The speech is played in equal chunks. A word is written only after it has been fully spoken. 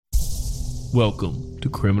Welcome to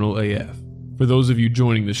Criminal AF. For those of you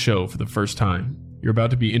joining the show for the first time, you're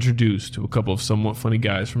about to be introduced to a couple of somewhat funny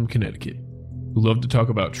guys from Connecticut who love to talk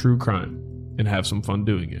about true crime and have some fun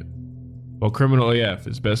doing it. While Criminal AF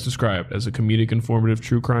is best described as a comedic informative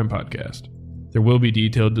true crime podcast, there will be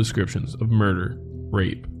detailed descriptions of murder,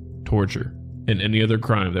 rape, torture, and any other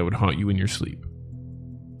crime that would haunt you in your sleep.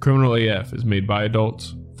 Criminal AF is made by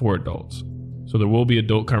adults for adults, so there will be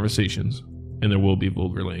adult conversations and there will be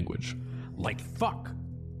vulgar language. Like fuck.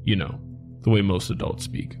 You know, the way most adults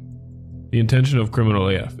speak. The intention of Criminal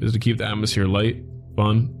AF is to keep the atmosphere light,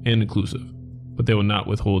 fun, and inclusive, but they will not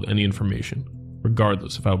withhold any information,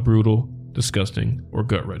 regardless of how brutal, disgusting, or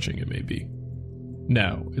gut-wrenching it may be.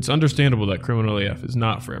 Now, it's understandable that Criminal AF is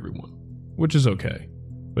not for everyone, which is okay,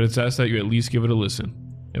 but it's asked that you at least give it a listen.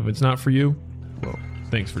 If it's not for you, well,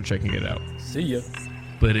 thanks for checking it out. See ya.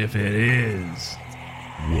 But if it is...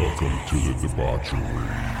 Welcome to the debauchery.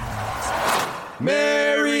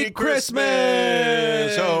 Merry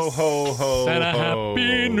Christmas! Ho, ho, ho, And a ho.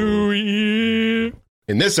 Happy New Year!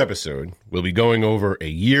 In this episode, we'll be going over a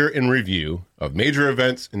year in review of major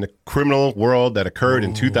events in the criminal world that occurred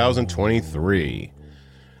in 2023.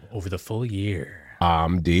 Over the full year.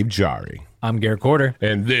 I'm Dave Jari, I'm Garrett Corder.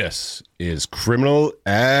 and this is Criminal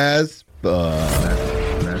as Fuck.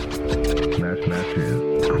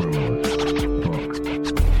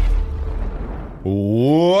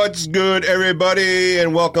 What's good, everybody,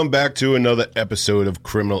 and welcome back to another episode of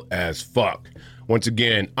Criminal as Fuck. Once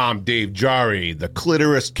again, I'm Dave Jari, the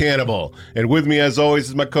clitoris cannibal, and with me, as always,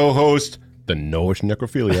 is my co-host, the Noish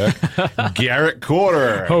necrophiliac, Garrett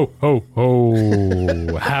Corder. Ho, ho,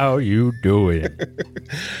 ho. How you doing?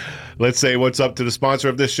 Let's say what's up to the sponsor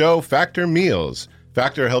of this show, Factor Meals.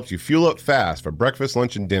 Factor helps you fuel up fast for breakfast,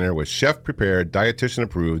 lunch, and dinner with chef-prepared,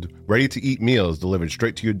 dietitian-approved, ready-to-eat meals delivered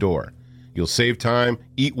straight to your door. You'll save time,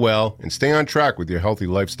 eat well, and stay on track with your healthy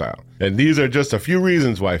lifestyle. And these are just a few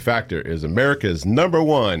reasons why Factor is America's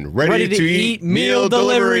 #1 ready-to-eat meal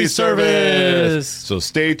delivery service. So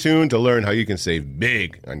stay tuned to learn how you can save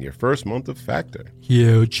big on your first month of Factor.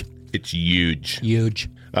 Huge. It's huge. Huge.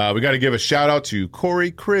 We got to give a shout out to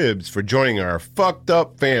Corey Cribbs for joining our fucked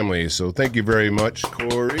up family. So thank you very much,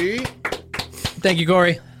 Corey. Thank you,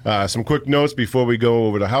 Corey. Some quick notes before we go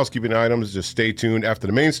over the housekeeping items. Just stay tuned after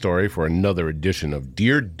the main story for another edition of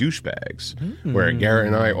Dear Douchebags, where Garrett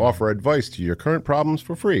and I offer advice to your current problems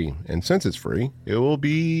for free. And since it's free, it will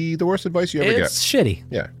be the worst advice you ever get. It's shitty.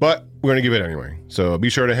 Yeah, but we're going to give it anyway. So be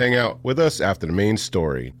sure to hang out with us after the main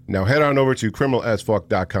story. Now head on over to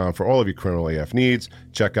criminalasfuck.com for all of your Criminal AF needs.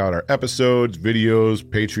 Check out our episodes, videos,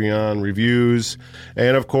 Patreon reviews,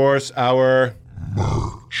 and of course our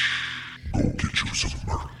Merch. Go get you some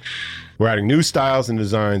merch. We're adding new styles and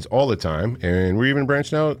designs all the time, and we're even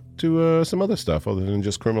branching out to some other stuff other than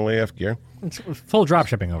just Criminal AF gear. It's full drop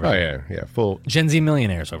shipping over Oh, here. yeah, full. Gen Z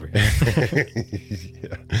millionaires over here.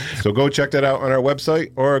 Yeah. So go check that out on our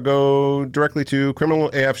website or go directly to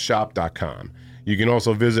criminalafshop.com. You can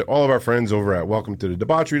also visit all of our friends over at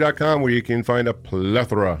welcometothe-debauchery.com, where you can find a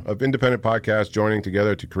plethora of independent podcasts joining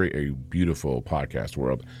together to create a beautiful podcast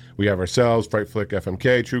world. We have ourselves, Fright Flick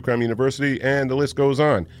FMK, True Crime University, and the list goes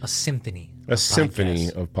on. A symphony. A symphony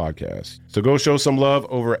of podcasts. So go show some love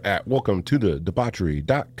over at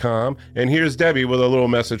welcometothe-debauchery.com. And here's Debbie with a little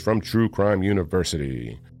message from True Crime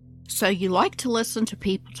University. So you like to listen to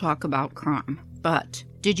people talk about crime, but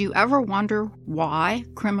did you ever wonder why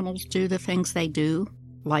criminals do the things they do?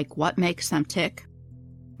 Like what makes them tick?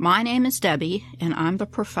 My name is Debbie, and I'm the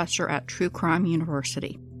professor at True Crime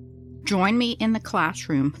University. Join me in the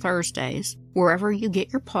classroom Thursdays, wherever you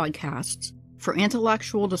get your podcasts, for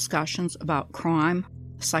intellectual discussions about crime,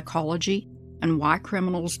 psychology, and why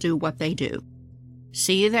criminals do what they do.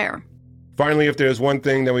 See you there. Finally, if there's one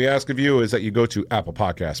thing that we ask of you is that you go to Apple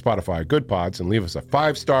Podcasts, Spotify, Good Pods, and leave us a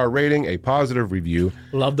 5-star rating, a positive review,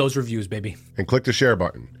 Love those reviews, baby. and click the share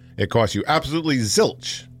button. It costs you absolutely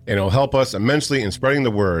zilch, and it'll help us immensely in spreading the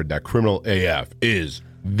word that Criminal AF is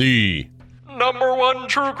the #1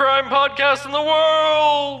 true crime podcast in the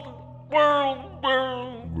world. World.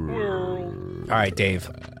 All right, Dave.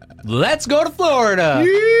 Let's go to Florida.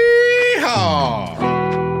 Yeehaw!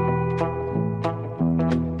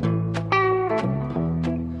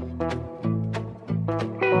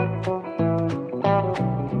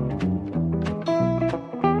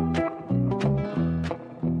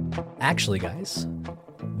 Actually, guys,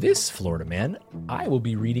 this Florida man, I will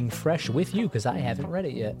be reading fresh with you because I haven't read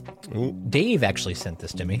it yet. Dave actually sent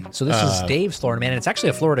this to me. So this is Dave's Florida man, and it's actually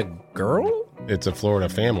a Florida girl? It's a Florida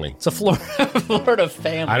family. It's a Florida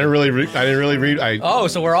family. I didn't really read. Oh,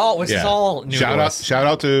 so we're all. This is all new. Shout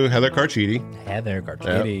out to Heather Carchidi. Heather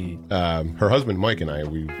Carchidi. Her husband Mike and I,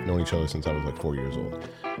 we've known each other since I was like 4 years old.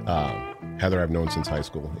 Heather I've known since high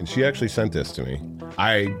school, and she actually sent this to me.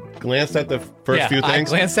 I glanced at the first few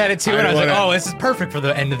things. I glanced at it too, and I was like, "Oh, this is perfect for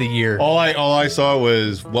the end of the year." All I saw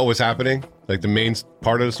was what was happening, like the main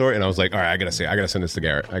part of the story, and I was like, "All right, I gotta send this to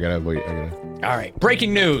Garrett. I gotta wait. All right,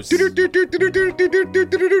 breaking news.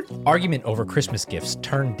 Argument over Christmas gifts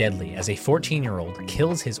turned deadly as a 14-year-old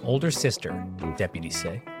kills his older sister, deputies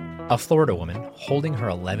say. A Florida woman holding her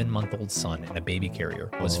 11-month-old son in a baby carrier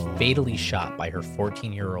was fatally shot by her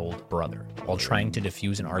 14-year-old brother while trying to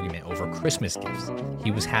defuse an argument over Christmas gifts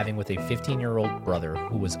he was having with a 15-year-old brother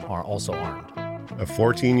who was also armed. A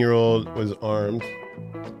 14-year-old was armed.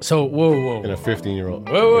 So, whoa. And a 15-year-old.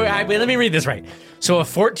 Whoa, wait, let me read this right. So a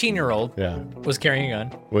 14-year-old was carrying a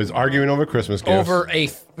gun. Was arguing over Christmas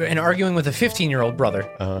gifts. And arguing with a 15-year-old brother.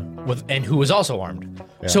 And who was also armed.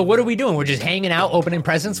 Yeah. So what are we doing? We're just hanging out, opening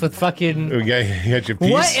presents with fucking... You got your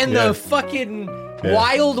piece. What in the fucking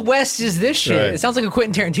Wild West is this shit? Right. It sounds like a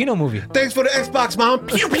Quentin Tarantino movie. Thanks for the Xbox, Mom.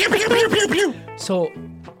 Pew, pew, pew, pew, pew, pew. So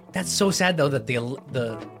that's so sad, though, that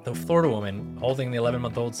the Florida woman holding the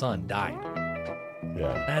 11-month-old son died.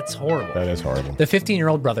 Yeah. That's horrible. That is horrible. The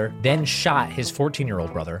 15-year-old brother then shot his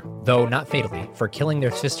 14-year-old brother, though not fatally, for killing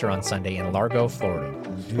their sister on Sunday in Largo, Florida,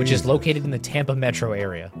 which is located in the Tampa metro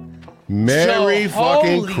area. Merry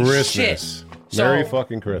fucking Christmas. Shit. Merry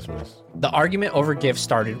fucking Christmas. The argument over gifts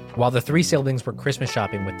started while the three siblings were Christmas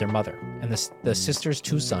shopping with their mother and the sister's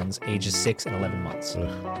two sons, ages 6 and 11 months.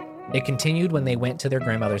 Ugh. It continued when they went to their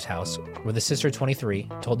grandmother's house, where the sister, 23,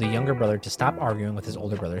 told the younger brother to stop arguing with his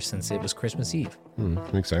older brother since it was Christmas Eve.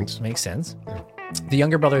 Makes sense. Makes sense. Yeah. The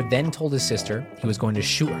younger brother then told his sister he was going to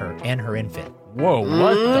shoot her and her infant. Whoa,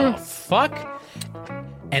 what the fuck?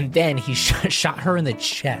 And then he shot her in the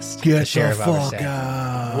chest. Get the sheriff the fuck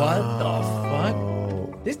out. What the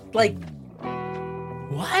fuck? This,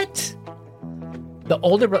 what? The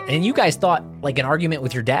older brother, and you guys thought like an argument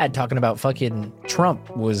with your dad talking about fucking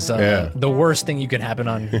Trump was the worst thing you could happen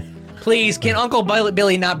on. Please, can Uncle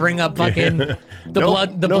Billy not bring up fucking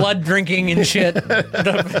blood drinking and shit?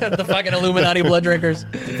 the fucking Illuminati blood drinkers.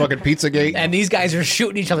 Fucking Pizzagate. And these guys are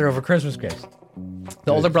shooting each other over Christmas gifts.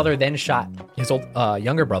 The older brother then shot his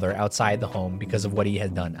younger brother outside the home because of what he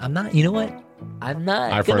had done. I'm not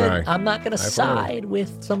gonna side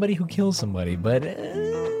with somebody who kills somebody, but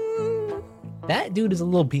that dude is a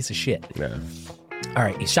little piece of shit. Yeah. All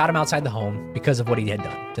right, he shot him outside the home because of what he had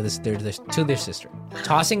done to their sister,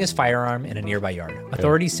 tossing his firearm in a nearby yard.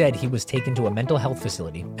 Authorities said he was taken to a mental health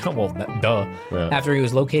facility. Well, duh. Yeah. After he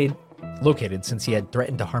was located since he had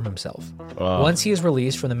threatened to harm himself. Once he was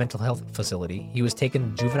released from the mental health facility, he was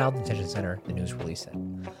taken to juvenile detention center, the news release said.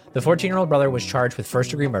 The 14-year-old brother was charged with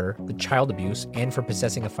first-degree murder, with child abuse, and for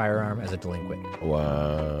possessing a firearm as a delinquent.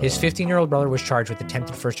 Wow. His 15-year-old brother was charged with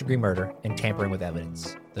attempted first-degree murder and tampering with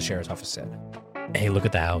evidence, the sheriff's office said. Hey, look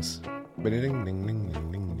at the house.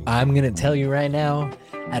 I'm going to tell you right now,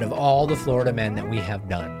 out of all the Florida men that we have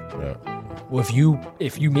done, if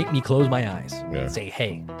you make me close my eyes and say,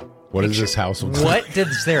 hey, what does this house look like? What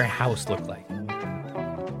does their house look like?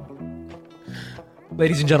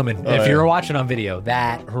 Ladies and gentlemen, if you're watching on video,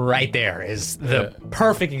 that right there is the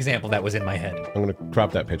perfect example that was in my head. I'm going to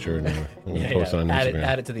crop that picture and I'm going to post it on Instagram.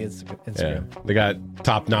 Add it to the Instagram. Yeah. They got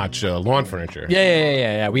top-notch lawn furniture.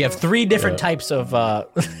 Yeah. We have 3 different types of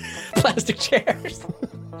plastic chairs.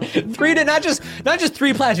 Not just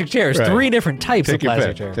 3 plastic chairs, 3 different types of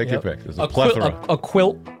plastic chairs. Take your pick. There's a plethora. A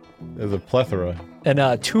quilt. There's a plethora.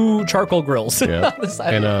 And 2 charcoal grills. Yeah.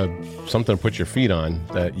 And something to put your feet on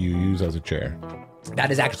that you use as a chair.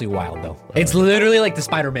 That is actually wild, though. It's literally like the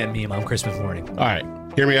Spider-Man meme on Christmas morning. All right.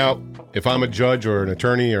 Hear me out. If I'm a judge or an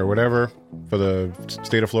attorney or whatever for the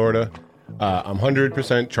state of Florida, I'm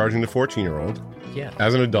 100% charging the 14-year-old. Yeah.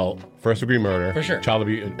 As an adult, first-degree murder. For sure. Child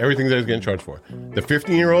abuse, everything that he's getting charged for. The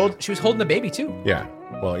 15-year-old. She was holding the baby, too. Yeah.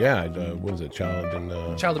 Well, yeah. What is it? Child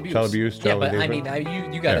abuse. Child abuse. Yeah, but endangerment?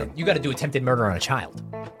 I mean, you gotta do attempted murder on a child.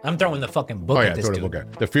 I'm throwing the fucking book at this dude.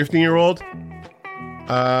 The 15-year-old.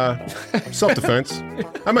 Self-defense.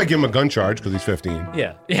 I might give him a gun charge because he's 15.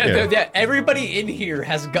 Yeah. Everybody in here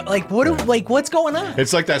has gun. What's going on?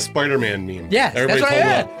 It's like that Spider-Man meme. Yeah,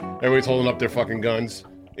 everybody's holding up their fucking guns.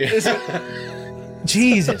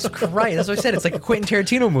 Jesus Christ! That's what I said. It's like a Quentin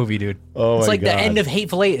Tarantino movie, dude. Oh, it's my like God. the end of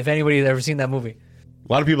Hateful Eight. If anybody's ever seen that movie,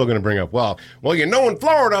 a lot of people are going to bring up, well, in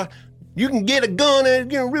Florida, you can get a gun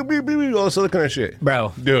and all this other kind of shit,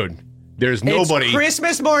 bro. Dude. There's nobody. It's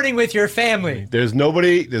Christmas morning with your family. There's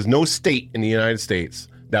no state in the United States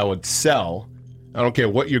that would sell I don't care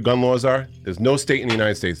what your gun laws are. There's no state in the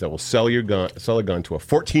United States that will sell a gun to a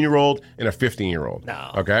 14-year-old and a 15-year-old.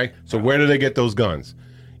 No. Okay? So where do they get those guns?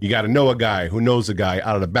 You got to know a guy who knows a guy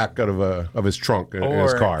out of the back of his trunk in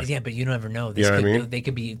his car. Yeah, but you never know. You know what I mean? They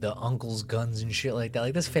could be the uncle's guns and shit like that.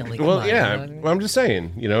 Like this family. Well, come on, yeah. you know what I mean? Well, I'm just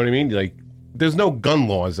saying. You know what I mean? Like, there's no gun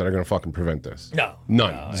laws that are going to fucking prevent this. No.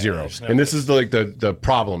 None. Zero. no And this is the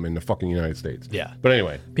problem in the fucking United States. Yeah. But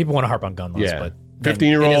anyway. People want to harp on gun laws, Yeah. but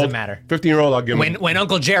 15-year-old. it doesn't matter. 15-year-old, I'll give him. When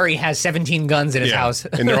Uncle Jerry has 17 guns in his house,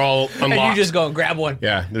 And they're all and unlocked. you just go and grab one.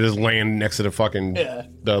 Yeah, they're just laying next to the fucking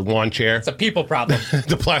the lawn chair. It's a people problem.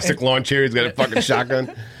 The plastic lawn chair. He's got a fucking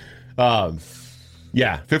shotgun.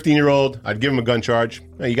 Yeah, 15-year-old, I'd give him a gun charge.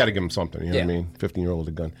 You got to give him something. You know what I mean? 15-year-old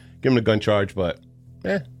a gun. Give him a gun charge, but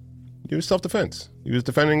he was self-defense. He was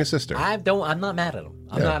defending his sister. I'm not mad at him.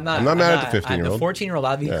 I'm Yeah. not I'm not mad at the 15-year-old. The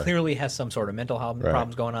 14-year-old clearly has some sort of mental health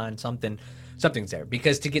problems going on. Something's there,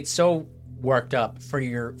 because to get so worked up for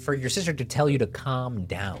your sister to tell you to calm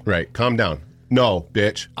down. Right, calm down. No,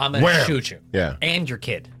 bitch. I'm gonna Wham! shoot you. Yeah. And your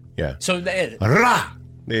kid. Yeah. So Rah!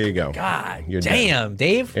 There you go. God You're damn,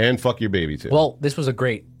 Dave. And fuck your baby too. Well, this was a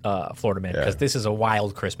great Florida man, because this is a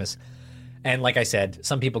wild Christmas. And like I said,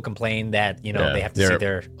 some people complain that, they have to see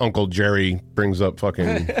their Uncle Jerry brings up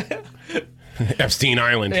fucking Epstein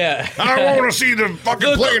Island. Yeah. I want to see the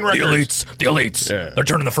fucking plane records. The elites. Yeah. They're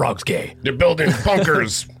turning the frogs gay. They're building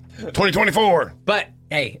bunkers. 2024. But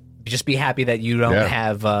hey, just be happy that you don't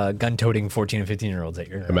have gun-toting 14 and 15-year-olds at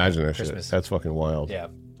your Imagine that Christmas. shit. That's fucking wild. Yeah.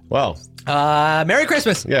 Well, Merry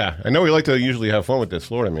Christmas. yeah. I know we like to usually have fun with this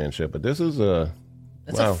Florida man shit, but this is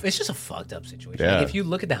It's just a fucked up situation. Yeah. Like, if you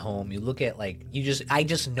look at the home, you look at I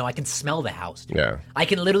just know I can smell the house. Dude. Yeah. I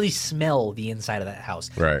can literally smell the inside of that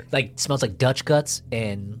house. Right. Like smells like Dutch guts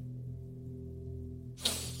and.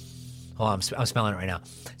 Oh, I'm smelling it right now.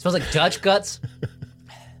 It smells like Dutch guts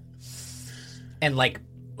and like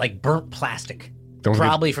burnt plastic,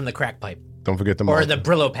 probably from the crack pipe Don't forget the or the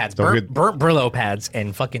Brillo pads, burnt Brillo pads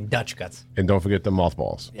and fucking Dutch guts. and don't forget the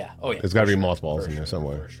mothballs. Yeah. Oh yeah. There's got to be mothballs in there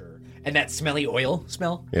somewhere. For sure. And that smelly oil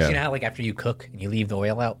smell. Yeah. You know how like after you cook and you leave the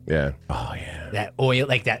oil out? Yeah. Oh yeah. That oil,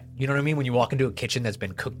 like that, you know what I mean? When you walk into a kitchen that's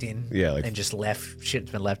been cooked in and just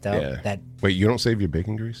shit's been left out. Yeah. Wait, you don't save your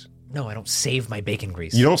bacon grease? No, I don't save my bacon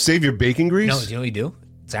grease. You don't save your bacon grease? No, do you know what you do?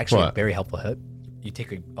 It's actually What? very helpful. You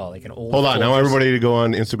take an old. Hold on. Now Folgers- everybody to go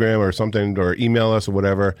on Instagram or something or email us or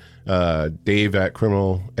whatever. Dave at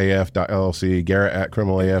criminalaf.llc, Garrett at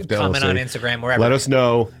criminalaf.llc. Comment on Instagram, wherever. Let us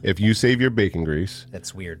know if you save your bacon grease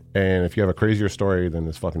That's weird. and if you have a crazier story than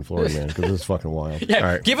this fucking Florida man, because this is fucking wild. Yeah, All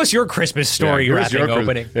right. give us your Christmas story Yeah, give us wrapping your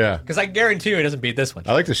opening. Yeah. Because I guarantee you it doesn't beat this one.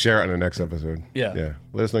 I like to share it in the next episode. Yeah. Yeah.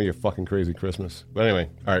 Let us know your fucking crazy Christmas. But anyway,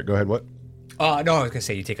 all right, go ahead. What? No, I was going to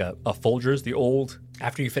say you take a Folgers, the old,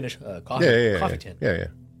 after you finish coffee, Yeah. tin. Yeah.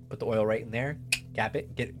 Put the oil right in there, cap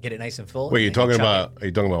it, get it nice and full. Wait, and then are you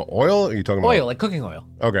talking about oil? Or are you talking about oil, like cooking oil.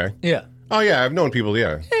 Okay. Yeah. Oh yeah, I've known people.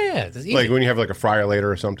 Yeah. Yeah, it's easy. Like when you have like a fryer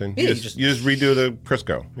later or something. Yeah, you just redo the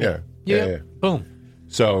Crisco. Yeah. Boom.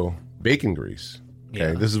 So bacon grease. Okay.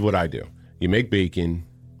 Yeah. This is what I do. You make bacon.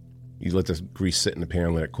 You let this grease sit in the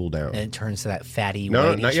pan, let it cool down. And it turns to that fatty.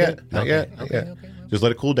 No, whitey not shit? yet. Not Okay, yet. Okay. Not yet. Just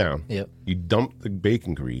let it cool down. Yep. You dump the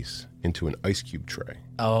bacon grease into an ice cube tray.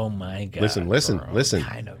 Oh my god. Listen. What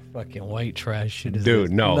kind of fucking white trash shit is Dude,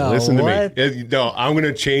 this? no, listen to what? me. No, I'm going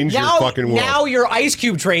to change your fucking world. Now your ice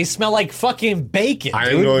cube trays smell like fucking bacon, I'm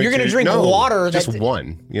dude. going You're gonna to- drink no, water. Just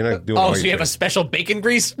one. You're not doing Oh, all so your you have a shit. special bacon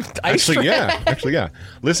grease ice Actually, tray? yeah. Actually, yeah.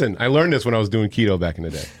 Listen, I learned this when I was doing keto back in the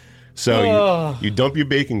day. So you dump your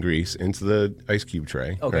bacon grease into the ice cube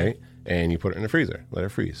tray, right? And you put it in the freezer. Let it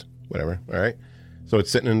freeze. Whatever. All right. So it's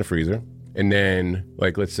sitting in the freezer. And then,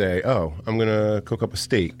 like, let's say, oh, I'm going to cook up a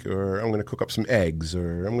steak or I'm going to cook up some eggs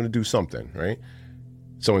or I'm going to do something, right?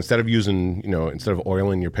 So instead of using, instead of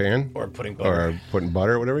oil in your pan Or putting butter. or putting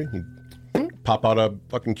butter or whatever, you pop out a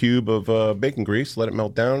fucking cube of bacon grease, let it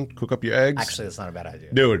melt down, cook up your eggs. Actually, that's not a bad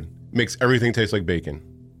idea. Dude, makes everything taste like bacon.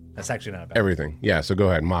 That's actually not a bad. Everything. Yeah, so go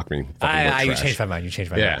ahead, mock me. You changed my mind. You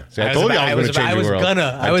changed my Yeah. mind. See, I told you I was gonna change your world.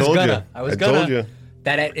 I was told gonna. you. I was I gonna. told you.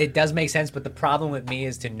 That it does make sense, but the problem with me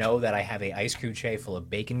is to know that I have a ice cube tray full of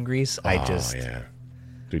bacon grease. Oh, yeah. Dude, you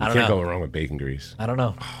I don't can't know. go wrong with bacon grease. I don't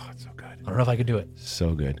know. Oh, it's so good. I don't know if I could do it.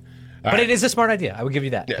 So good. But it is a smart idea. I would give you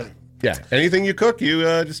that. Yeah. Yeah. Anything you cook, you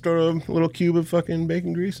just throw a little cube of fucking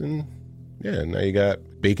bacon grease and now you got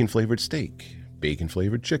bacon flavored steak, bacon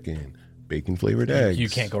flavored chicken, bacon flavored eggs. You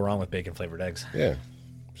can't go wrong with bacon flavored eggs. Yeah.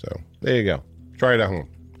 So there you go. Try it at home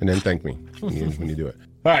and then thank me when you do it.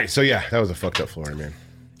 All right. So yeah, that was a fucked up Florida man.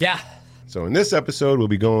 Yeah. So in this episode, we'll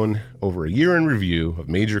be going over a year in review of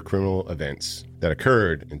major criminal events that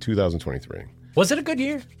occurred in 2023. Was it a good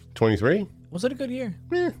year? 23? Was it a good year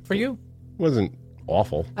Eh, for you? wasn't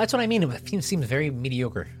awful. That's what I mean. It seems very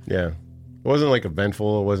mediocre. Yeah. It wasn't like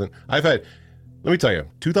eventful. It wasn't. Let me tell you,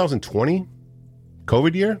 2020,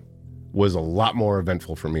 COVID year, was a lot more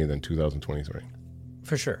eventful for me than 2023.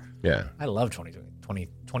 For sure. Yeah. I love 2020.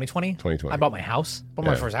 2020. I bought my house. Bought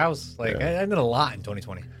my first house. Like, I did a lot in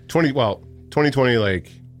 2020. 2020, like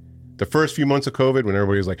the first few months of COVID when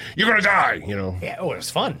everybody was like, you're going to die, you know? Yeah, it was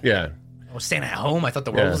fun. Yeah. I was staying at home. I thought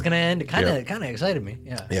the world was going to end. It kind of excited me.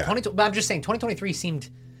 Yeah. Yeah. But I'm just saying, 2023 seemed,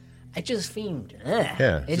 it just seemed,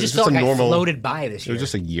 Yeah. It just felt like I floated by this year. It was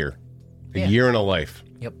just a year. A year and a life.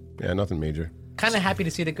 Yep. Yeah, nothing major. Kind of happy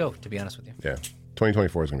to see it go, to be honest with you. Yeah.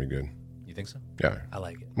 2024 is going to be good. You think so? Yeah. I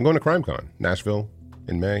like it. I'm going to CrimeCon, Nashville,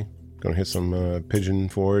 in May. Going to hit some Pigeon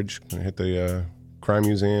Forge. Going to hit the Crime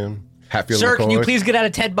Museum. Hatfield Sir, McCoy. can you please get out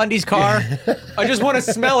of Ted Bundy's car? I just want to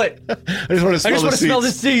smell it. I just want to smell the seats. Smell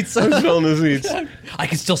the seats. I'm smelling the seats. I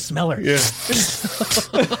can still smell her. Yeah.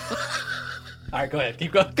 All right, go ahead.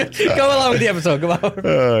 Keep going. Go along with the episode. Come on.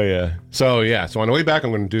 Oh yeah. So on the way back,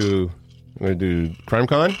 I'm going to do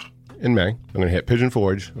CrimeCon in May. I'm going to hit Pigeon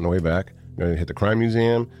Forge on the way back. I'm going to hit the Crime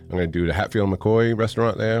Museum. I'm going to do the Hatfield McCoy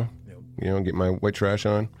restaurant there. You know, get my white trash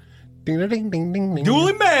on. Ding ding ding ding ding.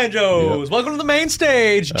 Dueling Banjos. Yep. Welcome to the main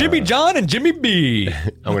stage. Jimmy John and Jimmy B.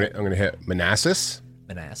 I'm gonna hit Manassas.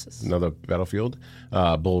 Another battlefield.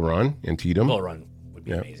 Bull Run in Tatum. Bull Run would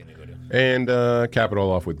be amazing to go to. And cap it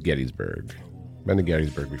all off with Gettysburg. Been to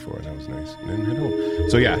Gettysburg before. That was nice. And then head home.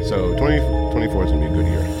 So 2024 is gonna be a good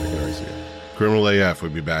year. I can already see it. Criminal AF will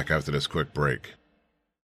be back after this quick break.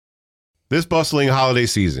 This bustling holiday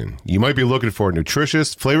season, you might be looking for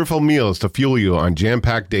nutritious, flavorful meals to fuel you on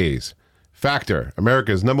jam-packed days. Factor,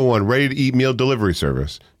 America's #1 ready-to-eat meal delivery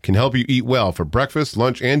service, can help you eat well for breakfast,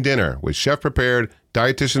 lunch, and dinner with chef-prepared,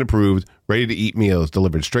 dietitian-approved, ready-to-eat meals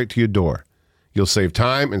delivered straight to your door. You'll save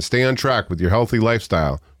time and stay on track with your healthy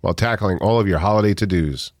lifestyle while tackling all of your holiday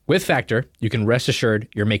to-dos. With Factor, you can rest assured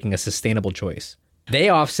you're making a sustainable choice. They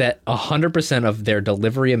offset 100% of their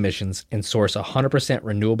delivery emissions and source 100%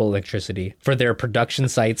 renewable electricity for their production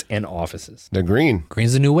sites and offices. They're green.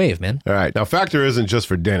 Green's the new wave, man. All right. Now, Factor isn't just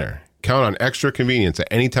for dinner. Count on extra convenience at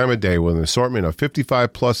any time of day with an assortment of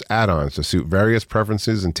 55-plus add-ons to suit various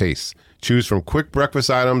preferences and tastes. Choose from quick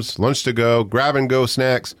breakfast items, lunch to go, grab-and-go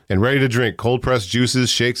snacks, and ready-to-drink cold-pressed juices,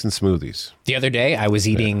 shakes, and smoothies. The other day, I was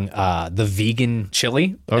eating the vegan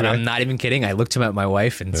chili, and I'm not even kidding. I looked at my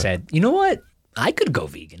wife and said, you know what? I could go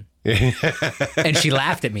vegan. And she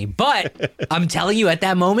laughed at me. But I'm telling you, at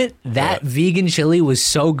that moment, that vegan chili was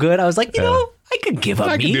so good. I was like, you know, I could give up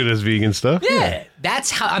meat. I can do this vegan stuff. Yeah. That's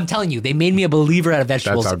how I'm telling you. They made me a believer out of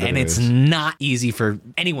vegetables, and it's not easy for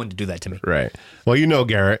anyone to do that to me. Right. Well, you know,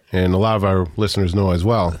 Garrett, and a lot of our listeners know as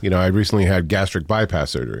well, you know, I recently had gastric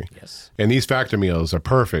bypass surgery. Yes. And these Factor meals are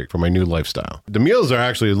perfect for my new lifestyle. The meals are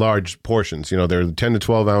actually large portions. You know, they're 10 to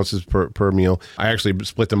 12 ounces per meal. I actually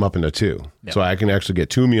split them up into two. Yep. So I can actually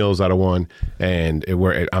get 2 meals out of one, and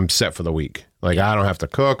I'm set for the week. Like, I don't have to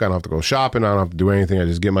cook. I don't have to go shopping. I don't have to do anything. I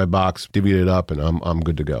just get my box, divvy it up, and I'm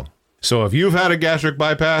good to go. So if you've had a gastric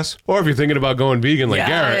bypass, or if you're thinking about going vegan like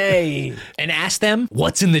Garrett. And ask them,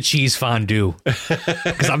 what's in the cheese fondue?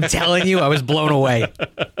 Because I'm telling you, I was blown away.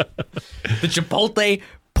 The Chipotle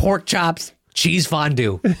pork chops cheese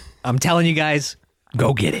fondue. I'm telling you guys,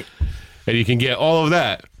 go get it. And you can get all of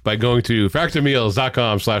that by going to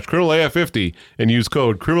factormeals.com/criminalaf50 and use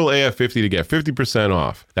code criminalaf50 to get 50%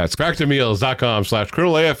 off. That's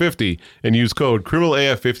factormeals.com/criminalaf50 and use code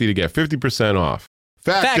criminalaf50 to get 50% off.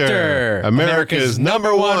 Factor, America's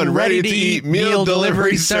 #1 ready-to-eat meal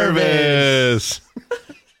delivery service.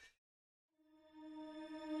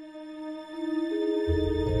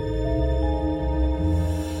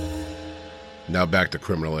 Now back to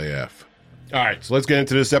Criminal AF. All right, so let's get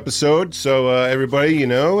into this episode. So everybody, you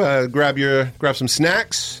know, grab some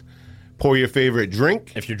snacks, pour your favorite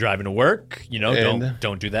drink. If you're driving to work, you know,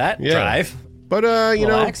 don't do that. Yeah. Drive. But,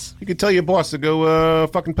 Relax. you can tell your boss to go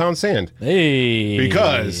fucking pound sand. Hey.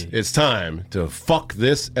 Because it's time to fuck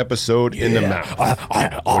this episode in the mouth.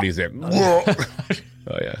 What do you say? Oh,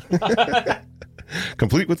 yeah.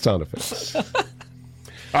 Complete with sound effects. All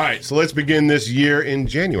right, so let's begin this year in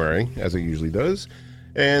January, as it usually does.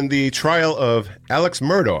 And the trial of Alex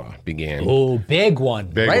Murdaugh began. Oh, big one.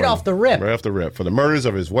 Off the rip. Right off the rip. For the murders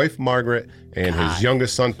of his wife, Margaret, and his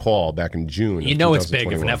youngest son, Paul, back in June. You know it's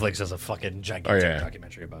big if Netflix does a fucking gigantic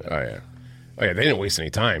documentary about it. Oh, Oh yeah, they didn't waste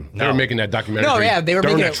any time. They No. were making that documentary. No, yeah, they were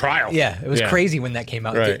during making that trial. Yeah, it was crazy when that came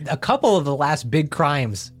out. Right. A couple of the last big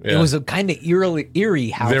crimes, Yeah. it was kind of eerie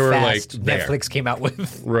how They were, fast like, there. Netflix came out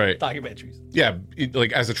with Right. documentaries. Yeah,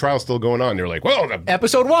 like as the trial's still going on, they're like, well,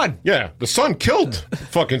 Episode 1. yeah, the son killed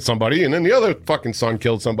fucking somebody, and then the other fucking son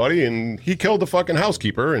killed somebody, and he killed the fucking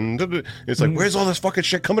housekeeper, and it's like, where's all this fucking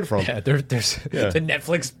shit coming from? Yeah, there's the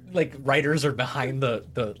Netflix like writers are behind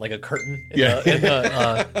the like a curtain. In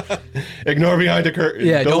the, Ignore behind the curtain.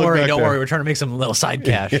 yeah, don't look worry, back don't there. worry. We're trying to make some little side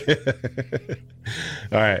cash.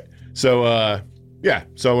 All right. So,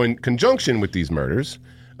 so in conjunction with these murders,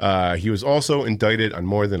 he was also indicted on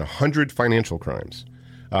more than 100 financial crimes.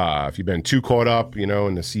 If you've been too caught up,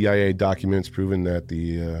 in the CIA documents proving that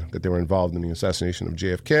that they were involved in the assassination of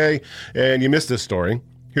JFK, and you missed this story,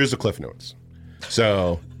 here's the Cliff Notes.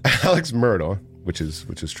 So, Alex Murdaugh, which is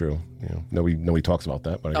true. Nobody talks about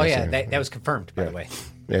that. But I Oh guess, yeah, that was confirmed by the way.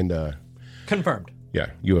 and Confirmed. yeah,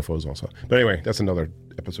 UFOs also. But anyway, that's another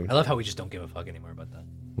episode. I love how we just don't give a fuck anymore about that.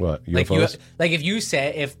 What, Like UFOs?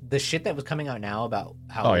 if the shit that was coming out now about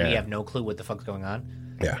how we have no clue what the fuck's going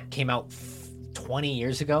on, Yeah. came out 20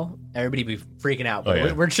 years ago, everybody be freaking out. But Oh,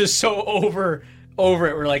 yeah. we're just so over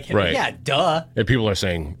it. We're like, Right. yeah, duh. And people are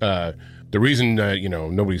saying the reason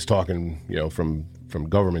nobody's talking from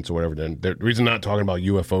governments or whatever, then the reason not talking about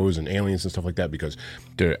UFOs and aliens and stuff like that because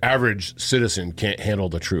the average citizen can't handle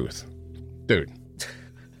the truth, dude.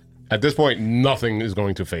 At this point, nothing is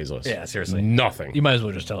going to phase us. Yeah, seriously. Nothing. You might as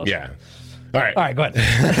well just tell us. Yeah. All right. All right, go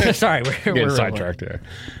ahead. Sorry, we're Getting really- sidetracked there.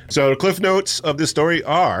 So the cliff notes of this story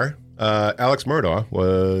are Alex Murdaugh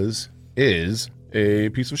is a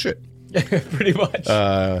piece of shit. Pretty much.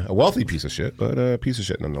 A wealthy piece of shit, but a piece of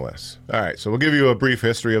shit nonetheless. All right, so we'll give you a brief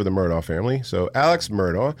history of the Murdaugh family. So Alex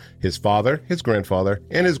Murdaugh, his father, his grandfather,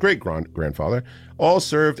 and his great-grandfather all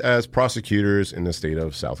served as prosecutors in the state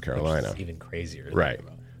of South Carolina. Even crazier. to Right. think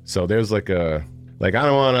about. So there's I don't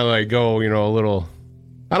want to go,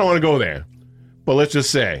 I don't want to go there. But let's just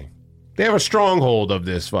say they have a stronghold of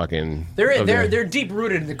this fucking They're deep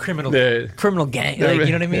rooted in the criminal gang. they're- Like, you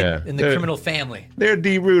know what I mean? yeah, In the they're- criminal family. They're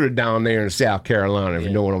deep rooted down there in South Carolina, if you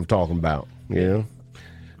know what I'm talking about.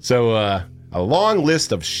 So a long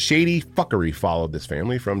list of shady fuckery followed this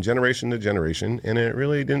family from generation to generation, and it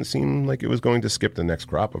really didn't seem like it was going to skip the next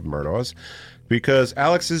crop of Murdaughs, because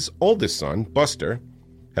Alex's oldest son, Buster,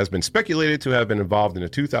 has been speculated to have been involved in the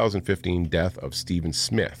 2015 death of Stephen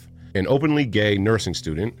Smith, an openly gay nursing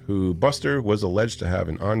student who Buster was alleged to have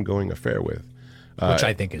an ongoing affair with. Which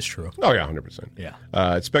I think is true. Oh, yeah, 100%. Yeah.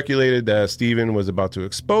 It's speculated that Stephen was about to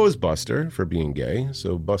expose Buster for being gay,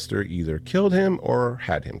 so Buster either killed him or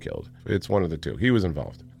had him killed. It's one of the two. He was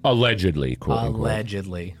involved. Allegedly, quote unquote.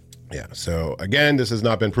 Allegedly. Yeah, so again, this has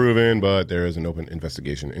not been proven, but there is an open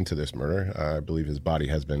investigation into this murder. I believe his body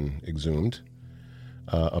has been exhumed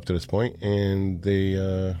up to this point, and they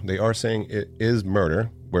are saying it is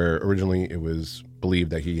murder, where originally it was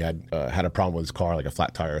believed that he had a problem with his car, like a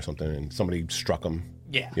flat tire or something, and somebody struck him.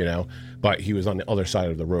 Yeah. But he was on the other side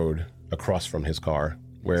of the road across from his car,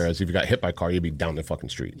 whereas if you got hit by a car, you'd be down the fucking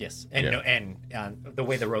street. Yes, and the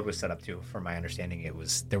way the road was set up too, from my understanding,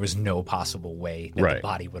 there was no possible way that Right. the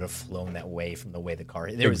body would have flown that way from the way the car.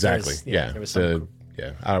 Exactly. There was some,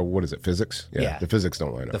 What is it? Physics? Yeah. The physics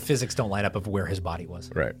don't line up. the physics don't line up of where his body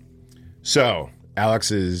was. Right. So,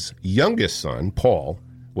 Alex's youngest son, Paul,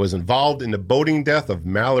 was involved in the boating death of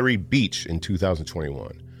Mallory Beach in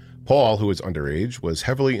 2021. Paul, who was underage, was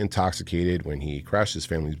heavily intoxicated when he crashed his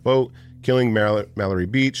family's boat, killing Mallory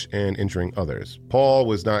Beach and injuring others. Paul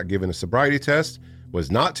was not given a sobriety test, was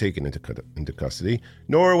not taken into custody,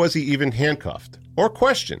 nor was he even handcuffed or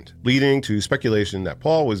questioned, leading to speculation that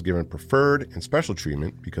Paul was given preferred and special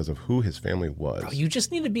treatment because of who his family was. You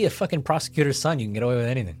just need to be a fucking prosecutor's son. You can get away with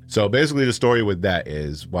anything. So basically the story with that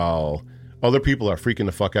is, while other people are freaking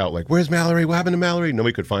the fuck out, like, where's Mallory? What happened to Mallory?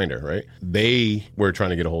 Nobody could find her, right? They were trying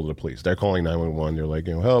to get a hold of the police. They're calling 911. They're like,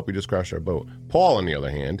 help, we just crashed our boat. Paul, on the other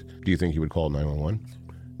hand, do you think he would call 911?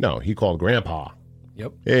 No, he called Grandpa.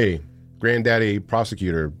 Yep. Hey, granddaddy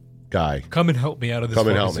prosecutor guy, Come and help me out of this. come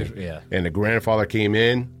and help me. Yeah. And the grandfather came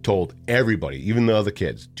in, told everybody, even the other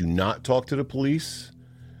kids, do not talk to the police.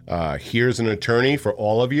 Here's an attorney for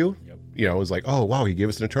all of you. It was like, oh, wow, he gave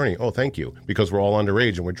us an attorney. Oh, thank you. Because we're all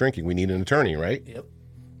underage and we're drinking. We need an attorney, right? Yep.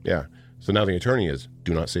 Yeah. So now the attorney is,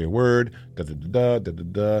 do not say a word,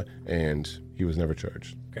 da-da-da-da, and he was never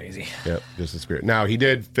charged. Crazy. Yep, just the spirit. Now, he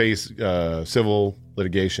did face civil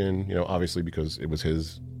litigation, obviously because it was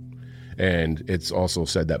his. And it's also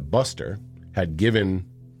said that Buster had given,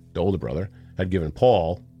 the older brother, had given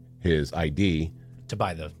Paul his ID To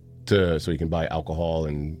buy the so he can buy alcohol,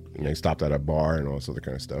 and he stopped at a bar and all this other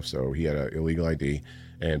kind of stuff. So he had an illegal ID,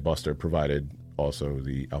 and Buster provided also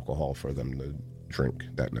the alcohol for them to drink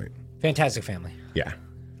that night. Fantastic family. Yeah.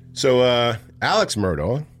 So Alex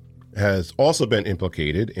Murdaugh has also been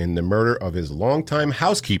implicated in the murder of his longtime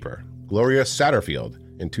housekeeper, Gloria Satterfield,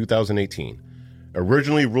 in 2018.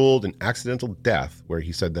 Originally ruled an accidental death, where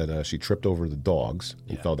he said that she tripped over the dogs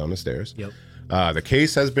and fell down the stairs. Yep. The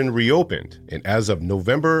case has been reopened, and as of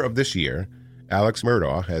November of this year, Alex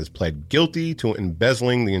Murdaugh has pled guilty to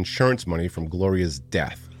embezzling the insurance money from Gloria's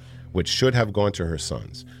death, which should have gone to her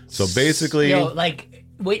sons. So basically...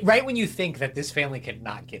 Wait, right when you think that this family could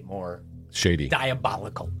not get more shady,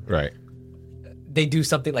 diabolical, right? They do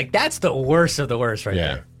something like that's the worst of the worst, right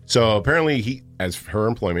there. So apparently, as her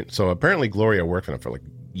employment, apparently Gloria worked for them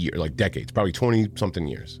for decades, probably 20-something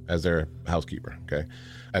years as their housekeeper. Okay,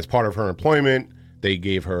 as part of her employment, they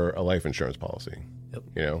gave her a life insurance policy.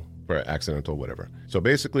 Yep. For accidental whatever. So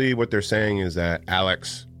basically, what they're saying is that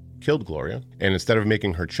Alex killed Gloria, and instead of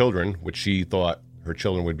making her children, which she thought her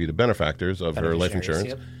children would be the benefactors of her life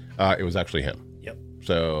insurance, it was actually him. Yep.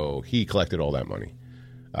 So he collected all that money.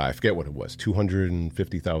 I forget what it was,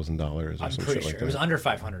 $250,000 or some shit like that. It was under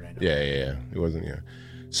 500. I know. Yeah. It wasn't.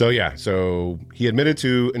 Yeah. So he admitted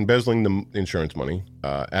to embezzling the insurance money.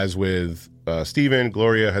 As with Stephen,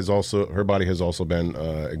 Gloria her body has also been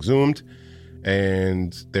exhumed,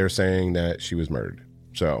 and they're saying that she was murdered.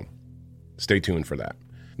 So stay tuned for that.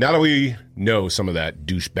 Now that we know some of that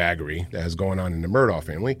douchebaggery that has going on in the Murdaugh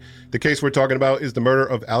family, the case we're talking about is the murder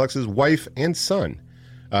of Alex's wife and son.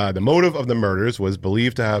 The motive of the murders was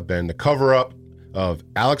believed to have been the cover-up of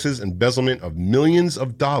Alex's embezzlement of millions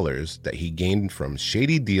of dollars that he gained from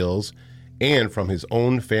shady deals and from his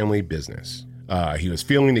own family business. He was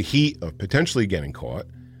feeling the heat of potentially getting caught,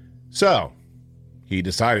 so he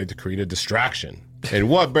decided to create a distraction. And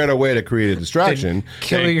what better way to create a distraction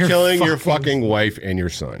than killing your fucking wife and your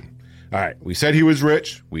son? All right, we said he was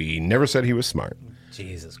rich. We never said he was smart.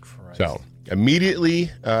 Jesus Christ. So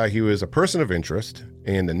immediately, he was a person of interest,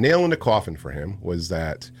 and the nail in the coffin for him was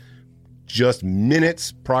that just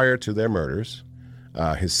minutes prior to their murders,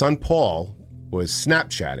 his son Paul was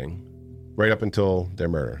Snapchatting right up until their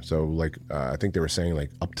murder. So, I think they were saying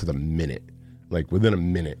up to the minute. Within a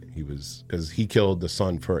minute, he was, because he killed the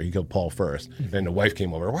son first. He killed Paul first. Then the wife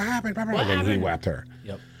came over. What happened? And then he whacked her.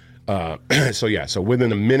 Yep. So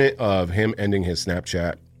within a minute of him ending his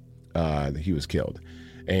Snapchat, he was killed.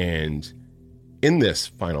 And in this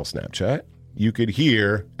final Snapchat, you could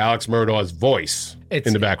hear Alex Murdaugh's voice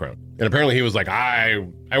in the background. And apparently he was like, I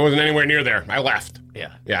wasn't anywhere near there. I left.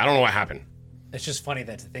 Yeah. Yeah, I don't know what happened. It's just funny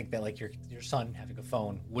that to think that your son having a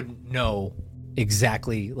phone wouldn't know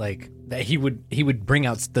exactly that he would bring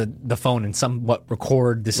out the phone and somewhat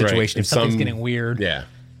record the situation if something's getting weird. Yeah.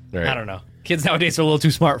 Right. I don't know. Kids nowadays are a little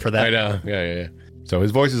too smart for that. I know. Yeah. So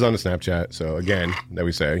his voice is on the Snapchat. So again, that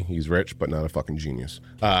we say he's rich, but not a fucking genius.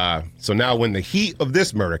 So now when the heat of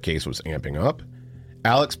this murder case was amping up,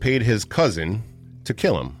 Alex paid his cousin to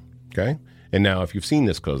kill him. Okay. And now if you've seen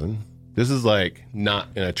this cousin, this is not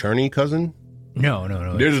an attorney cousin. No.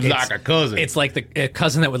 This is like a cousin. It's like the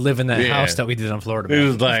cousin that would live in that house that we did on Florida. It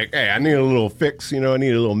was like, hey, I need a little fix. I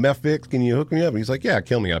need a little meth fix. Can you hook me up? And he's like, yeah,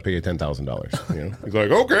 kill me. I'll pay you $10,000. He's like,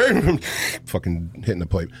 okay. Fucking hitting the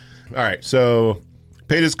pipe. All right. So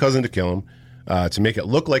paid his cousin to kill him to make it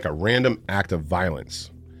look like a random act of violence.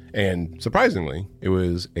 And surprisingly, it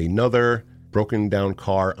was another broken down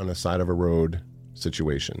car on the side of a road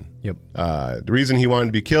situation. Yep. The reason he wanted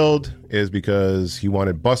to be killed is because he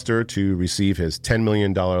wanted Buster to receive his $10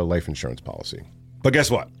 million life insurance policy. But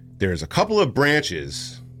guess what? There's a couple of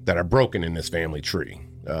branches that are broken in this family tree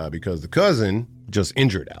because the cousin just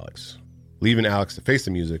injured Alex, leaving Alex to face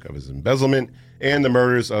the music of his embezzlement and the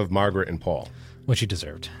murders of Margaret and Paul. Which he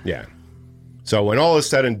deserved. Yeah. So when all is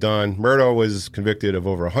said and done, Murdaugh was convicted of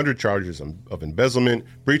over 100 charges of embezzlement,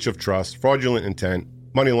 breach of trust, fraudulent intent,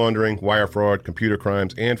 money laundering, wire fraud, computer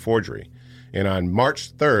crimes, and forgery. And on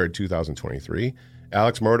March 3rd, 2023,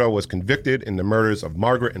 Alex Murdaugh was convicted in the murders of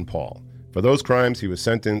Margaret and Paul. For those crimes, he was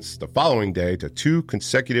sentenced the following day to 2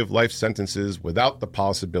 consecutive life sentences without the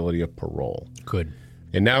possibility of parole. Good.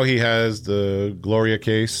 And now he has the Gloria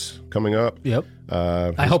case coming up. Yep.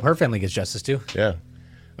 I hope her family gets justice too. Yeah.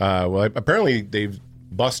 Well, apparently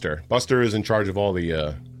Buster is in charge of all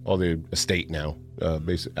the estate now.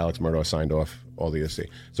 Basically, Alex Murdaugh signed off all the estate.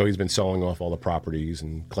 So he's been selling off all the properties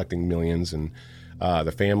and collecting millions. And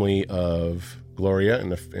the family of Gloria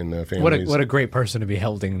and the family. What a great person to be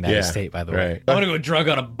holding that estate, by the way. Right. I'm gonna go drug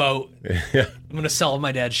on a boat. Yeah. I'm gonna sell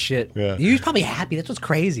my dad's shit. Yeah. He's probably happy. That's what's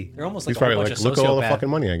crazy. They're almost like He's a probably whole like, bunch look of at all the sociopath. fucking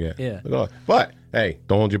money I get. Yeah. Look at all. But hey,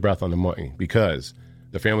 don't hold your breath on the money, because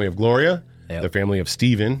the family of Gloria, the family of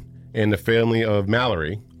Stephen, and the family of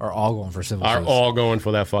Mallory Are all going for civil are suits. all going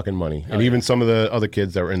for that fucking money. And even some of the other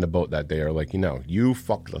kids that were in the boat that day are like, you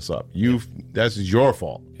fucked us up. That's your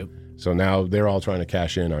fault. Yep. So now they're all trying to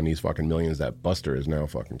cash in on these fucking millions that Buster is now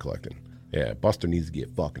fucking collecting. Yeah, Buster needs to get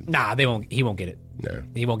fucking. Nah, they won't. He won't get it. No.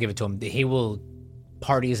 He won't give it to him. He will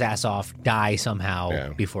party his ass off, die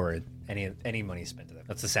somehow before any money is spent to them.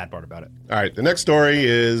 That's the sad part about it. All right, the next story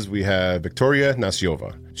is we have Victoria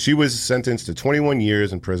Nasiova. She was sentenced to 21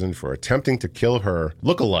 years in prison for attempting to kill her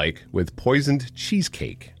look-alike with poisoned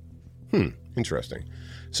cheesecake. Interesting.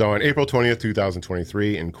 So on April 20th,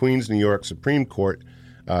 2023, in Queens, New York Supreme Court,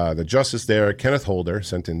 the justice there, Kenneth Holder,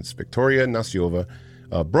 sentenced Victoria Nasiova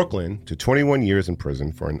of Brooklyn to 21 years in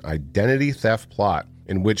prison for an identity theft plot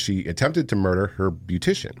in which she attempted to murder her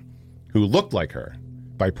beautician, who looked like her,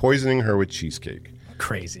 by poisoning her with cheesecake.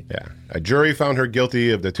 Crazy. Yeah. A jury found her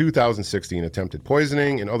guilty of the 2016 attempted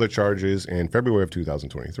poisoning and other charges in February of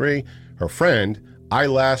 2023. Her friend,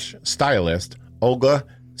 eyelash stylist Olga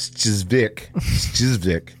Schizvik.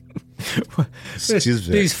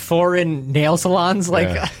 These foreign nail salons,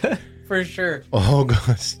 for sure. Olga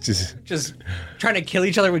Just trying to kill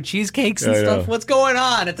each other with cheesecakes and stuff. What's going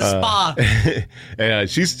on at the spa? And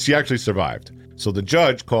she actually survived. So the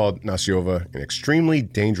judge called Nasiova an extremely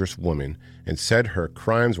dangerous woman and said her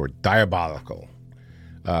crimes were diabolical.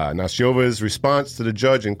 Nasiova's response to the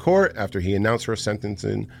judge in court after he announced her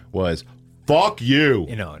sentencing was, "Fuck you."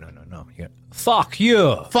 No. Fuck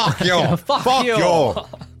you. Fuck you. Fuck you.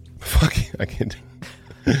 Fuck you. I can't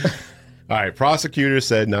do it. All right. Prosecutors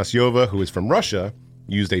said Nasiova, who is from Russia,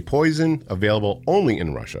 used a poison available only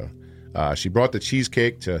in Russia. She brought the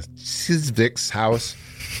cheesecake to Schizvik's house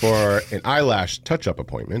for an eyelash touch-up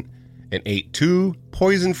appointment and ate 2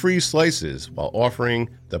 poison-free slices while offering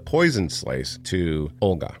the poison slice to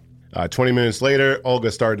Olga. 20 minutes later,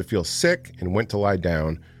 Olga started to feel sick and went to lie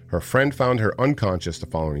down. Her friend found her unconscious the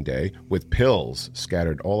following day with pills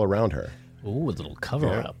scattered all around her. Ooh, a little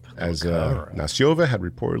cover-up. As Nasiova had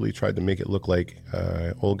reportedly tried to make it look like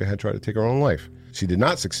Olga had tried to take her own life. She did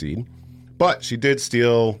not succeed, but she did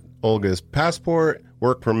steal Olga's passport,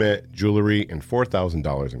 work permit, jewelry, and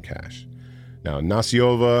 $4,000 in cash. Now,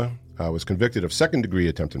 Nasiova was convicted of second-degree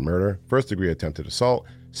attempted murder, first-degree attempted assault,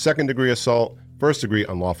 second-degree assault, first-degree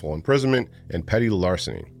unlawful imprisonment, and petty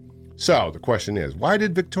larceny. So the question is, why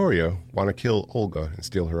did Victoria want to kill Olga and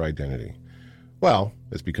steal her identity? Well,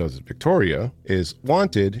 it's because Victoria is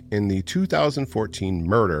wanted in the 2014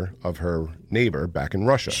 murder of her neighbor back in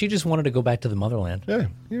Russia. She just wanted to go back to the motherland. Yeah.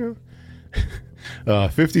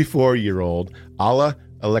 54-year-old Alla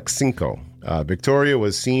Alexenko. Victoria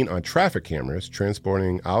was seen on traffic cameras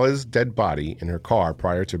transporting Alla's dead body in her car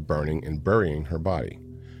prior to burning and burying her body.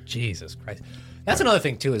 Jesus Christ. That's another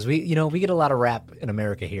thing too, is we get a lot of rap in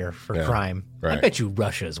America here for crime. Right. I bet you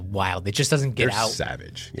Russia is wild. It just doesn't get They're out.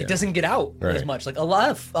 savage. Yeah. It doesn't get out as Right. much. Like a lot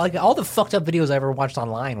of all the fucked up videos I ever watched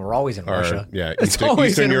online were always in Russia. Yeah, It's Eastern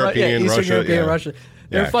always in European, Eastern Russia. European, Yeah. Russia.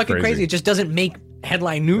 They're Yeah, fucking crazy. crazy. It just doesn't make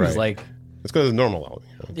headline news. Right. Like, It's because it's normal out.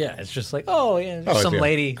 yeah, it's just like, oh yeah, there's some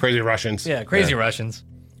lady. Crazy Russians. Yeah, crazy Russians.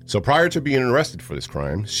 So prior to being arrested for this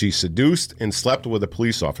crime, she seduced and slept with a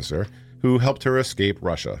police officer who helped her escape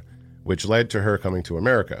Russia, which led to her coming to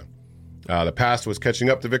America. The past was catching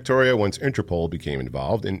up to Victoria once Interpol became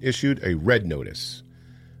involved and issued a red notice,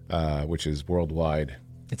 which is worldwide.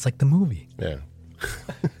 It's like the movie. Yeah.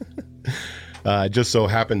 It just so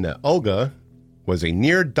happened that Olga was a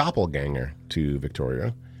near doppelganger to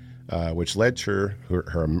Victoria, which led to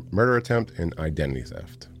her murder attempt and identity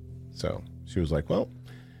theft. So she was like, well,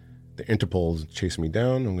 the Interpol's chasing me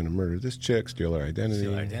down. I'm going to murder this chick, steal her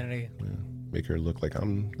identity. Make her look like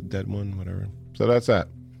I'm the dead one, whatever. So that's that.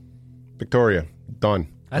 Victoria, done.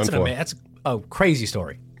 That's Done for. that's a crazy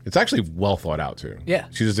story. It's actually well thought out, too. Yeah.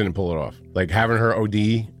 She just didn't pull it off. Like having her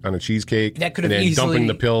OD on a cheesecake That could and have then easily dumping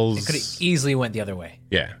the pills. It could have easily went the other way.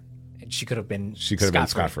 Yeah. And she could have been.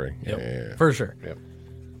 scot-free. Yep. Yeah. For sure. Yep.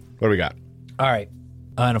 What do we got? All right.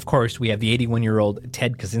 And of course, we have the 81-year-old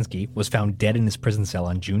Ted Kaczynski was found dead in his prison cell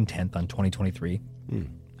on June 10th on 2023.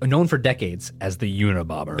 Known for decades as the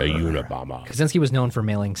Unabomber. The Unabomber. Kaczynski was known for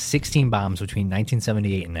mailing 16 bombs between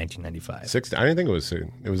 1978 and 1995. I didn't think it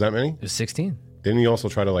was that many. It was 16. Didn't he also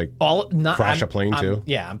try to like crash a plane too?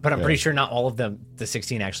 Yeah, but I'm pretty sure not all of them. The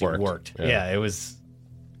 16 actually worked. Yeah. It was.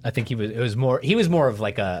 I think he was more of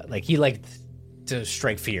like he liked to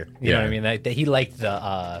strike fear. You know what I mean? That he liked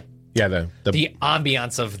the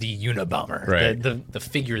ambiance of the Unabomber, Right. the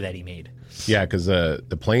figure that he made. Yeah, because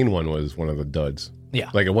the plane one was one of the duds. Yeah.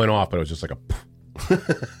 Like it went off, but it was just like a.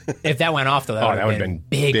 If that went off, though, that would have been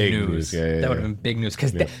big news. Yeah, that would have been big news.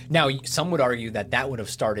 Because now some would argue that would have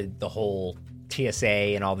started the whole TSA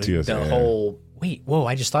and all the whole. Wait, whoa!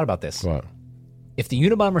 I just thought about this. What? If the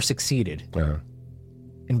Unabomber succeeded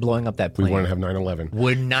in blowing up that plane, We wouldn't have 9/11.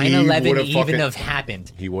 Would 9/11 even have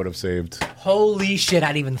happened? He would have saved. Holy shit! I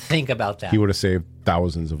didn't even think about that. He would have saved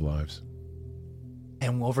thousands of lives.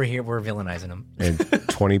 And over here, we're villainizing him. And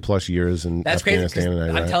 20 plus years in That's Afghanistan crazy. and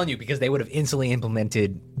Iraq. I'm telling you, because they would have instantly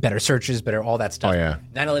implemented better searches, better all that stuff. Oh, yeah.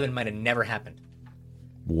 9/11 might have never happened.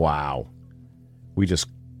 Wow. We just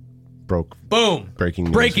broke. Boom. Breaking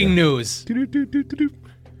news. Breaking news. The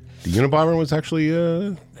Unabomber was actually.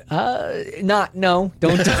 No.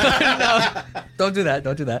 Don't do that.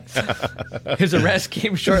 Don't do that. His arrest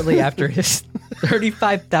came shortly after his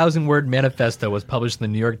 35,000 word manifesto was published in the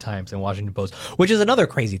New York Times and Washington Post, which is another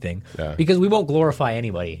crazy thing because we won't glorify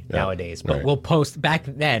anybody nowadays, but we'll post. Back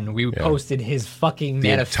then, we posted his fucking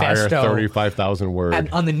manifesto, entire 35,000 word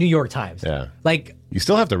on the New York Times. Yeah, like you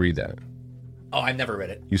still have to read that. Oh, I've never read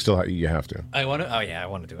it. You have to. I want to. Oh yeah, I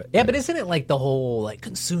want to do it. Yeah, but isn't it like the whole like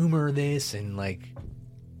consumer this and like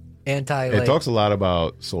anti? It talks a lot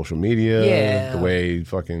about social media. Yeah. The way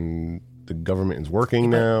fucking the government is working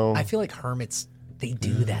now. I feel like hermits they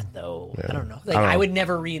do that though. I don't know. Like I would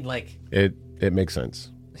never read like it. It makes sense.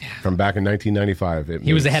 From back in 1995,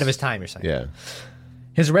 he was ahead of his time. You're saying? Yeah.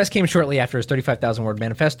 His arrest came shortly after his 35,000 word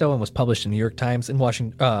manifesto and was published in the New York Times and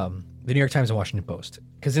the New York Times and Washington Post.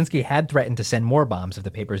 Kaczynski had threatened to send more bombs if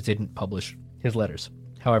the papers didn't publish his letters.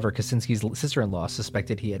 However, Kaczynski's sister-in-law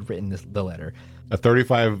suspected he had written the letter. A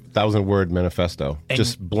 35,000 word manifesto,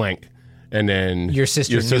 just blank. And then your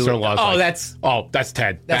sister-in-law's oh, like, that's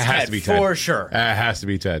Ted. That's that has Ted, to be Ted. for sure. That has to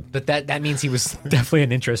be Ted. But that means he was definitely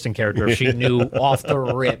an interesting character. If she knew off the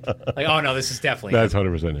rip, like, oh no, this is definitely That's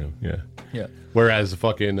 100% him. Yeah. Yeah. Whereas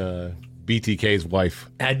fucking BTK's wife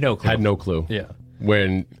had no clue. Yeah.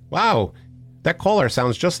 When that caller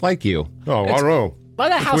sounds just like you. Oh, I don't know. Well,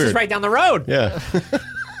 that house is right down the road. Yeah.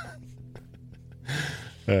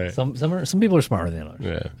 All right. Some people are smarter than others.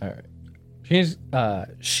 Yeah. All right.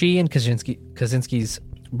 She and Kaczynski's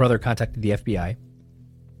brother contacted the FBI,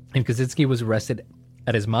 and Kaczynski was arrested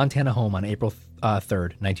at his Montana home on April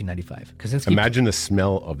 3rd, 1995. Kaczynski. Imagine the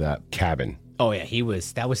smell of that cabin. Oh yeah,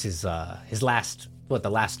 that was his last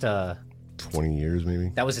 20 years maybe.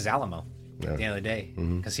 That was his Alamo. At the end of the day,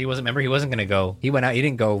 because he wasn't going to go. He went out. He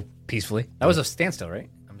didn't go peacefully. That was a standstill, right?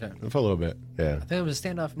 For a little bit, yeah. I think it was a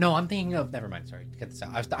standoff. No, I'm thinking of. Never mind. Sorry, get this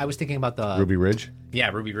out. I was thinking about the Ruby Ridge. Yeah,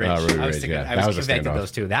 Ruby Ridge. Ruby I was Ridge, thinking. yeah. I was connecting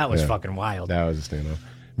those two. That was fucking wild. That was a standoff.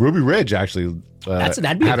 Ruby Ridge actually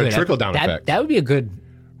that'd be had a a trickle down effect. That would be a good.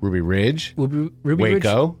 Ruby Ridge. Ruby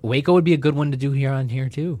Waco. Ridge. Waco would be a good one to do on here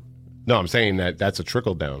too. No, I'm saying that's a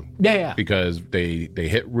trickle down. Yeah. Because they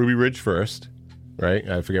hit Ruby Ridge first, right?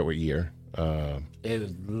 I forget what year. It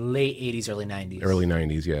was late 80s, early 90s. Early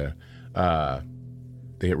 90s, yeah.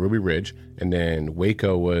 They hit Ruby Ridge, and then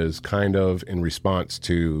Waco was kind of in response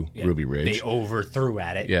to Ruby Ridge. They overthrew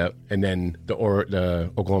at it. Yeah, and then the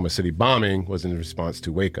Oklahoma City bombing was in response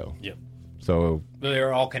to Waco. Yep. So they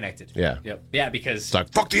were all connected. Yeah. Yep. Yeah, because it's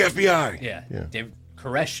like fuck the FBI. Yeah. David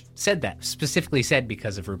Koresh said that specifically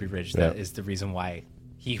because of Ruby Ridge. That is the reason why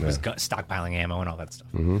he was stockpiling ammo and all that stuff.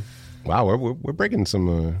 Mm-hmm. Wow, we're breaking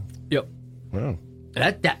some. Yep. Wow.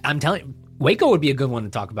 That I'm telling you. Waco would be a good one to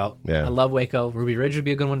talk about. Yeah. I love Waco. Ruby Ridge would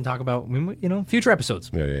be a good one to talk about. Future episodes.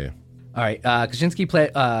 Yeah. All right. Kaczynski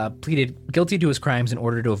pleaded guilty to his crimes in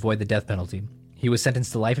order to avoid the death penalty. He was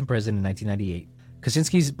sentenced to life in prison in 1998.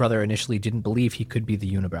 Kaczynski's brother initially didn't believe he could be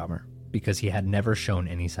the Unabomber because he had never shown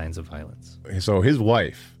any signs of violence. So his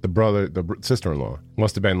wife, the sister-in-law,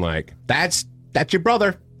 must have been like, "That's your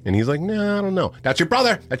brother." And he's like, "No, I don't know. That's your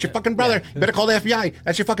brother. That's your fucking brother. You better call the FBI.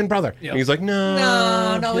 That's your fucking brother." Yep. And he's like,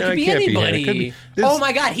 No, it could be anybody. Oh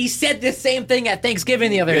my God, he said the same thing at Thanksgiving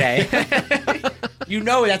the other day.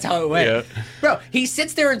 That's how it went. Yeah. Bro, he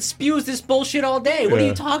sits there and spews this bullshit all day. What are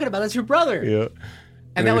you talking about? That's your brother. Yeah.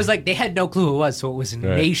 And that was like, they had no clue who it was, so it was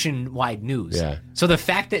nationwide news. Yeah. So the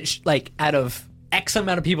fact that, out of X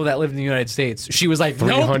amount of people that live in the United States, she was like,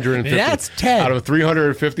 350. Nope, that's Ted. Out of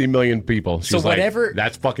 350 million people, she's like,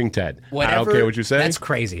 that's fucking Ted. I don't care what you say. That's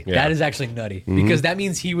crazy. Yeah. That is actually nutty. Because that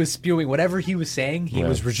means he was spewing whatever he was saying, he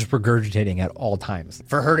was just regurgitating at all times.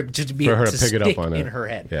 For her to just be able to pick it up on in her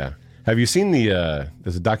head. Yeah. Have you seen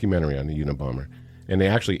there's a documentary on the Unabomber, and they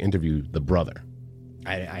actually interviewed the brother.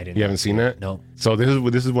 I didn't. You haven't seen that? No. So this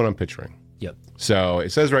is what I'm picturing. Yep. So it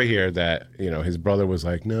says right here that, his brother was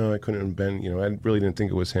like, no, I couldn't have been, I really didn't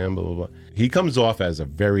think it was him, blah, blah, blah. He comes off as a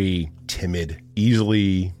very timid,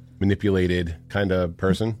 easily manipulated kind of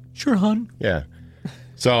person. Sure, hon. Yeah.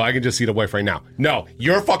 So I can just see the wife right now. No,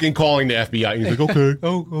 you're fucking calling the FBI. And he's like,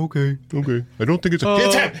 okay. Okay. I don't think it's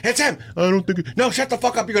it's him. I don't think No, shut the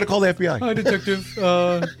fuck up. You got to call the FBI. Hi, detective.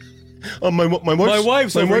 My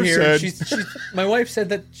wife's over wife here. said- My wife said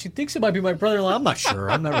that she thinks it might be my brother-in-law. I'm not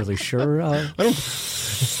sure. I'm not really sure. I don't.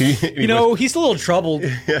 He's a little troubled,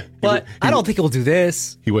 but I don't think he'll do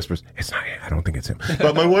this. He whispers, it's not him. I don't think it's him.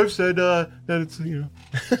 But my wife said that it's,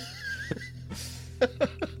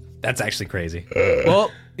 That's actually crazy.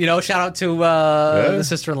 Well, shout out to the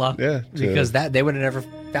sister-in-law. Yeah. Because they would have never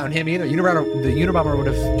found him either. The Unabomber would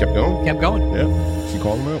have Kept going. kept going. Yeah. She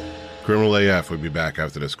called him out. Criminal AF will be back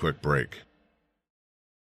after this quick break.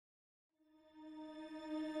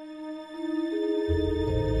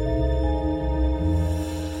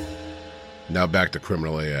 Now back to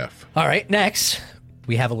Criminal AF. All right, next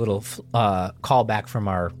we have a little callback from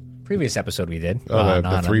our previous episode we did The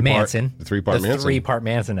on three-part Manson. The three-part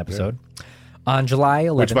Manson episode. On July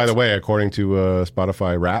 11th. Which, by the way, according to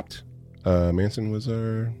Spotify Wrapped, Manson was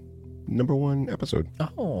our number one episode.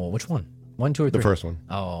 Oh, which one? 1, 2, or 3? The first one.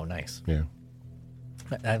 Oh, nice. Yeah.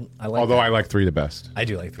 I like Although that. I like 3 the best. I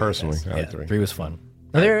do like 3 Personally, the best. I like 3. 3 was fun.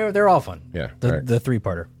 They're all fun. Yeah, The right.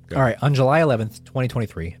 3-parter. All right. On July 11th,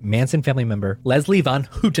 2023, Manson family member Leslie Von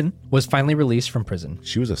Houten was finally released from prison.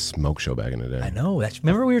 She was a smoke show back in the day. I know.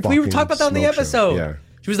 Remember we were Fucking talking about that in the smoke show. episode. Yeah.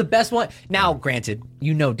 She was the best one. Now, granted,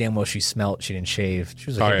 damn well she smelt. She didn't shave. She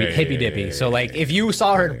was a hippie dippy. So, if you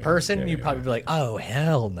saw her in person, you'd probably be like, oh,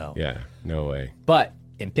 hell no. Yeah, no way. But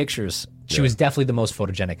in pictures, she was definitely the most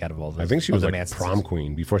photogenic out of all of them. I think she was like Mansons. prom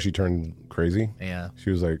queen before she turned crazy. Yeah. She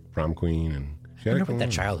was like prom queen, and she I had wonder what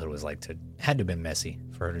that childhood was like. Had to have been messy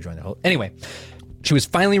for her to join the whole. Anyway, she was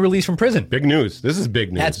finally released from prison. Big news. This is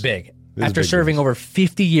big news. That's big. This is After big serving news. over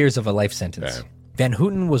 50 years of a life sentence. Yeah. Van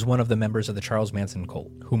Houten was one of the members of the Charles Manson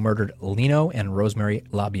cult who murdered Lino and Rosemary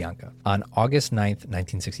LaBianca on August 9th,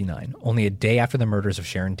 1969, only a day after the murders of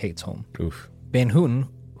Sharon Tate's home. Oof. Van Houten,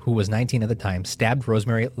 who was 19 at the time, stabbed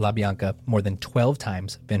Rosemary LaBianca more than 12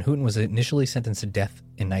 times. Van Houten was initially sentenced to death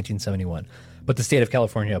in 1971, but the state of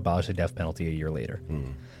California abolished the death penalty a year later.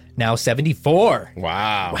 Now 74.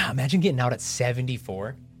 Wow. Wow, imagine getting out at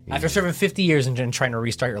 74. After serving 50 years and trying to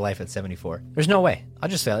restart your life at 74. There's no way. I'll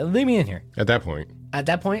just say, leave me in here. At that point, At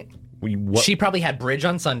that point, what she probably had bridge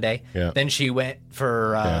on Sunday. Yeah. Then she went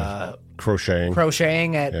for crocheting,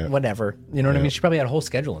 crocheting at whatever. You know what I mean? She probably had a whole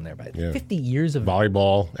schedule in there. But 50 years of...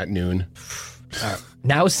 volleyball at noon.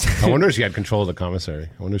 Now, I wonder if she had control of the commissary.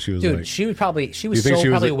 I wonder if she was dude, like. she was think so she was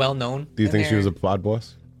probably a- well known. Do you think she was a pod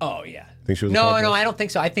boss? Oh yeah. Think she was a No, pod no, boss? I don't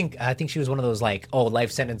think so. I think she was one of those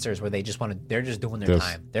life sentencers where they just they're just doing their Yes.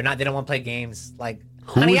 time. They don't want to play games. Like,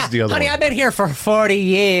 Who honey, was the other honey, one? I've been here for 40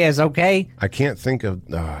 years. Okay. I can't think of.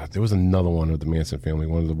 There was another one of the Manson family,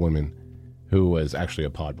 one of the women, who was actually a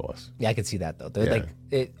pod boss. Yeah, I could see that though. They're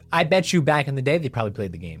I bet you back in the day they probably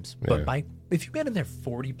played the games, but if you've been in there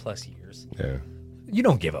 40 plus years, Yeah. you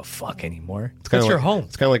don't give a fuck anymore. It's Kinda your like- home.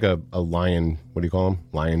 It's kind of like a lion. What do you call them?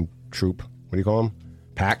 Lion troop. What do you call them?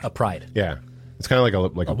 Pack. A pride, Yeah. It's kind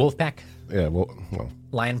of like a wolf pack, Yeah. Well.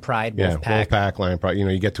 lion pride, Yeah. wolf pack. Wolf pack. Lion pride.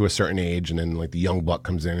 You get to a certain age, and then the young buck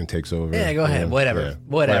comes in and takes over. Yeah, go ahead, whatever,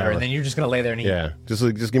 whatever. And then you're just gonna lay there and eat. Yeah. Just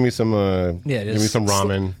give me some. Give me some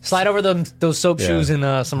ramen. Slide over those soap shoes and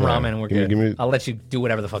some ramen. And we're Give me- good. give me- I'll let you do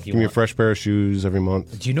whatever the fuck you Give me a want. fresh pair of shoes every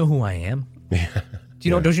month. Do you know who I am?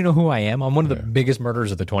 Don't you know who I am? I'm one of the biggest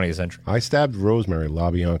murderers of the 20th century. I stabbed Rosemary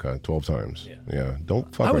LaBianca 12 times. Yeah.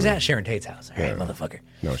 Don't fuck I was with at Sharon Tate's house. All right, motherfucker.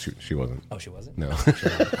 No, she wasn't. Oh, she wasn't? No.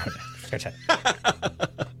 Scratch that.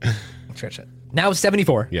 Now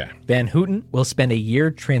 74. Yeah. Van Houten will spend a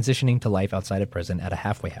year transitioning to life outside of prison at a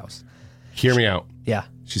halfway house. Hear me out. Yeah.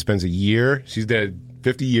 She spends a year. She's dead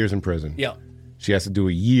 50 years in prison. Yeah. She has to do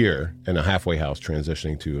a year in a halfway house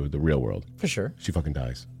transitioning to the real world. For sure. She fucking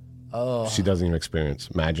dies. Oh. She doesn't even experience.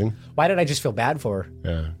 Imagine. Why did I just feel bad for her?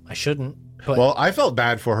 Yeah. I shouldn't. But Well, I felt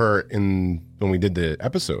bad for her when we did the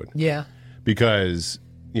episode yeah. because,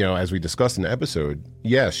 as we discussed in the episode,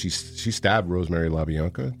 yes, she stabbed Rosemary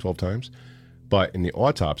LaBianca 12 times, but in the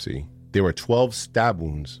autopsy, there were 12 stab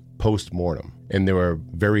wounds post-mortem, and they were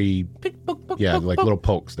very, like little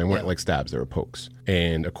pokes. They weren't like stabs, they were pokes.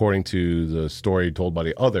 And according to the story told by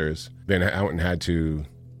the others, Van Houten had to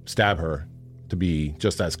stab her to be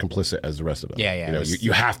just as complicit as the rest of them. Yeah. It was-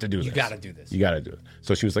 You have to do this. You gotta do this. You got to do it.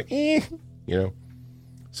 So she was like,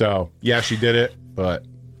 So, yeah, she did it, but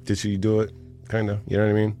did she do it? Kind of. You know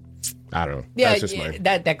what I mean? I don't know. Yeah, That's just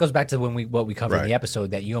that goes back to what we covered in Right. the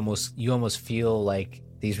episode, that you almost feel like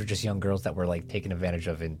these were just young girls that were like taken advantage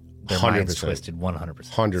of and their minds 100%. twisted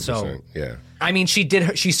 100%. 100%. So, Yeah. I mean, she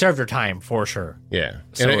served her time for sure. Yeah.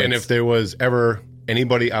 So and it's- if there was ever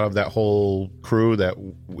anybody out of that whole crew that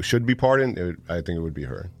should be pardoned, I think it would be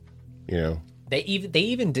her. You know? They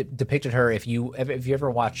even depicted her. If you ever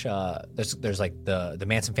watch, there's like the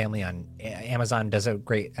Manson family on Amazon does a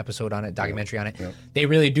great episode on it, documentary on it. Yep. They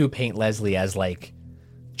really do paint Leslie as like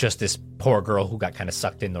just this poor girl who got kind of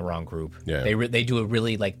sucked in the wrong group. Yeah. They do a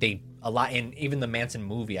really like a lot in even the Manson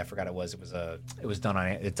movie. I forgot it was done on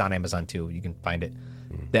it's on Amazon too. You can find it.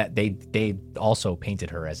 That they also painted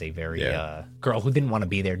her as a very girl who didn't want to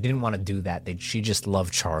be there, didn't want to do that. She just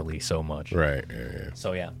loved Charlie so much. Right. Yeah.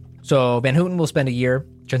 So yeah. So Van Houten will spend a year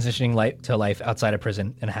transitioning to life outside of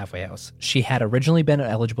prison in a halfway house. She had originally been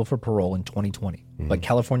eligible for parole in 2020, but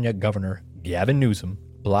California Governor Gavin Newsom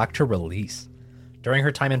blocked her release. During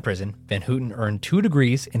her time in prison, Van Houten earned 2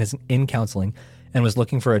 degrees in counseling and was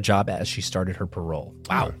looking for a job as she started her parole.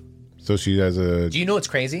 Wow. So she has Do you know what's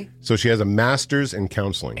crazy? So she has a master's in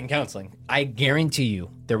counseling. In counseling. I guarantee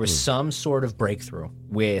you there was some sort of breakthrough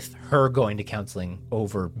with her going to counseling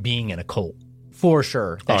over being in a cult. For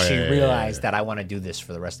sure. That she realized that I want to do this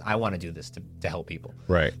for the rest. I want to do this to help people.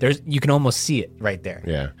 Right. You can almost see it right there.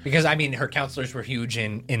 Yeah. Because I mean her counselors were huge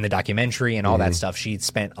in the documentary and all that stuff. She'd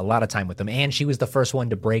spent a lot of time with them, and she was the first one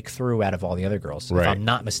to break through out of all the other girls, if I'm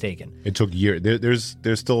not mistaken. It took years.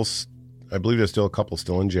 There's still, I believe there's still a couple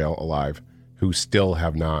still in jail alive who still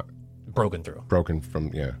have not Broken through. broken from,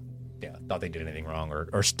 Yeah. Thought they did anything wrong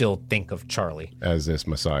or still think of Charlie. as this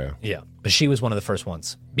messiah. Yeah. But she was one of the first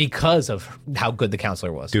ones because of how good the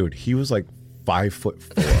counselor was. Dude, he was like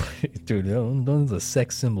 5'4". Dude, that's a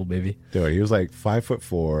sex symbol, baby. Dude, he was like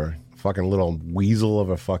 5'4", fucking little weasel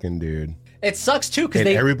of a fucking dude. It sucks too because And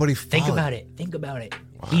everybody think followed. about it. Think about it.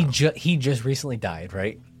 He just recently died,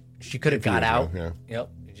 right? She could have got years out. ago, Yep,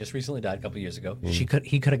 he just recently died a couple years ago. He could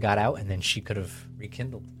have got out, and then she could have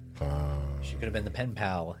rekindled. She could have been the pen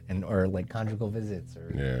pal or like conjugal visits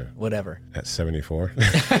or whatever. At 74.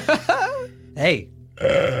 Hey.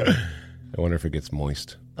 I wonder if it gets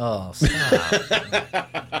moist. Oh, stop.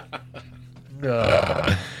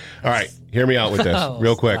 All right, hear me out with this Oh,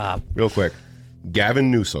 real quick. stop. Real quick.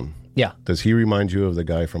 Gavin Newsom. Yeah, Does he remind you of the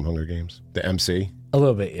guy from Hunger Games? The MC? a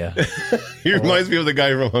little bit, yeah. He reminds me of the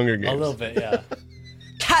guy from Hunger Games. A little bit, yeah.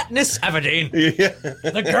 Katniss Everdeen,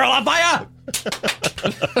 Yeah. the girl on fire.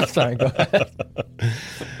 Sorry, go ahead.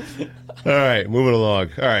 All right, moving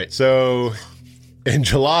along. All right, so in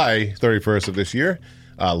July 31st of this year,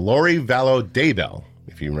 Lori Vallow Daybell,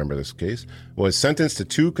 if you remember this case, was sentenced to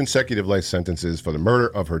 2 consecutive life sentences for the murder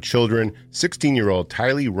of her children, 16-year-old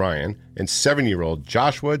Tylee Ryan and 7-year-old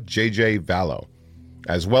Joshua J.J. Vallow,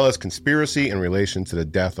 as well as conspiracy in relation to the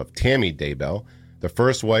death of Tammy Daybell, the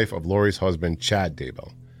first wife of Lori's husband, Chad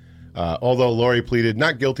Daybell. Although Lori pleaded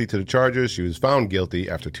not guilty to the charges, she was found guilty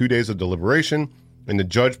after 2 days of deliberation, and the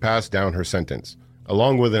judge passed down her sentence,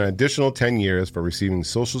 along with an additional 10 years for receiving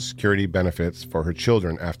Social Security benefits for her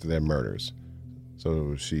children after their murders.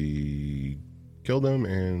 So she killed them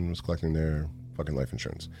and was collecting their fucking life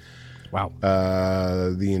insurance. Wow.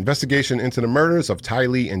 The investigation into the murders of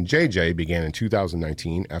Tylee and JJ began in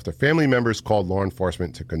 2019 after family members called law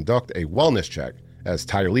enforcement to conduct a wellness check, as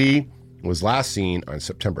Tylee was last seen on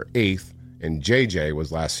September 8th and JJ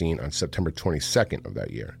was last seen on September 22nd of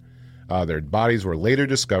that year. Their bodies were later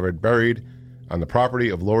discovered buried on the property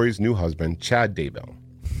of Lori's new husband, Chad Daybell.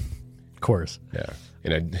 Of course. Yeah.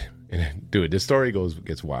 And dude, this story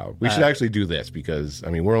gets wild. We should actually do this because, I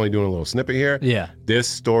mean, we're only doing a little snippet here. Yeah. This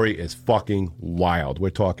story is fucking wild. We're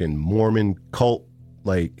talking Mormon cult,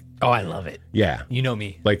 like, Oh, I love it. yeah. You know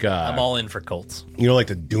me. Like, I'm all in for cults. you know, like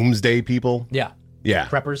the doomsday people? Yeah. Yeah.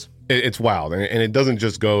 Preppers. It's wild. And it doesn't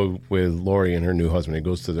just go with Lori and her new husband. It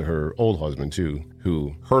goes to her old husband, too,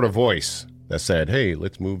 who heard a voice that said, hey,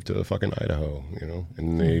 let's move to fucking Idaho, you know?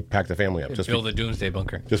 And they packed the family up. Build a doomsday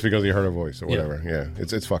bunker. Just because you heard a voice or whatever. Yeah,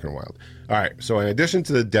 it's fucking wild. All right, so in addition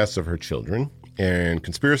to the deaths of her children and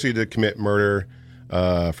conspiracy to commit murder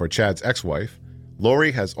for Chad's ex-wife,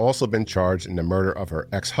 Lori has also been charged in the murder of her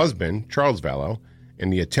ex-husband, Charles Vallow,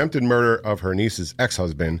 and the attempted murder of her niece's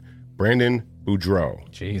ex-husband, Brandon Boudreaux.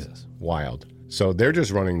 Jesus. Wild. So they're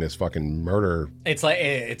just running this fucking murder. It's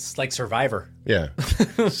like Survivor. Yeah.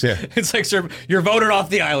 Yeah. It's like you're voted off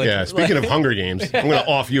the island. Yeah, speaking of Hunger Games, I'm going to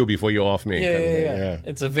off you before you off me. Yeah.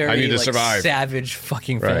 It's a very I need to survive. savage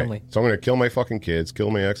fucking Right. family. So I'm going to kill my fucking kids, kill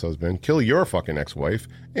my ex-husband, kill your fucking ex-wife,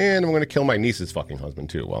 and I'm going to kill my niece's fucking husband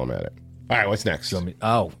too while I'm at it. All right, what's next?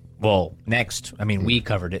 Oh, Well, next, I mean, we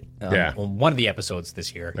covered it. Yeah. On one of the episodes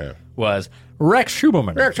this year Yeah. was Rex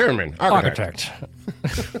Huberman. Rex Sherman, architect.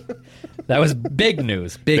 That was big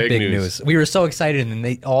news. Big news. We were so excited, and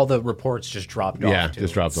then all the reports just dropped off. Yeah, too.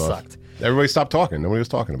 just dropped It off. Sucked. Everybody stopped talking. Nobody was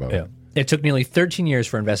talking about it. It took nearly 13 years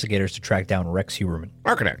for investigators to track down Rex Huberman,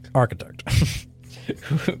 Architect.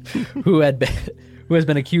 who has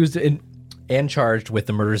been accused and charged with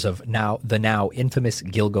the murders of the now infamous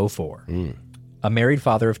Gilgo Four, a married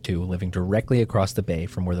father of two living directly across the bay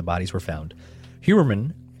from where the bodies were found.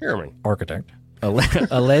 Huberman, architect,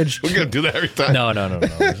 alleged. We're gonna do that every time. No.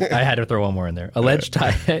 I had to throw one more in there. Alleged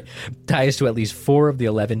ties to at least 4 of the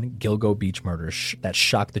 11 Gilgo Beach murders that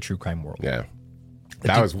shocked the true crime world. Yeah.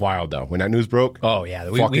 That was wild though. When that news broke. Oh yeah,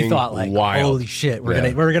 we fucking thought like, wild. holy shit,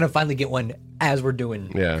 we're gonna finally get one as we're doing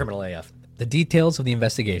Criminal AF. The details of the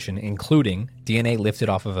investigation, including DNA lifted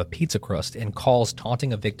off of a pizza crust and calls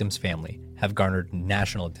taunting a victim's family, have garnered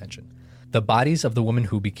national attention. The bodies of the woman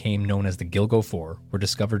who became known as the Gilgo Four were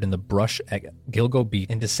discovered in the brush at Gilgo Beach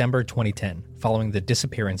in December 2010, following the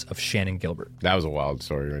disappearance of Shannon Gilbert. That was a wild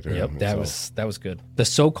story right there. Yep, that was good. The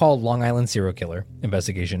so-called Long Island serial killer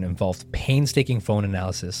investigation involved painstaking phone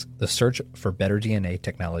analysis, the search for better DNA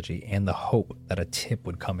technology, and the hope that a tip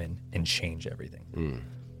would come in and change everything.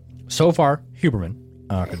 So far, Huberman,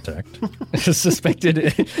 architect, is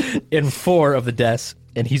suspected in 4 of the deaths,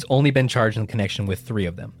 and he's only been charged in connection with 3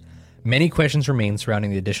 of them. Many questions remain surrounding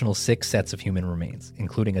the additional 6 sets of human remains,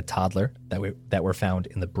 including a toddler that were found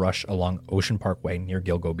in the brush along Ocean Parkway near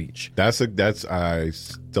Gilgo Beach. That's I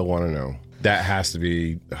still want to know. That has to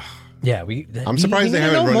be. Yeah, I'm surprised they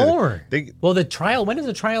haven't know run more. It. Well, the trial. When is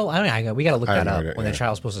the trial? I mean, we got to look that up. When the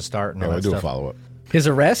trial's supposed to start and all We'll that do stuff. a follow up. His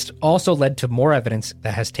arrest also led to more evidence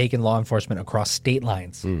that has taken law enforcement across state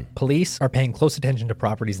lines. Police are paying close attention to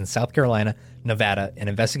properties in South Carolina, Nevada, and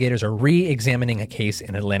investigators are re-examining a case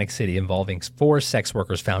in Atlantic City involving 4 sex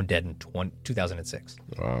workers found dead in 2006.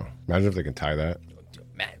 Wow. Imagine if they can tie that.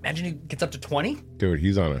 Imagine he gets up to 20? Dude,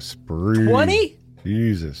 he's on a spree. 20?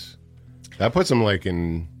 Jesus. That puts him like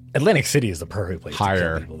in Atlantic City is the perfect place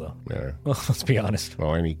higher. to kill people, though. Yeah. Well, let's be honest.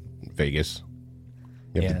 Well, Vegas.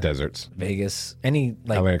 You have the deserts. Vegas. Any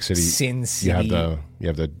like Atlantic City. Sin City. You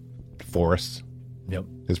have the forests. Yep.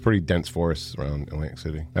 There's pretty dense forests around Atlantic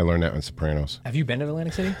City. I learned that in Sopranos. Have you been to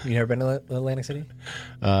Atlantic City? You never been to Atlantic City?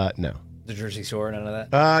 No. The Jersey Shore, none of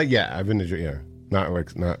that? Yeah, I've been to not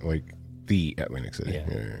like the Atlantic City. Yeah.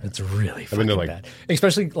 Yeah. It's really I've been to, like- bad.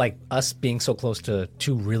 Especially like us being so close to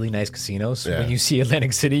 2 really nice casinos. Yeah. When you see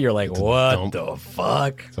Atlantic City, you're like, what dump. the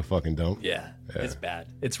fuck? It's a fucking dump. Yeah, it's bad.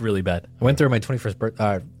 It's really bad. I went there my 21st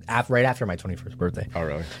birthday, right after my 21st birthday. Oh,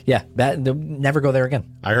 really? Yeah, never go there again.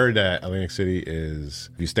 I heard that Atlantic City is,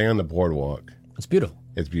 if you stay on the boardwalk, It's beautiful.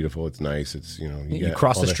 it's beautiful. It's nice. It's, you You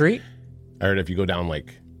cross the street? I heard if you go down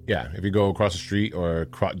if you go across the street or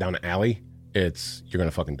down an alley, you're going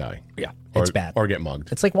to fucking die. Yeah, it's bad. Or get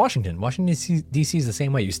mugged. It's like Washington. Washington, D.C. is the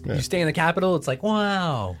same way. You stay in the Capitol, it's like,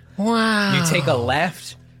 wow. Wow. You take a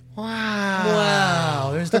left. Wow.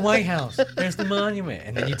 There's the White House. There's the monument.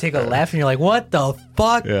 And then you take a left and you're like, what the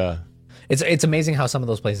fuck? Yeah. It's amazing how some of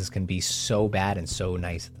those places can be so bad and so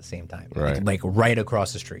nice at the same time. Right. Like right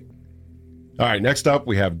across the street. All right, next up,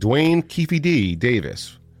 we have Dwayne Keefe D.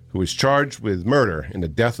 Davis, who is charged with murder in the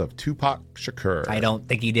death of Tupac Shakur. I don't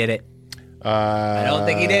think he did it. I don't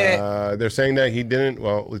think he did it. They're saying that he didn't.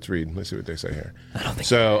 Well, let's read. Let's see what they say here. I don't think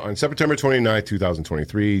So, on September 29,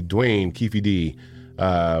 2023, Dwayne Keefe D.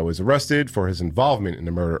 Was arrested for his involvement in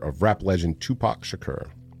the murder of rap legend Tupac Shakur.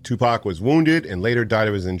 Tupac was wounded and later died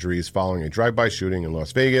of his injuries following a drive-by shooting in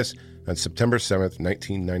Las Vegas on September 7th,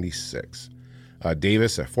 1996.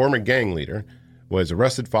 Davis, a former gang leader, was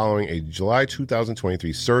arrested following a July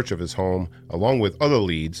 2023 search of his home, along with other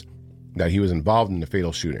leads that he was involved in the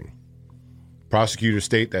fatal shooting. Prosecutors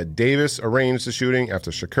state that Davis arranged the shooting after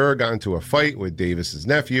Shakur got into a fight with Davis's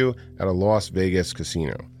nephew at a Las Vegas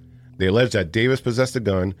casino. They allege that Davis possessed a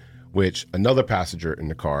gun, which another passenger in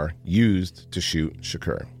the car used to shoot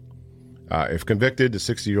Shakur. If convicted, the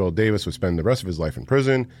 60-year-old Davis would spend the rest of his life in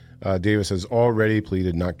prison. Davis has already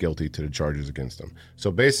pleaded not guilty to the charges against him.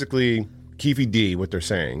 So basically, Keefe D, what they're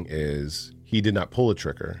saying is he did not pull the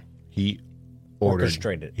trigger. He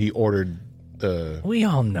Orchestrated. He ordered We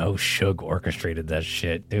all know Suge orchestrated that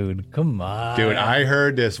shit, dude. Come on. Dude, I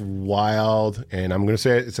heard this wild, and I'm going to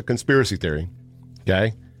say it's a conspiracy theory,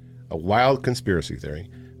 okay? A wild conspiracy theory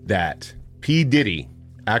that P. Diddy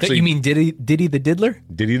actually... You mean Diddy the Diddler?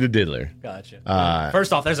 Diddy the Diddler. Gotcha.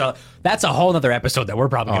 First off, that's a whole other episode that we're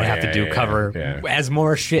probably going to have to cover as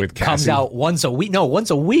more shit comes out once a week. No,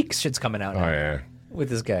 once a week shit's coming out. Oh, yeah. with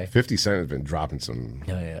this guy. 50 Cent has been dropping some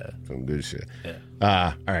good shit.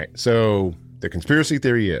 Yeah. All right. So the conspiracy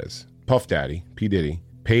theory is Puff Daddy, P. Diddy,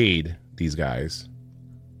 paid these guys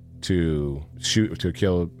to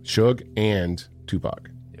kill Suge and Tupac.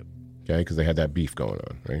 Yep. Okay, because they had that beef going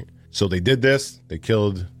on, right? So they did this. They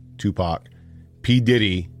killed Tupac. P.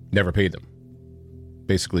 Diddy never paid them.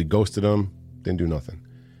 Basically ghosted them. Didn't do nothing.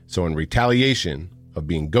 So in retaliation of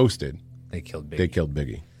being ghosted, They killed Biggie. they killed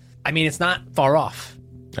Biggie. I mean, it's not far off.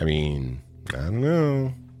 I mean, I don't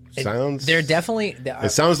know. They're definitely.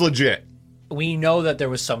 It sounds legit. We know that there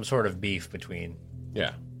was some sort of beef between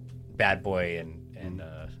Yeah. Bad Boy and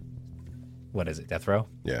what is it, Death Row?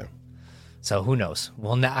 Yeah. So who knows?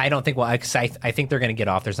 Well, no, I don't think. Well, I think they're going to get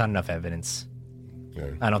off. There's not enough evidence. Yeah.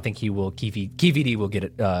 I don't think he will. KVD will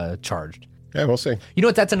get charged. Yeah, we'll see. You know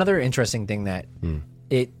what? That's another interesting thing that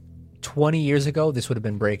 20 years ago, this would have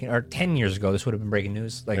been breaking, or 10 years ago, this would have been breaking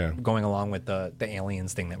news, like going along with the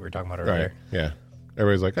aliens thing that we were talking about earlier. Right. Yeah.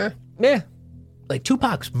 Everybody's like, Yeah. Like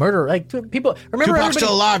Tupac's murder. Like people remember. Tupac's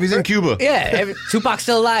still alive. He's in Cuba. Yeah, Tupac's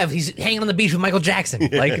still alive. He's hanging on the beach with Michael Jackson.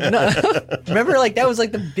 Like, no, remember, like that was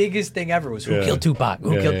like the biggest thing ever. Was who killed Tupac?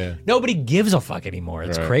 Who killed? Yeah. Nobody gives a fuck anymore.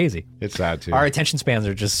 It's crazy. It's sad too. Our attention spans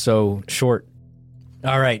are just so short.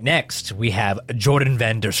 All right, next we have Jordan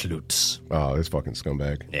van der Sloot. Oh, this fucking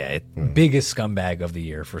scumbag. Yeah, biggest scumbag of the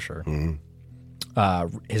year for sure.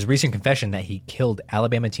 His recent confession that he killed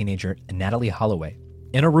Alabama teenager Natalie Holloway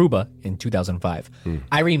in Aruba in 2005.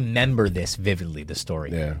 I remember this vividly, the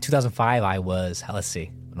story. Yeah. 2005, I was, let's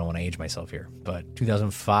see, I don't want to age myself here, but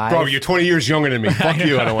 2005. Bro, you're 20 years younger than me. Fuck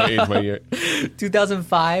you. I don't want to age my year.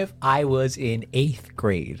 2005, I was in 8th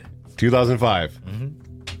grade. 2005.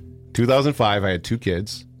 2005, I had 2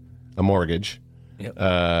 kids, a mortgage,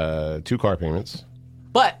 Yep. 2 car payments.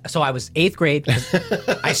 But, so I was 8th grade.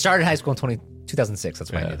 I started high school in 2006.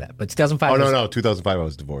 That's why I knew that. But 2005. Oh, no. 2005, I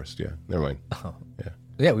was divorced. Yeah. Never mind.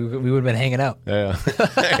 Yeah, we would have been hanging out. Yeah.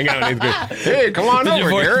 Hang out in 8th grade. Hey, come on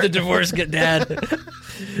over, Garrett. The divorce get dad.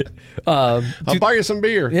 I'll buy you some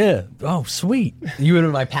beer. Yeah. Oh, sweet. You would have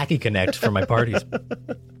been my Packy Connect for my parties.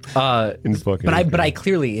 But I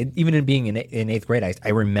clearly, even in being in 8th grade, I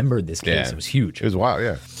remembered this case. It was huge. It was wild,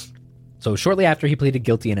 yeah. So shortly after he pleaded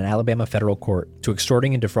guilty in an Alabama federal court to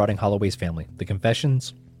extorting and defrauding Holloway's family, the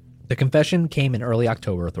confession came in early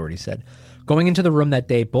October, authorities said. Going into the room that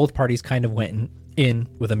day, both parties kind of went in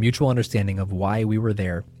with a mutual understanding of why we were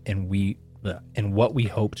there and what we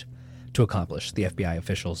hoped to accomplish, the FBI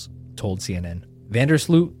officials told CNN. Van der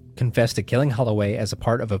Sloot confessed to killing Holloway as a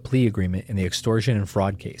part of a plea agreement in the extortion and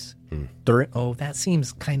fraud case. That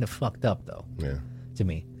seems kind of fucked up, though, to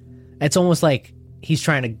me. It's almost like he's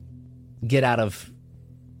trying to get out of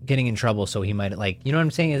getting in trouble, so he might, like, you know what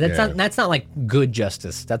I'm saying? That's not like good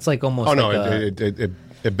justice. That's like almost. Oh, no,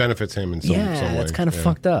 it benefits him in some way. That's kind of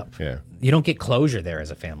fucked up. Yeah. You don't get closure there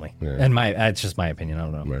as a family. Yeah. And that's just my opinion. I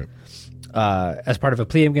don't know. Right. As part of a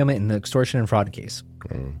plea agreement in the extortion and fraud case.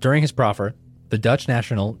 During his proffer, the Dutch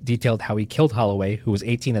national detailed how he killed Holloway, who was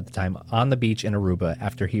 18 at the time, on the beach in Aruba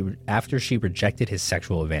after she rejected his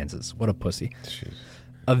sexual advances. What a pussy. Jeez.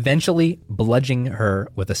 Eventually bludgeoning her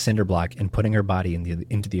with a cinder block and putting her body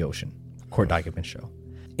into the ocean. Court documents show.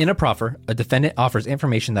 In a proffer, a defendant offers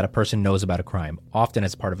information that a person knows about a crime, often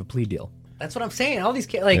as part of a plea deal. That's what I'm saying. All these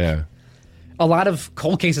a lot of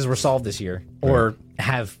cold cases were solved this year or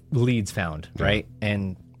have leads found, right?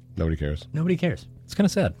 And nobody cares. It's kind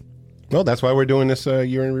of sad. Well, that's why we're doing this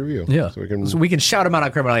year in review. Yeah. So we can shout them out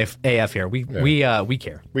on Criminal AF here. We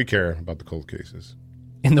care. We care about the cold cases.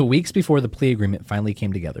 In the weeks before the plea agreement finally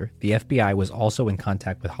came together, the FBI was also in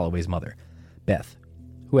contact with Holloway's mother, Beth,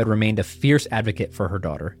 who had remained a fierce advocate for her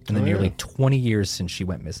daughter in the nearly 20 years since she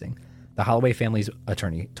went missing. The Holloway family's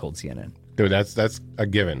attorney told CNN. Dude, that's a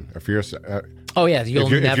given. A fierce.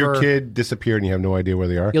 If your kid disappeared and you have no idea where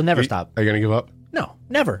they are, you'll never stop. Are you going to give up? No,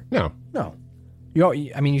 never. No.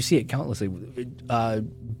 You see it countlessly.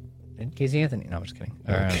 Casey Anthony. No, I'm just kidding.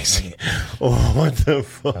 Casey. Oh, what the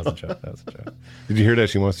fuck? That was a joke. Did you hear that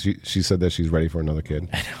she said that she's ready for another kid?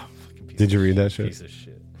 I know. Did you read that shit? Piece of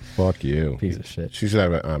shit. Fuck you. Piece of shit. She should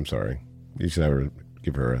have. I'm sorry. You should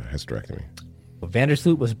give her a hysterectomy. Van der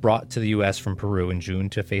Sloot was brought to the U.S. from Peru in June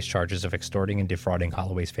to face charges of extorting and defrauding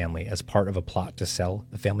Holloway's family as part of a plot to sell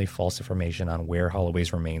the family false information on where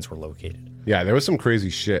Holloway's remains were located. Yeah, there was some crazy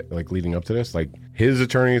shit like leading up to this. Like his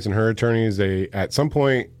attorneys and her attorneys, they at some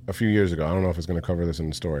point a few years ago, I don't know if it's going to cover this in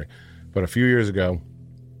the story, but a few years ago,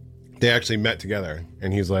 they actually met together.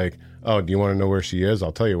 And he's like, "Oh, do you want to know where she is?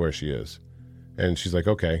 I'll tell you where she is." And she's like,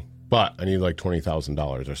 "Okay, but I need like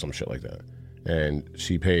 $20,000 or some shit like that." And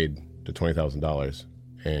she paid the $20,000,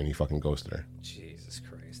 and he fucking ghosted her. Jesus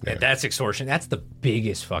Christ. Yeah. That's extortion. That's the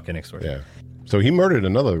biggest fucking extortion. Yeah. So he murdered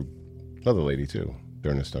another lady too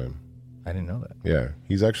during this time. I didn't know that. Yeah.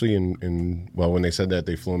 He's actually well, when they said that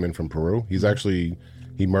they flew him in from Peru,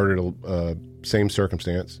 he murdered same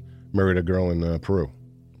circumstance, married a girl in Peru.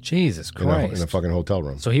 Jesus Christ. In a fucking hotel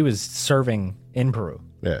room. So he was serving in Peru.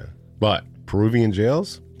 Yeah. But Peruvian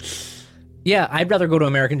jails? Yeah, I'd rather go to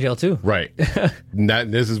American jail too. Right.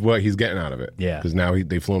 This is what he's getting out of it. Yeah. Because now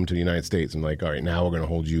they flew him to the United States and like, all right, now we're going to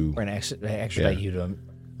hold you. We're going to extradite you to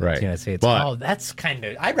right. the United States. But, that's kind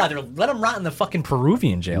of... I'd rather let him rot in the fucking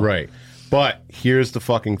Peruvian jail. Right. But here's the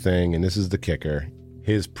fucking thing, and this is the kicker.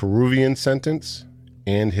 His Peruvian sentence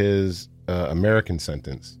and his American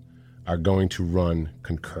sentence are going to run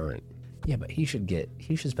concurrent. Yeah, but he should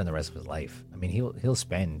spend the rest of his life. I mean, he'll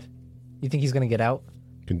spend... You think he's going to get out?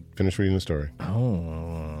 Can finish reading the story.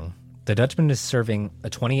 Oh. The Dutchman is serving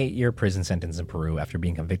a 28-year prison sentence in Peru after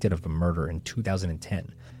being convicted of a murder in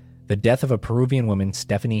 2010. The death of a Peruvian woman,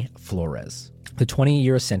 Stephanie Flores. The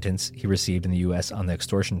 20-year sentence he received in the U.S. on the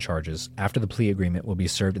extortion charges after the plea agreement will be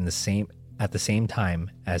served at the same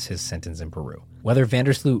time as his sentence in Peru. Whether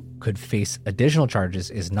Vandersloot could face additional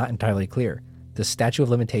charges is not entirely clear. The statute of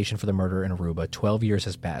limitation for the murder in Aruba, 12 years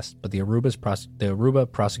has passed, but the Aruba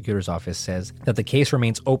prosecutor's office says that the case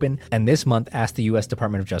remains open and this month asked the U.S.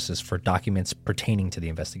 Department of Justice for documents pertaining to the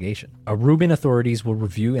investigation. Aruban authorities will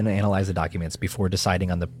review and analyze the documents before deciding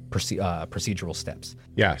on the procedural steps.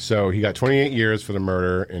 Yeah, so he got 28 years for the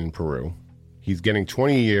murder in Peru. He's getting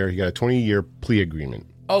he got a 20-year plea agreement.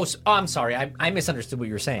 Oh, I'm sorry. I misunderstood what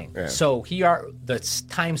you were saying. Yeah. So the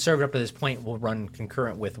time served up to this point will run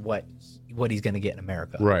concurrent with what he's going to get in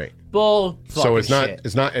America. Right. Bull. So it's not. Shit.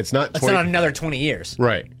 It's not. It's not another 20 years.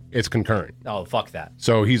 Right. It's concurrent. Oh, fuck that.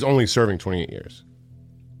 So he's only serving 28 years.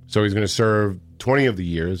 So he's going to serve 20 of the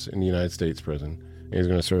years in the United States prison, and he's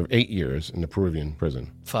going to serve 8 years in the Peruvian prison.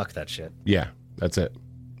 Fuck that shit. Yeah, that's it.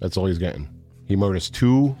 That's all he's getting. He murders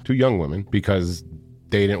two young women because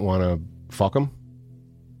they didn't want to fuck him.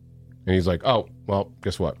 And he's like, oh, well,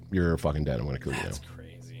 guess what? You're fucking dead. I'm going to kill you now. That's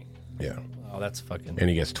crazy. Yeah. Oh, that's fucking... And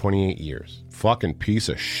he gets 28 years. Fucking piece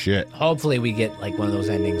of shit. Hopefully we get like one of those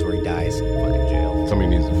endings where he dies in fucking jail. Somebody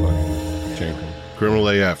needs to fucking change him. Criminal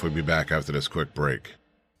AF will be back after this quick break.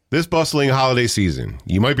 This bustling holiday season,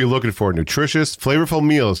 you might be looking for nutritious, flavorful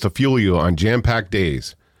meals to fuel you on jam-packed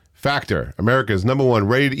days. Factor, America's #1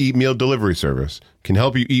 ready-to-eat meal delivery service, can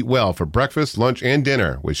help you eat well for breakfast, lunch, and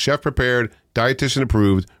dinner with chef-prepared,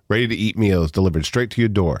 dietitian-approved, ready-to-eat meals delivered straight to your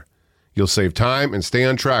door. You'll save time and stay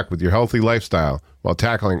on track with your healthy lifestyle while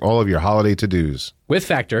tackling all of your holiday to-dos. With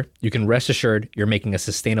Factor, you can rest assured you're making a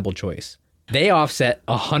sustainable choice. They offset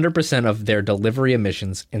 100% of their delivery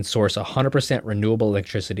emissions and source 100% renewable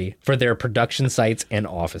electricity for their production sites and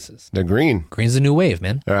offices. They're green. Green's the new wave,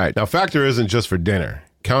 man. All right. Now, Factor isn't just for dinner.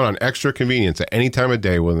 Count on extra convenience at any time of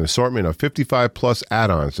day with an assortment of 55-plus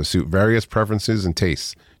add-ons to suit various preferences and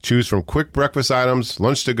tastes. Choose from quick breakfast items,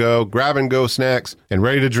 lunch-to-go, grab-and-go snacks, and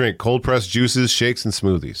ready-to-drink cold-pressed juices, shakes, and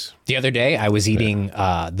smoothies. The other day, I was eating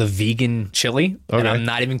the vegan chili, and I'm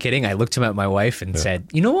not even kidding. I looked at my wife and said,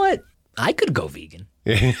 you know what? I could go vegan.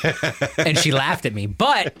 And she laughed at me.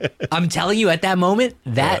 But I'm telling you, at that moment,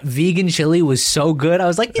 that vegan chili was so good. I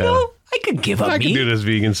was like, you know, I could give up meat. I can do this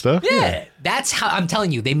vegan stuff. Yeah. That's how I'm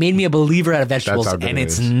telling you. They made me a believer out of vegetables, and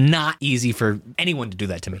it's not easy for anyone to do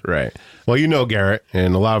that to me. Right. Well, you know, Garrett,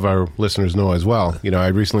 and a lot of our listeners know as well, you know, I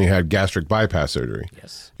recently had gastric bypass surgery.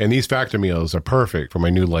 Yes. And these Factor meals are perfect for my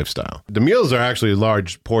new lifestyle. The meals are actually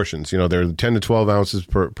large portions. You know, they're 10 to 12 ounces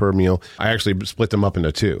per meal. I actually split them up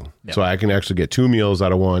into two. Yep. So I can actually get 2 meals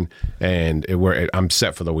out of one, and I'm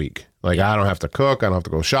set for the week. Like, I don't have to cook. I don't have to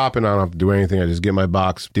go shopping. I don't have to do anything. I just get my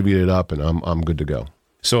box, divvy it up, and I'm good to go.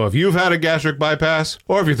 So if you've had a gastric bypass,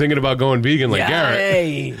 or if you're thinking about going vegan like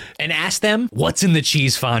Garrett. And ask them, what's in the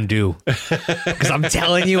cheese fondue? Because I'm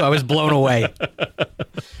telling you, I was blown away.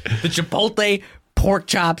 The Chipotle pork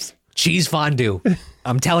chops cheese fondue.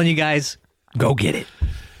 I'm telling you guys, go get it.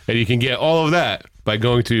 And you can get all of that by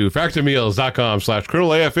going to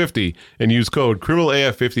factormeals.com/criminalaf50 and use code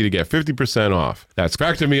criminalaf50 to get 50% off. That's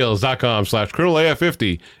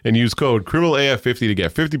factormeals.com/criminalaf50 and use code criminalaf50 to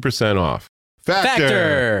get 50% off.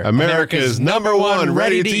 Factor, America's #1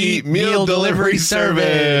 ready-to-eat meal delivery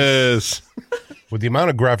service. With the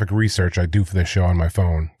amount of graphic research I do for this show on my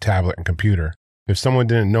phone, tablet, and computer, if someone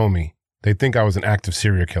didn't know me, they'd think I was an active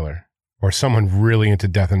serial killer or someone really into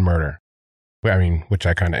death and murder. I mean, which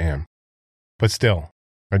I kind of am. But still,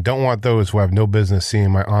 I don't want those who have no business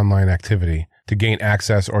seeing my online activity to gain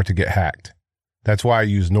access or to get hacked. That's why I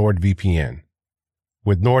use NordVPN.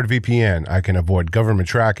 With NordVPN, I can avoid government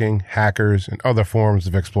tracking, hackers, and other forms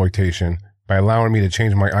of exploitation by allowing me to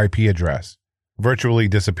change my IP address, virtually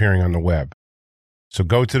disappearing on the web. So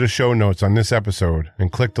go to the show notes on this episode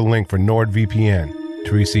and click the link for NordVPN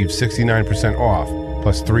to receive 69% off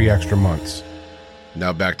plus 3 extra months.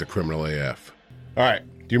 Now back to Criminal AF. All right.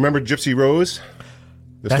 Do you remember Gypsy Rose?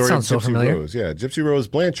 That sounds so familiar. Rose. Yeah, Gypsy Rose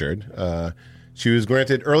Blanchard. She was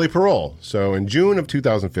granted early parole. So in June of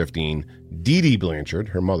 2015, Dee Dee Blanchard,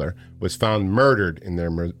 her mother, was found murdered in their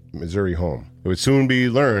Missouri home. It would soon be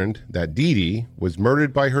learned that Dee Dee was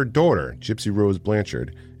murdered by her daughter, Gypsy Rose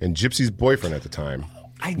Blanchard, and Gypsy's boyfriend at the time.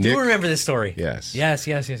 I do remember this story. Yes. Yes.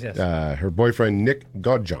 Her boyfriend, Nick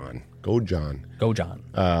Gojan. Go John.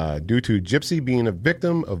 Due to Gypsy being a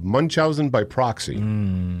victim of Munchausen by proxy.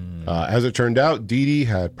 As it turned out, Dee Dee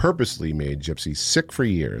had purposely made Gypsy sick for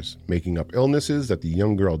years, making up illnesses that the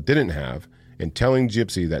young girl didn't have, and telling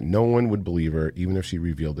Gypsy that no one would believe her even if she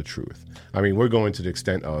revealed the truth. I mean, we're going to the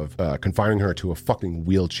extent of confining her to a fucking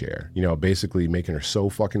wheelchair, basically making her so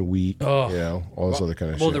fucking weak, all this other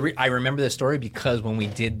kind of shit. I remember this story because when we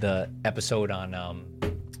did the episode on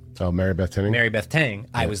Mary Beth Tinning? Mary Beth Tinning,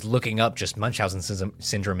 I was looking up just Munchausen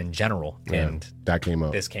syndrome in general, and that came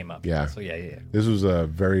up. This came up. Yeah. So yeah. This was a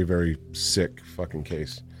very, very sick fucking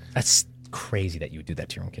case. That's crazy that you would do that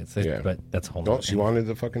to your own kids. Yeah. But that's a whole Don't. She wanted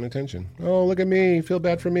the fucking attention. Oh, look at me. Feel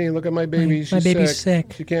bad for me. Look at my baby. My baby's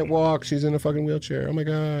sick. She can't walk. She's in a fucking wheelchair. Oh my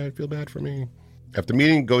God. Feel bad for me. After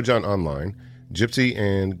meeting Gojan online, Gypsy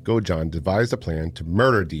and Gojan devised a plan to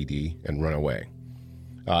murder Dee Dee and run away.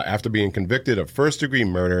 After being convicted of first-degree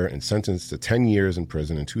murder and sentenced to 10 years in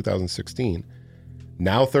prison in 2016,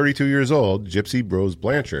 now 32 years old, Gypsy Rose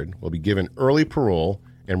Blanchard will be given early parole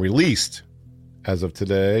and released as of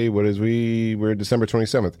today. We're December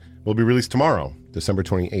 27th. Will be released tomorrow, December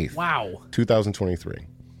 28th. Wow. 2023.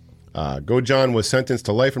 Gojan was sentenced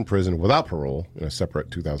to life in prison without parole in a separate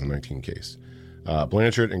 2019 case.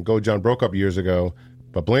 Blanchard and Gojan broke up years ago,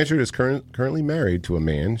 but Blanchard is currently married to a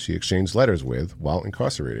man she exchanged letters with while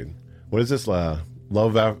incarcerated. What is this?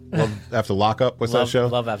 Love After Lockup? What's that show?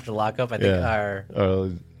 Love After Lockup. I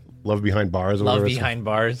think Love Behind Bars. Or Love whatever. Behind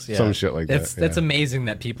Bars. Yeah. Some shit like that. That's amazing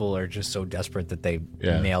that people are just so desperate that they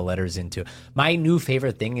mail letters into. My new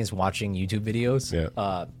favorite thing is watching YouTube videos.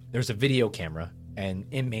 Yeah. There's a video camera, and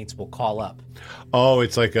inmates will call up. Oh,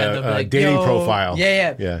 it's like a dating profile.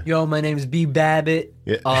 Yeah. Yo, my name's B. Babbitt.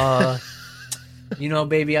 Yeah.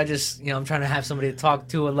 Baby, I just, I'm trying to have somebody to talk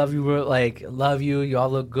to. I love you. Love you. You all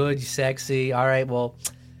look good. You're sexy. All right, well,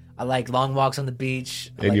 I like long walks on the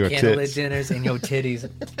beach. I and like candlelit dinners and your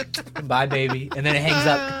titties. Bye, baby. And then it hangs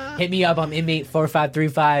up. Hit me up. I'm inmate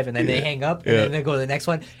 4535. And then they hang up. And then they go to the next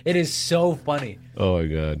one. It is so funny. Oh, my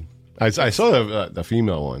God. I saw the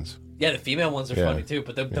female ones. Yeah, the female ones are funny, too.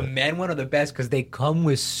 But the men one are the best because they come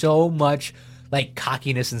with so much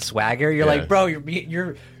cockiness and swagger. You're like, bro,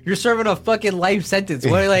 you're serving a fucking life sentence.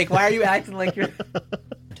 Why are you acting like you're...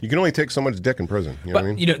 You can only take so much dick in prison. You know what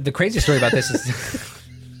I mean? The crazy story about this is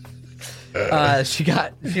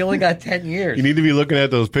she only got 10 years. You need to be looking at